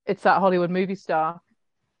 because it's that Hollywood movie star.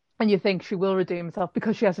 And you think she will redeem herself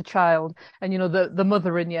because she has a child, and the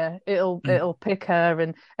mother in you, it'll pick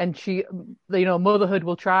her, and she, motherhood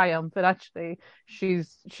will triumph. But actually,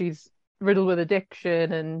 she's riddled with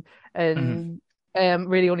addiction and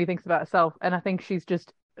really only thinks about herself. And I think she's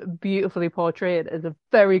just beautifully portrayed as a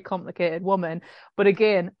very complicated woman, but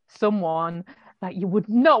again, someone that you would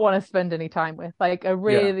not want to spend any time with, like a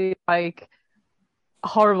really like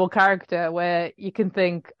horrible character where you can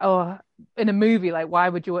think, oh, in a movie, like why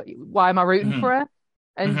am I rooting for her?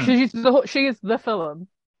 And she is the film.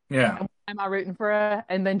 Yeah. And why am I rooting for her?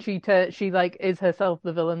 And then she like is herself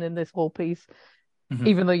the villain in this whole piece.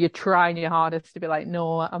 Even though you're trying your hardest to be like,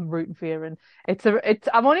 no, I'm rooting for you. And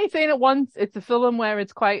I've only seen it once. It's a film where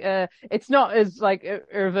it's quite it's not as like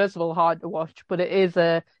irreversible hard to watch, but it is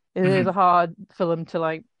a hard film to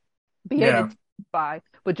like be entertained by,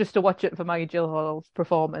 but just to watch it for Maggie Gyllenhaal's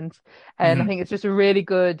performance. And I think it's just a really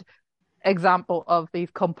good example of these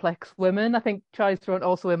complex women. I think Charlize Theron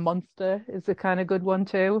also in Monster is a kind of good one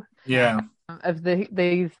too. Yeah. Of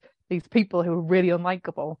these people who are really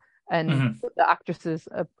unlikable. And the actresses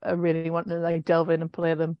are really wanting to like delve in and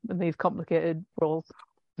play them in these complicated roles.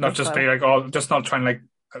 Not just be like just not trying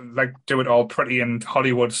like do it all pretty and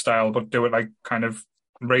Hollywood style, but do it like kind of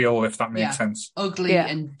real, if that makes sense. Ugly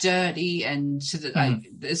and dirty, and like,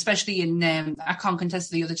 especially in I can't contest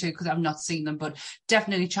the other two because I've not seen them, but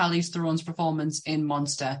definitely Charlize Theron's performance in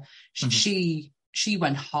Monster. She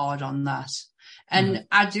went hard on that. And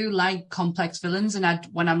I do like complex villains, and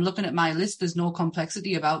when I'm looking at my list, there's no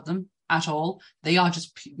complexity about them at all. They are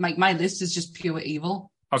just my list is just pure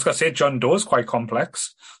evil. I was going to say John Doe's quite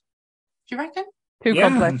complex. Do you reckon? Too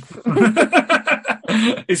complex.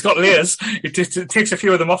 He's got layers. It takes a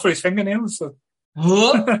few of them off with his fingernails. So.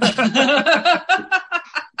 Oh,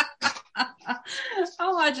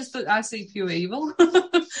 I see pure evil.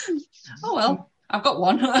 Oh well, I've got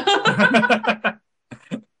one.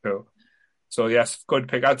 Cool. So yes, good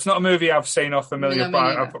pick. It's not a movie I've seen or familiar,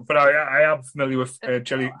 but I am familiar with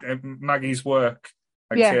Maggie's work.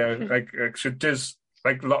 She does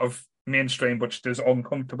like a lot of mainstream, but she does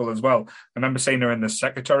uncomfortable as well. I remember seeing her in The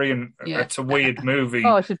Secretary, and it's a weird movie.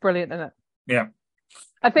 Oh, she's brilliant in it. Yeah.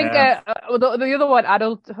 I think the other one,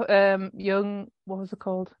 Adult, Young, what was it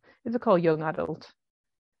called? Is it called Young Adult?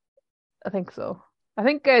 I think so. I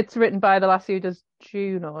think it's written by the lassie who does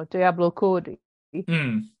Juno, Diablo Cody.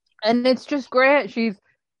 And it's just great. She's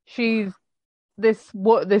this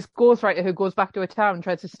ghostwriter who goes back to her town and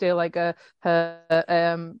tries to steal like her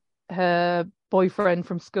boyfriend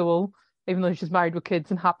from school, even though she's married with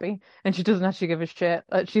kids and happy, and she doesn't actually give a shit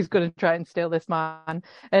that she's going to try and steal this man.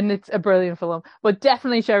 And it's a brilliant film. But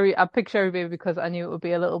definitely I picked Sherry Baby because I knew it would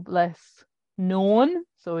be a little less known,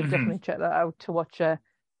 so I'd definitely check that out to watch a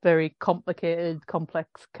very complicated,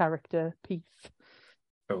 complex character piece.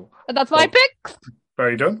 Cool. And that's my pick.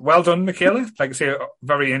 Very done. Well done, Michaela. Like I say,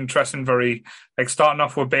 very interesting, very like starting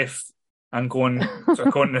off with Biff and going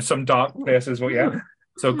to some dark places. But yeah.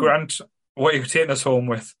 So Grant, what are you taking us home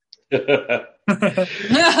with?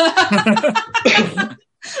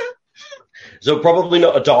 So probably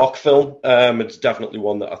not a dark film. It's definitely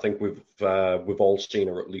one that I think we've all seen,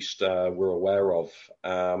 or at least we're aware of.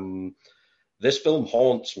 This film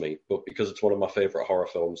haunts me, but because it's one of my favourite horror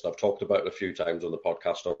films, and I've talked about it a few times on the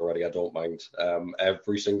podcast already, I don't mind.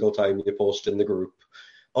 Every single time you post in the group,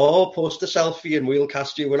 post a selfie and we'll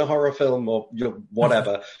cast you in a horror film or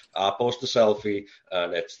whatever. I post a selfie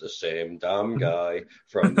and it's the same damn guy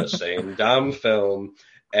from the same damn film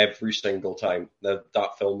every single time.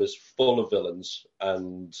 That film is full of villains,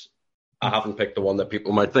 and I haven't picked the one that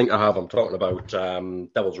people might think I have. I'm talking about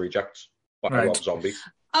Devil's Rejects by Rob Zombie.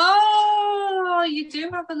 Oh, you do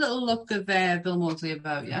have a little look of Bill Moseley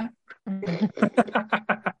about you. I'm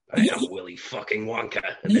Willy fucking Wonka,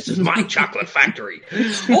 and this is my chocolate factory.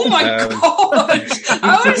 Oh my god!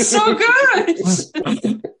 That was so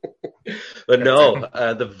good! But no,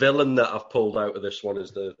 the villain that I've pulled out of this one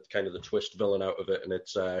is the kind of the twist villain out of it, and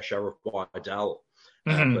it's Sheriff Wydell,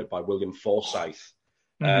 played by William Forsythe.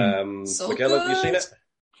 So Michaela, have you seen it?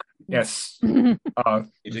 Yes. You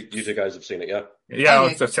two guys have seen it, yeah?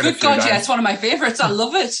 Yeah. Good God, yeah, it's one of my favourites. I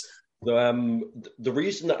love it. The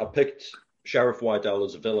reason that I picked Sheriff Wydell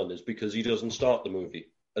as a villain is because he doesn't start the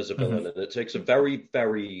movie as a villain, and it takes a very,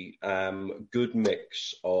 very good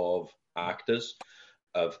mix of actors,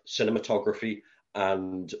 of cinematography,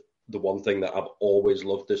 and the one thing that I've always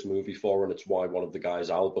loved this movie for, and it's why one of the guys'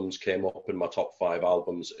 albums came up in my top 5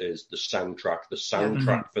 albums, is the soundtrack. The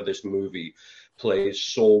soundtrack for this movie plays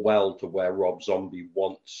so well to where Rob Zombie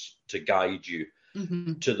wants to guide you,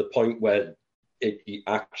 to the point where it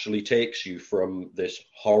actually takes you from this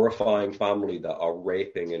horrifying family that are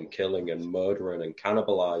raping and killing and murdering and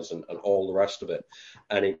cannibalizing and all the rest of it,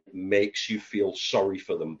 and it makes you feel sorry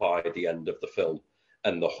for them by the end of the film.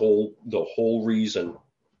 And the whole reason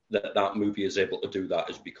that movie is able to do that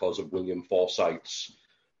is because of William Forsythe's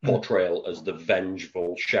portrayal as the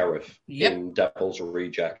vengeful sheriff in Devil's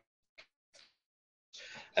Reject.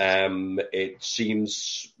 It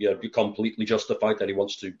seems completely justified that he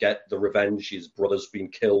wants to get the revenge. His brother's been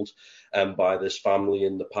killed by this family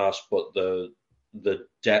in the past, but the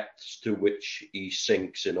depths to which he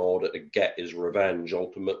sinks in order to get his revenge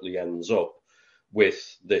ultimately ends up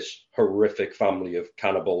with this horrific family of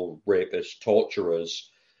cannibal, rapists,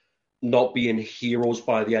 torturers not being heroes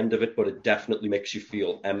by the end of it, but it definitely makes you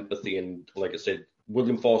feel empathy. And like I said,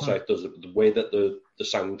 William Forsythe does it. The way that the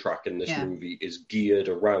soundtrack in this movie is geared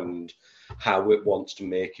around how it wants to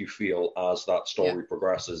make you feel as that story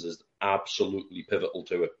progresses is absolutely pivotal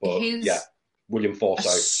to it. But William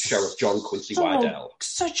Forsythe, Sheriff John Quincy Wydell.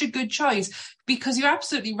 Such a good choice, because you're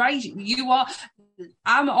absolutely right.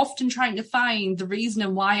 I'm often trying to find the reason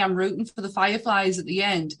and why I'm rooting for the Fireflies at the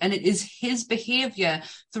end, and it is his behaviour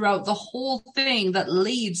throughout the whole thing that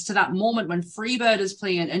leads to that moment when Freebird is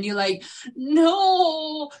playing, and you're like,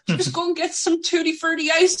 no, just go and get some Tutti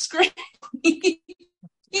Frutti ice cream.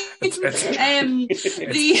 It's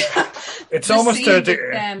almost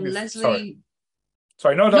Leslie.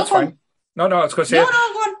 Sorry, no, that's fine. No, I was going to say. No, go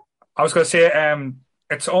on. I was going to say,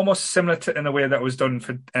 it's almost similar to in the way that was done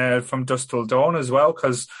for From Dusk Till Dawn as well,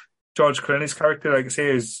 because George Clooney's character, like I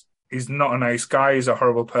say, he's not a nice guy. He's a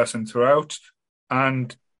horrible person throughout,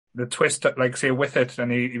 and the twist, like I say, with it,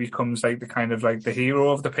 and he becomes like the kind of like the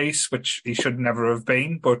hero of the piece, which he should never have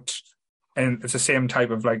been. But and it's the same type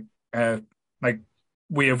of like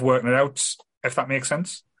way of working it out, if that makes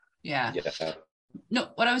sense. Yeah. No,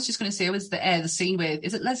 what I was just going to say was the scene with,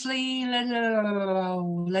 is it Leslie?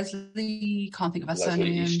 Leslie, can't think of her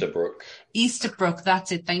surname. Easterbrook,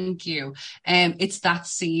 that's it, thank you. It's that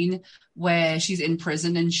scene where she's in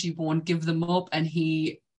prison and she won't give them up, and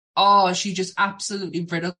she just absolutely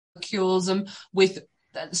ridicules him with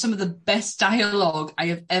some of the best dialogue I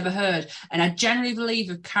have ever heard. And I generally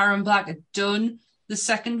believe if Karen Black had done the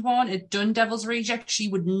second one, had done Devil's Reject, she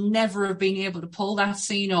would never have been able to pull that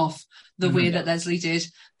scene off the way that Leslie did,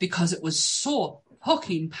 because it was so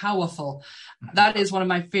fucking powerful. That is one of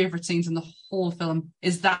my favourite scenes in the whole film,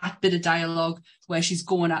 is that bit of dialogue where she's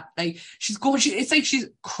going at, it's like she's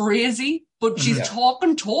crazy, but she's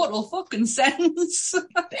talking total fucking sense.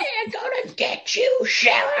 They're gonna get you,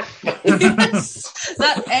 Sheriff. Yes,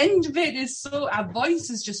 that end bit is our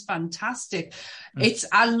voice is just fantastic.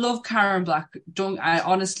 I love Karen Black. I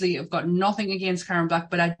honestly have got nothing against Karen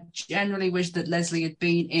Black, but I generally wish that Leslie had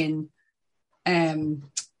been in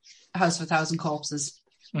House of a Thousand Corpses.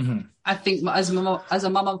 I think as a mama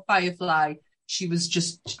Firefly, she was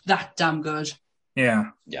just that damn good.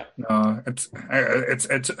 Yeah. No, it's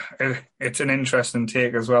an interesting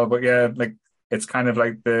take as well. But yeah, like it's kind of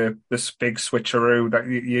like this big switcheroo that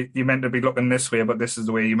you're meant to be looking this way, but this is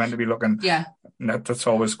the way you're meant to be looking. Yeah. That's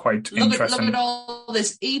always quite interesting. Look at all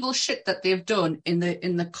this evil shit that they've done in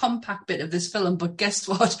the compact bit of this film. But guess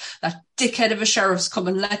what? That dickhead of a sheriff's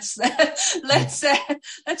coming. Let's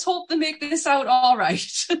hope they make this out all right.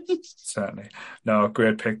 Certainly. No,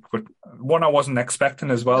 great pick. But one I wasn't expecting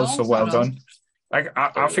as well. No, so well done.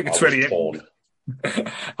 I think it's really.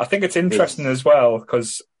 I think it's interesting as well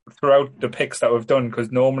because throughout the picks that we've done,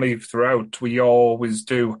 because normally throughout we always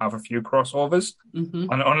do have a few crossovers,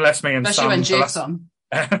 and unless me and especially Sam, when Jake's on.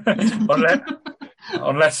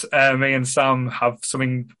 unless me and Sam have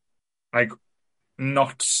something like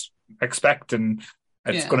not expecting,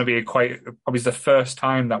 it's going to be probably the first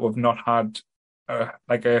time that we've not had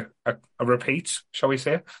like a repeat, shall we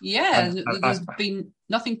say? Yeah, there's been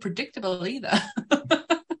nothing predictable either.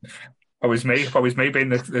 Always me being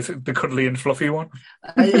the cuddly and fluffy one.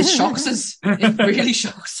 It shocks us. It really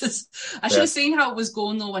shocks us. I should have seen how it was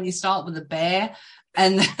going though when you start with a bear.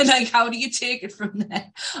 And then, like, how do you take it from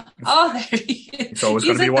there? Oh, there he is. He's always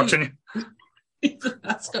going to be watching you. He's the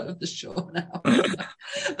mascot of the show now.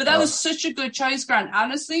 But that was such a good choice, Grant.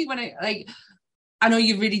 Honestly, I know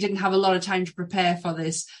you really didn't have a lot of time to prepare for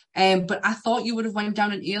this, but I thought you would have went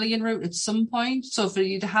down an Alien route at some point. So for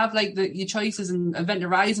you to have like your choices and Event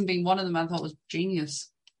Horizon being one of them, I thought was genius.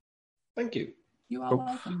 Thank you. You are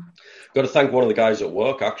welcome. Got to thank one of the guys at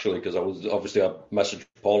work actually, because I messaged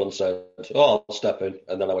Paul and said, "Oh, I'll step in,"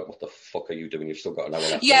 and then I went, "What the fuck are you doing? You've still got an hour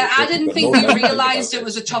left." Yeah, I didn't think you realised it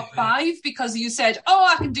was a top 5 because you said, "Oh,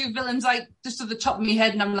 I can do villains like just to the top of my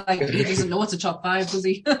head," and I'm like, he doesn't know it's a top 5, does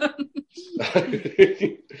he? One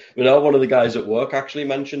of the guys at work actually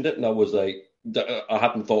mentioned it, and I was like, I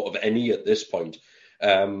hadn't thought of any at this point,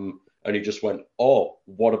 and he just went, "Oh,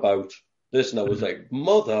 what about this?" And I was like,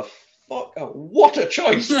 "Motherfucker, what a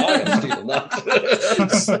choice! I am stealing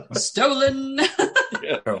that." Stolen.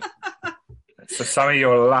 Yeah. Cool. So, Sammy,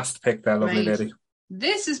 your last pick there, lovely lady.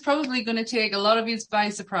 This is probably going to take a lot of you by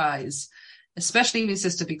surprise, especially my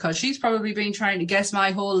sister, because she's probably been trying to guess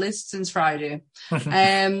my whole list since Friday.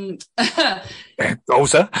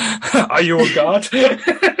 Rosa, are you a god?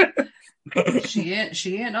 She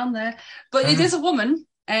ain't on there, but it is a woman.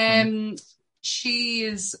 She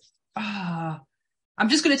is. I'm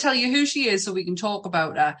just going to tell you who she is so we can talk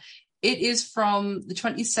about her. It is from the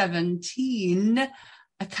 2017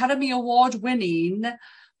 Academy Award winning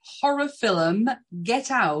horror film Get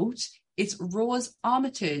Out. It's Rose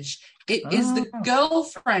Armitage. It is the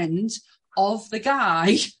girlfriend of the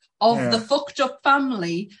guy of the fucked up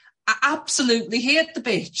family. I absolutely hate the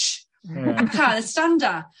bitch. I can't stand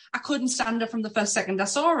her. I couldn't stand her from the first second I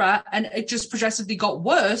saw her, and it just progressively got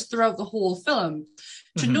worse throughout the whole film.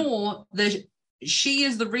 To know that she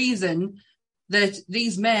is the reason that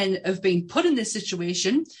these men have been put in this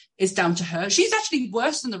situation is down to her. She's actually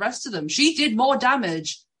worse than the rest of them. She did more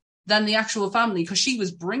damage than the actual family because she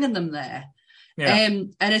was bringing them there.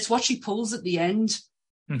 And it's what she pulls at the end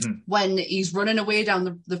when he's running away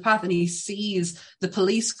down the path and he sees the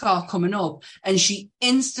police car coming up, and she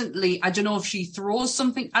instantly, I don't know if she throws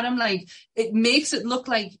something at him, like it makes it look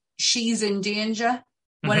like she's in danger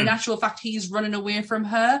when in actual fact he's running away from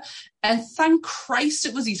her. And thank Christ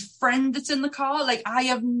it was his friend that's in the car. Like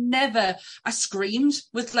I screamed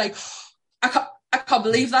with like, I can't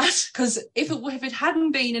believe that, because if it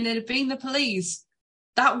hadn't been and it had been the police,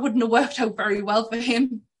 that wouldn't have worked out very well for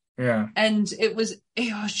him. Yeah. And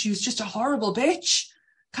she was just a horrible bitch.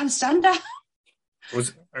 Can't stand her. It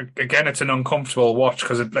was, again, it's an uncomfortable watch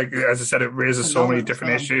because it, like, as I said, it raises so many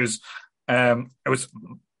different issues.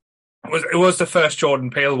 It was the first Jordan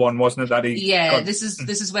Peele one, wasn't it? That he this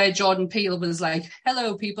is where Jordan Peele was like,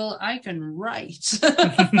 "Hello, people, I can write,"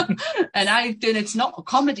 and it's not a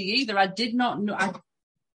comedy either. I did not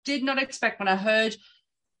expect when I heard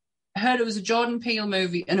it was a Jordan Peele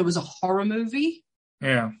movie and it was a horror movie.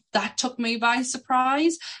 Yeah, that took me by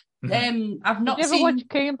surprise. I've not Did you ever watch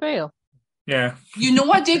Key and Peele? Yeah. You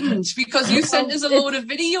know I didn't, because you sent us a load of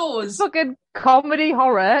videos. Fucking comedy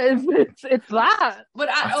horror. It's that. But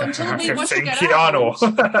until we watched Get Keanu,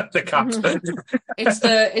 Out, the cat.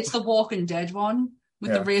 It's the Walking Dead one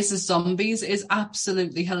with the racist zombies. Is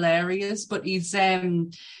absolutely hilarious. But his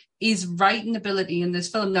writing ability in this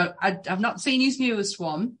film. Now I've not seen his newest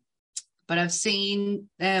one, but I've seen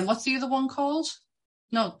what's the other one called?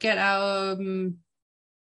 Not Get Out.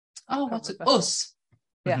 What's it? Us.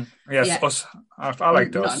 Yeah. Yes, Us. I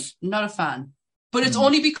liked Us. Not a fan. But it's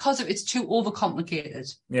only because it's too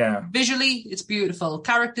overcomplicated. Yeah. Visually, it's beautiful.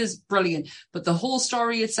 Characters, brilliant. But the whole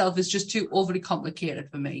story itself is just too overly complicated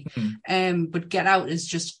for me. But Get Out is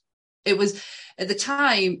just, it was, at the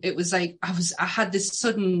time, it was like, I had this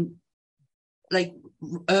sudden, like,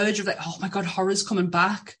 urge of like, oh my God, horror's coming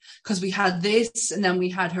back. Because we had this, and then we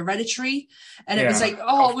had Hereditary. And it was like,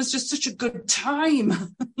 oh, it was just such a good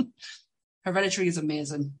time. Hereditary is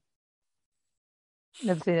amazing.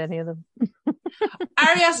 Never seen any of them.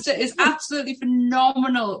 Ari Aster is absolutely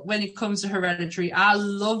phenomenal when it comes to Hereditary. I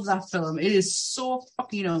love that film. It is so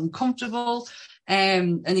fucking uncomfortable,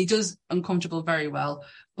 and he does uncomfortable very well.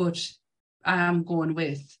 But I am going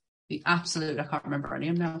with the absolute, I can't remember her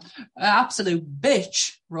name now, absolute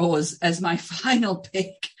bitch Rose as my final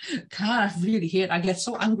pick. God, I really hate it. I get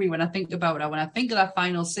so angry when I think about it. When I think of that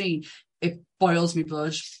final scene, it boils me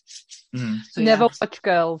blood. So, never watch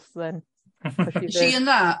Girls then. Is she in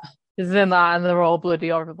that? She's in that, and they're all bloody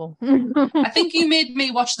horrible. I think you made me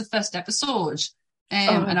watch the first episode,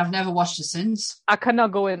 and I've never watched it since. I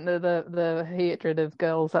cannot go into the hatred of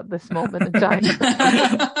Girls at this moment in time.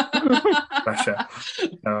 Bless you.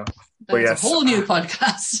 No. That's a whole new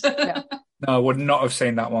podcast. No, I would not have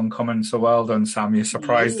seen that one coming. So well done, Sam. You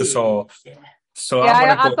surprised us all. So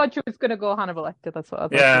I thought you was going to go Hannibal Lecter. That's what I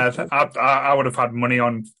thought. Yeah, I would have had money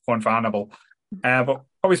on going for Hannibal. But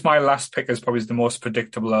probably my last pick is probably the most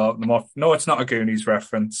predictable. No, it's not a Goonies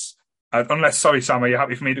reference. Sorry, Sam, are you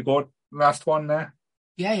happy for me to go last one there?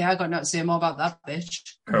 Yeah, I got nothing to say more about that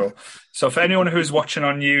bitch. Cool. So for anyone who's watching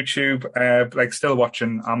on YouTube, still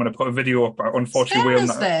watching, I'm going to put a video up. Unfortunately,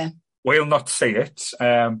 we'll not see it,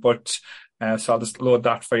 but so I'll just load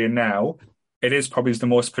that for you now. It is probably the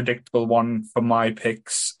most predictable one for my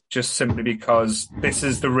picks, just simply because this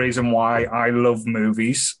is the reason why I love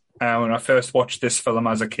movies. When I first watched this film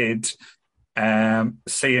as a kid,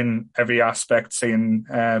 seeing every aspect, seeing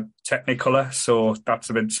Technicolor, so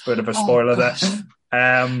that's a bit of a spoiler there.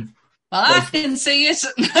 Well, I can see it.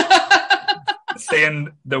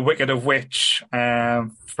 Seeing The Wicked Witch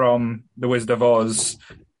from The Wizard of Oz,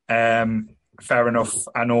 fair enough.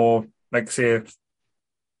 I know, say,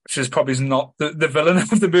 she's probably not the villain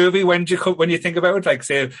of the movie when you think about it. Like,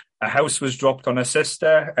 say, a house was dropped on her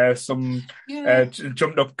sister, some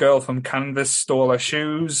jumped up girl from Canvas stole her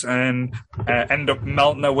shoes and end up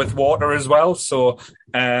melting her with water as well. So,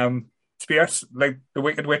 to be honest, like, The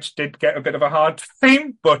Wicked Witch did get a bit of a hard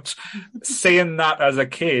time, but seeing that as a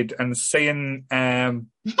kid and seeing that's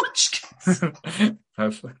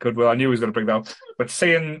goodwill. I knew he was going to bring that up, but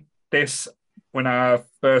seeing this. When I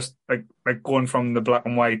first like going from the black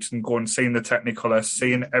and white and seeing the Technicolor,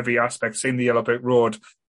 seeing every aspect, seeing the Yellow Brick Road,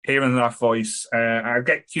 hearing that voice, I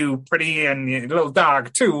get you pretty and a little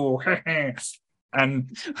dog too,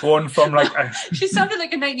 and going from she sounded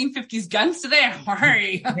like a 1950s gangster there.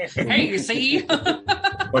 Hey, you see.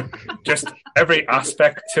 But just every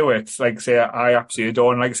aspect to it, I absolutely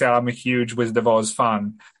adore, and I'm a huge Wizard of Oz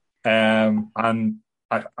fan, and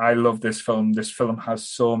I love this film. This film has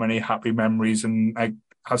so many happy memories and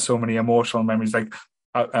has so many emotional memories.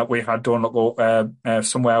 We had Don't Look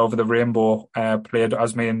Somewhere Over the Rainbow played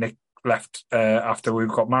as me and Nick left after we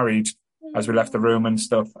got married, as we left the room and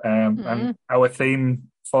stuff. And our theme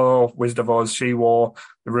for Wizard of Oz, she wore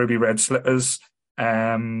the ruby red slippers.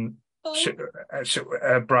 Bridesmaid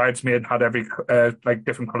had every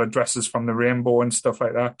different coloured dresses from the rainbow and stuff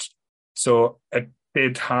like that. So it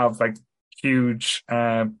did have huge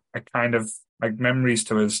kind of memories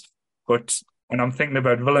to us. But when I'm thinking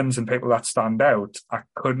about villains and people that stand out, I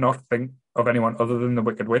could not think of anyone other than the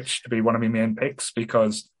Wicked Witch to be one of my main picks,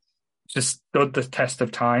 because it just stood the test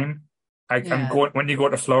of time. When you go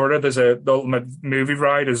to Florida, there's the ultimate movie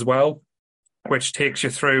ride as well, which takes you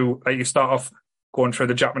through, you start off going through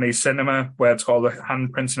the Japanese cinema where it's got the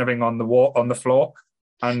handprints and everything on the floor,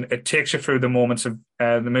 and it takes you through the moments of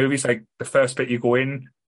the movies. Like the first bit you go in,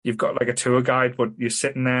 you've got a tour guide, but you're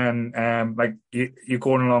sitting there and you're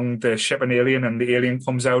going along the ship and alien, and the alien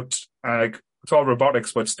comes out. It's all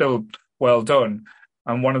robotics, but still well done.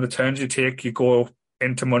 And one of the turns you take, you go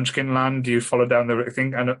into Munchkin Land, you follow down the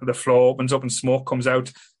thing, and the floor opens up and smoke comes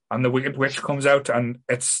out, and the Wicked Witch comes out, and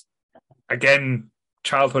it's again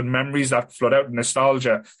childhood memories that flood out,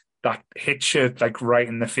 nostalgia that hits you right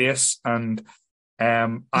in the face, and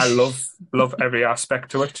I love every aspect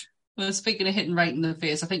to it. Well, speaking of hitting right in the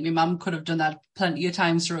face, I think my mum could have done that plenty of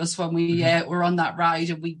times for us when we were on that ride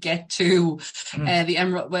and we get to the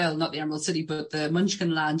Emerald, well, not the Emerald City, but the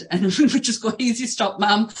Munchkin Land, and we would just go, easy stop,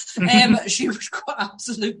 ma'am. She would go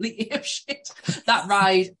absolutely apeshit. That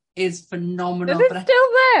ride, is phenomenal. Is it but still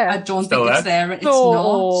there? I don't Still think it's there. It's So not.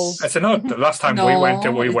 old. It's not. The last time we No, went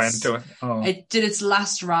to it. It did its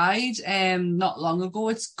last ride not long ago.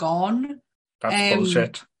 It's gone. That's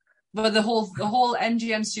bullshit. But the whole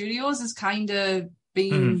MGM Studios is kind of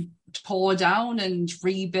being tore down and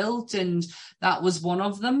rebuilt, and that was one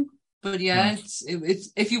of them. But yeah, it's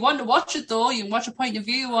if you want to watch it though, you can watch a point of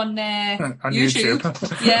view on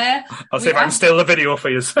YouTube. Yeah, I'll see if I can steal the video for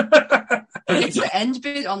you. It's the end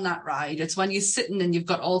bit on that ride. It's when you're sitting and you've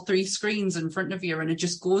got all three screens in front of you, and it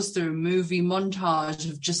just goes through a movie montage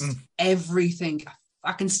of just everything.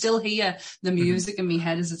 I can still hear the music in my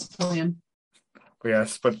head as it's playing.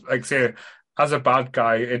 Yes, but like I say, as a bad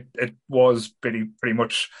guy, it was pretty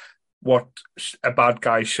much what a bad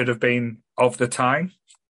guy should have been of the time.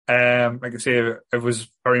 Like I say, it was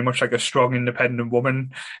very much like a strong, independent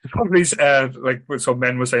woman. Probably, like some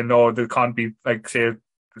men were saying, no, there can't be, like, say,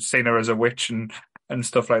 seen her as a witch and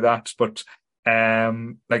stuff like that. But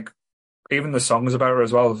like even the songs about her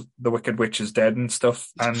as well, "The Wicked Witch is Dead" and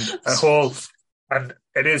stuff, and and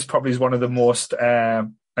it is probably one of the most,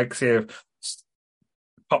 like say,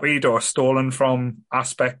 copied or stolen from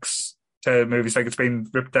aspects to movies. Like it's been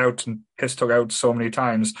ripped out and piss took out so many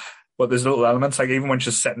times. But there's little elements, like even when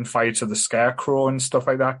she's setting fire to the Scarecrow and stuff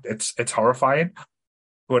like that, it's horrifying.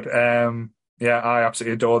 But yeah, I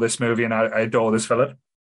absolutely adore this movie, and I adore this villain.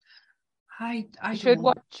 I should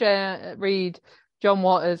read John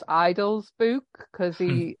Waters' Idols book, because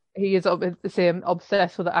he is the same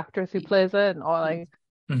obsessed with the actress who plays it, and all like,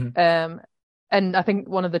 and I think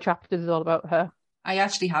one of the chapters is all about her. I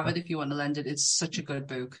actually have it if you want to lend it. It's such a good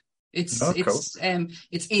book. It's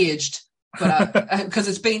aged. But because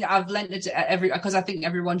I've lent it to because I think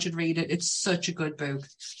everyone should read it. It's such a good book.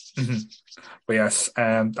 But yes,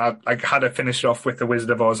 I had to finish it off with The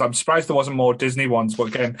Wizard of Oz. I'm surprised there wasn't more Disney ones, but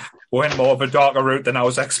again, we went more of a darker route than I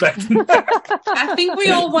was expecting. I think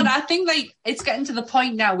we all want. I think like it's getting to the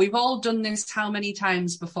point now. We've all done this how many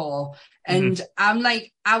times before, and I'm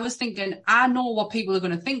like, I was thinking, I know what people are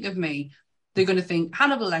going to think of me. They're going to think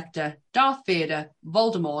Hannibal Lecter, Darth Vader,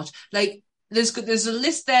 Voldemort. Like there's a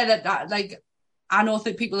list there that like I know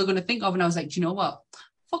that people are going to think of, and I was like, do you know what?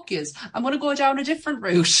 Fuck yous. I'm going to go down a different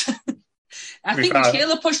route. I think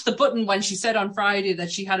Michaela pushed the button when she said on Friday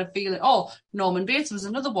that she had a feeling. Oh, Norman Bates was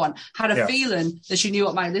another one. Had a feeling that she knew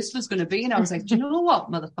what my list was going to be, and I was like, do you know what,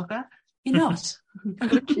 motherfucker? You're not. I'm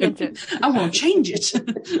going to change it. I won't change it.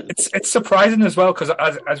 It's surprising as well, because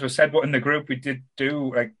as we said, in the group we did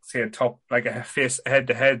do like say a face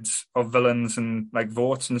head-to-heads of villains and like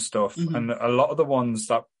votes and stuff, and a lot of the ones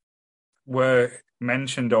that were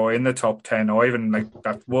mentioned or in the top 10 or even like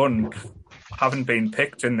that one haven't been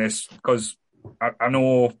picked in this, because I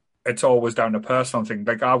know it's always down to personal thing.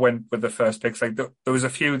 Like I went with the first picks. Like there was a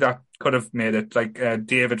few that could have made it. Like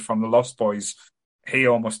David from the Lost Boys, he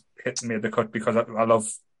almost made the cut because I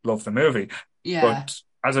love the movie. Yeah. But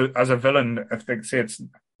as a villain, I think it's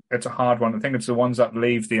a hard one. I think it's the ones that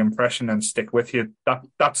leave the impression and stick with you.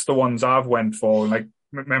 That's the ones I've went for. Like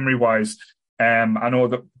memory wise, I know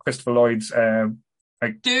that Christopher Lloyd's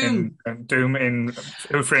like Doom in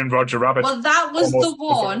Who Framed Roger Rabbit. Well, that was the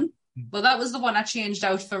one. Well, that was the one I changed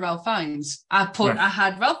out for Ralph Fiennes. I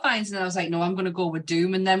had Ralph Fiennes, and I was like, no, I'm going to go with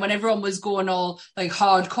Doom. And then when everyone was going all like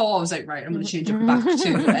hardcore, I was like, right, I'm going to change it back to.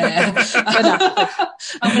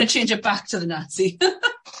 I'm going to change it back to the Nazi.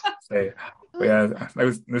 Yeah,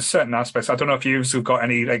 there's certain aspects. I don't know if you've got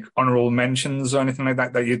any like honorable mentions or anything like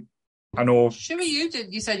that you. I know. Sure, you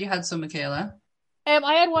did. You said you had some, Michaela.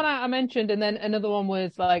 I had one I mentioned, and then another one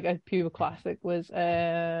was like a pure classic. Was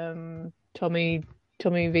Tommy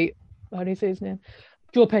V. How do you say his name?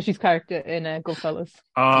 Joe Pesci's character in Goodfellas.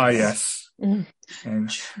 Ah, yes. Am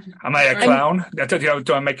I a clown?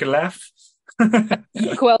 Do I make you laugh?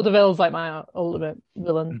 Cruella de Vil's like my ultimate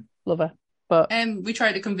villain lover. But we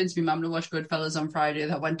tried to convince my mum to watch Goodfellas on Friday.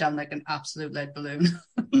 That went down like an absolute lead balloon.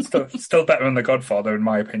 still better than The Godfather, in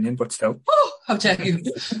my opinion, but still. Oh, how dare you!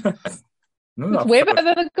 It's way better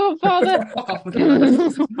than The Godfather. Fuck off,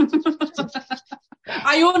 Michaela.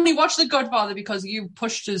 I only watched The Godfather because you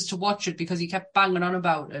pushed us to watch it because you kept banging on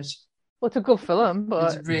about it. Well, it's a good film,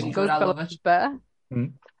 but it's really good. I love it. Better.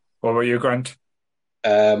 What about you, Grant?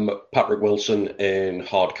 Patrick Wilson in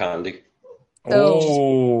Hard Candy.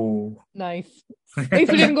 Oh, nice. At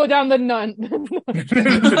least we didn't go down the nun.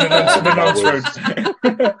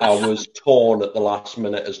 I was torn at the last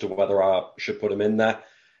minute as to whether I should put him in there.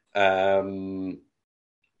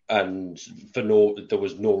 and there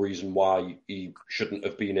was no reason why he shouldn't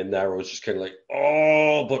have been in there. I was just kind of like,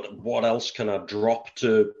 but what else can I drop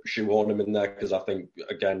to shoehorn him in there? Because I think,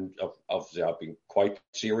 again, obviously I've been quite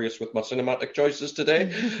serious with my cinematic choices today.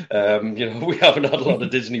 We haven't had a lot of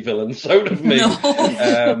Disney villains out of me.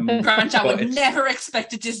 No, Grant, I would never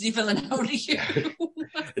expect a Disney villain out of you.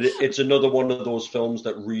 It's another one of those films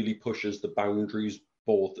that really pushes the boundaries,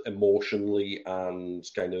 both emotionally and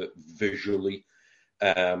kind of visually.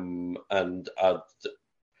 And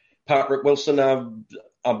Patrick Wilson,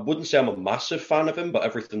 I wouldn't say I'm a massive fan of him, but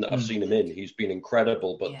everything that I've seen him in, he's been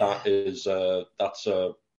incredible. But that's a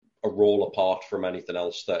role apart from anything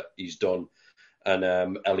else that he's done.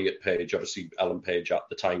 And Elliot Page, obviously Ellen Page at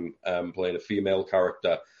the time, playing a female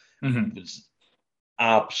character, was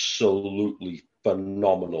absolutely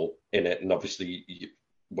phenomenal in it. And obviously,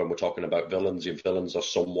 when we're talking about villains, your villains are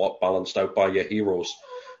somewhat balanced out by your heroes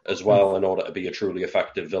as well. In order to be a truly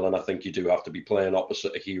effective villain, I think you do have to be playing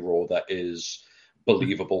opposite a hero that is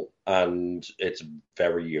believable, and it's a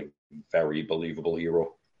very, very believable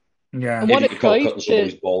hero. Yeah, and what you a could call choice cutting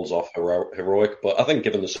somebody's balls off heroic, but I think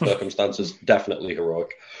given the circumstances, definitely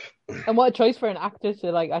heroic. And what a choice for an actor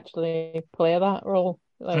to actually play that role.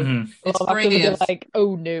 It's brave. Like,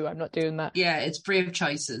 oh no, I'm not doing that. Yeah, it's brave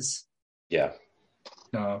choices. Yeah.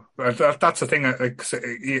 No, that's the thing.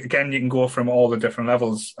 Again, you can go from all the different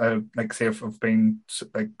levels. Say, of being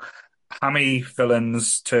hammy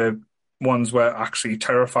villains to ones where actually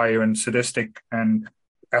terrify you and sadistic. And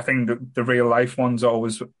I think the real life ones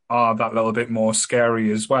always are that little bit more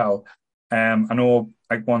scary as well. I know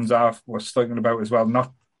ones I was thinking about as well.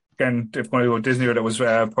 Not again, if going to go Disney, but it was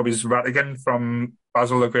probably Ratigan from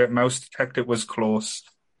Basil the Great Mouse Detective was close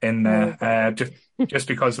in there, just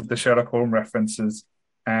because of the Sherlock Holmes references.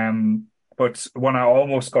 But one I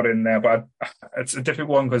almost got in there, but it's a difficult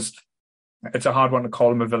one because it's a hard one to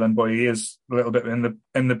call him a villain, but he is a little bit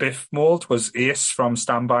in the Biff mold. Was Ace from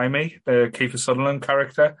Stand By Me, the Kiefer Sutherland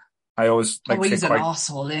character. I always he's an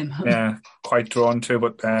arsehole, him. Yeah, quite drawn to,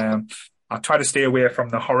 but I try to stay away from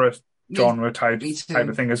the horror genre type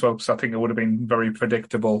of thing as well, because I think it would have been very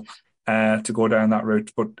predictable to go down that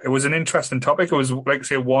route. But it was an interesting topic. It was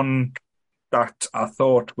one that I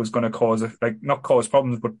thought was going to cause not cause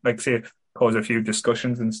problems, but cause a few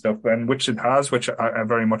discussions and stuff, and which it has, which I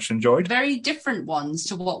very much enjoyed. Very different ones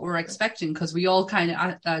to what we're expecting, because we all kind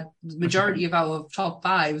of, the majority of our top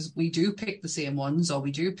fives, we do pick the same ones or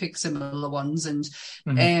we do pick similar ones, and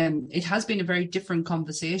it has been a very different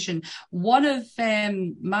conversation. One of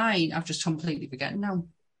mine, I've just completely forgotten now.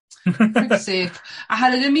 For Christ's sake, I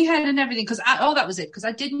had it in my head and everything, because that was it, because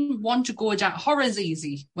I didn't want to go down. Horror's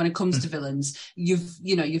easy when it comes to villains.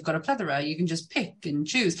 You've got a plethora, you can just pick and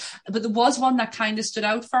choose. But there was one that kind of stood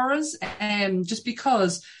out for us, just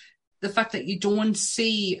because the fact that you don't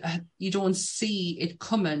see it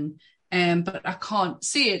coming. But I can't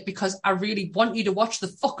see it because I really want you to watch the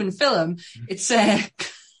fucking film. It's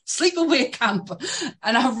Sleepaway Camp,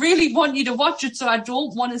 and I really want you to watch it, so I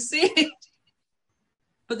don't want to see it.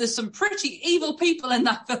 But there's some pretty evil people in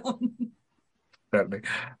that film. Certainly.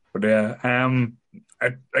 But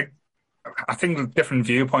I think different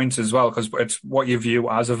viewpoints as well, because it's what you view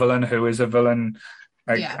as a villain, who is a villain.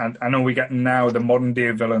 And I know we get now the modern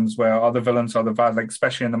day villains where other villains are the bad,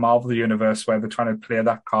 especially in the Marvel universe where they're trying to play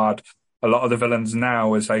that card. A lot of the villains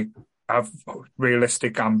now is have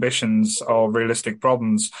realistic ambitions or realistic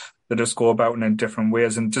problems. They just go about in different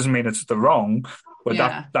ways, and it doesn't mean it's the wrong. But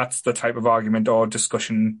that's the type of argument or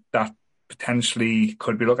discussion that potentially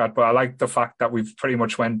could be looked at. But I like the fact that we've pretty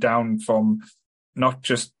much went down from not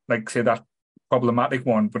just say that problematic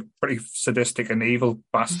one, but pretty sadistic and evil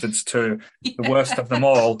bastards to the worst of them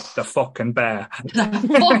all, the fucking bear.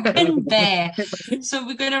 The fucking bear. So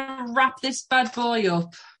we're going to wrap this bad boy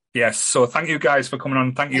up. Yes. So thank you guys for coming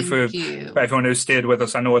on. Thank you for everyone who stayed with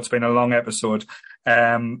us. I know it's been a long episode.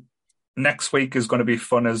 Next week is going to be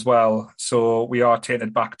fun as well. So we are taking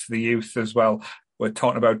it back to the youth as well. We're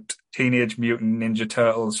talking about Teenage Mutant Ninja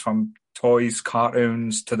Turtles, from toys,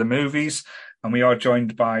 cartoons to the movies. And we are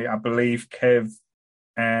joined by, I believe, Kev.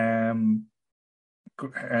 Graham.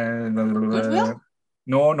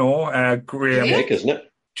 Jake, isn't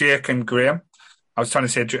it? Jake and Graham. I was trying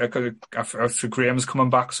to say Graham's coming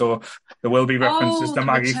back, so there will be references to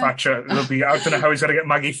Maggie Thatcher. I don't know how he's going to get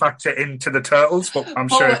Maggie Thatcher into the Turtles, but I'm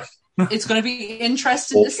sure. It's going to be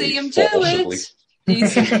interesting to see him do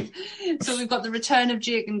it. So we've got the return of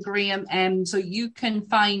Jake and Graham. So you can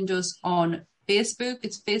find us on Facebook.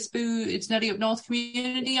 It's Nerdy Up North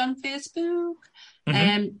Community on Facebook.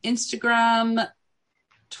 Instagram,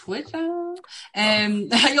 Twitter.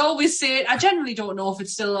 I always say it. I generally don't know if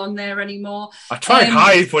it's still on there anymore. I tried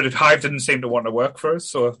Hive, but Hive didn't seem to want to work for us,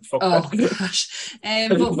 so fuck that. Gosh.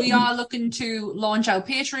 But we are looking to launch our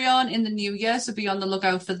Patreon in the new year, so be on the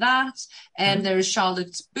lookout for that. There is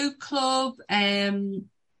Charlotte's Book Club, and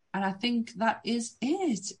I think that is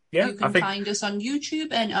it. Yeah, you can find us on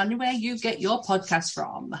YouTube and anywhere you get your podcast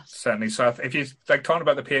from. Certainly. So if you like talking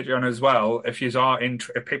about the Patreon as well, if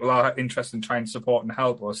people are interested in trying to support and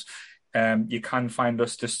help us, you can find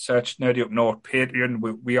us. Just search Nerdy Up North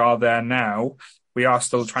Patreon. We are there now. We are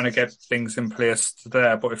still trying to get things in place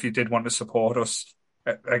there. But if you did want to support us,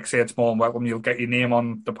 like I say, it's more than welcome. You'll get your name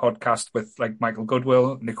on the podcast with like Michael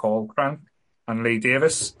Goodwill, Nicole Grant, and Lee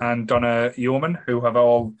Davis and Donna Yeoman, who have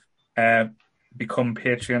all become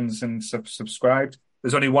Patreons and subscribed.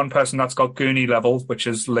 There's only one person that's got Goonie level, which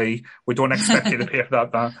is Lee. We don't expect you to pay for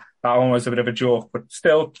that. That one was a bit of a joke, but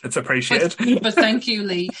still, it's appreciated. But thank you,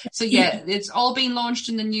 Lee. So yeah, it's all been launched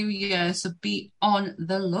in the new year, so be on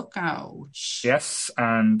the lookout. Yes,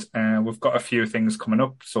 and we've got a few things coming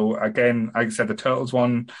up. So again, like I said, the Turtles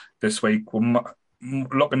one this week. We're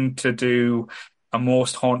looking to do a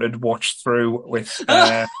most haunted watch through with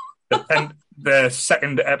the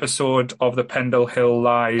second episode of the Pendle Hill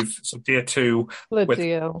Live, so day 2. So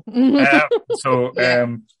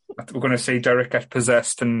we're going to see Derek get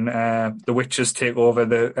possessed and the witches take over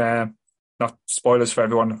the. Not spoilers for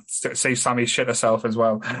everyone. See Sammy shit herself as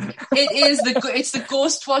well. It's the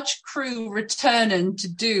Ghostwatch crew returning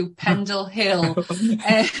to do Pendle Hill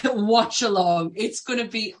watch along. It's going to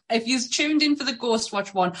be, if you tuned in for the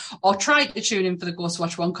Ghostwatch one or tried to tune in for the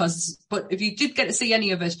Ghostwatch one, but if you did get to see any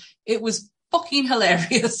of it, it was fucking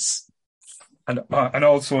hilarious. And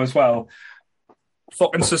also as well,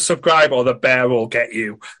 fucking subscribe or the bear will get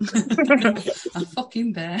you. A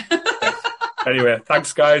fucking bear. Anyway,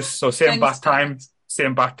 thanks guys. So same bat time,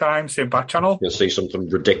 same bat channel. You'll see something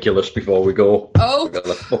ridiculous before we go. Oh, Look at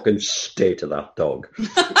the fucking state of that dog.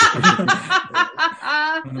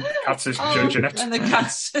 Cats is judging it. And the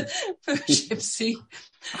cats for Gypsy.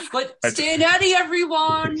 But stay nerdy,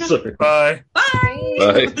 everyone. Sorry. Bye. Bye.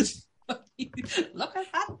 Bye. Look at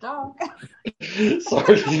that dog.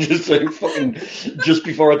 Sorry, just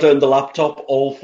before I turned the laptop, all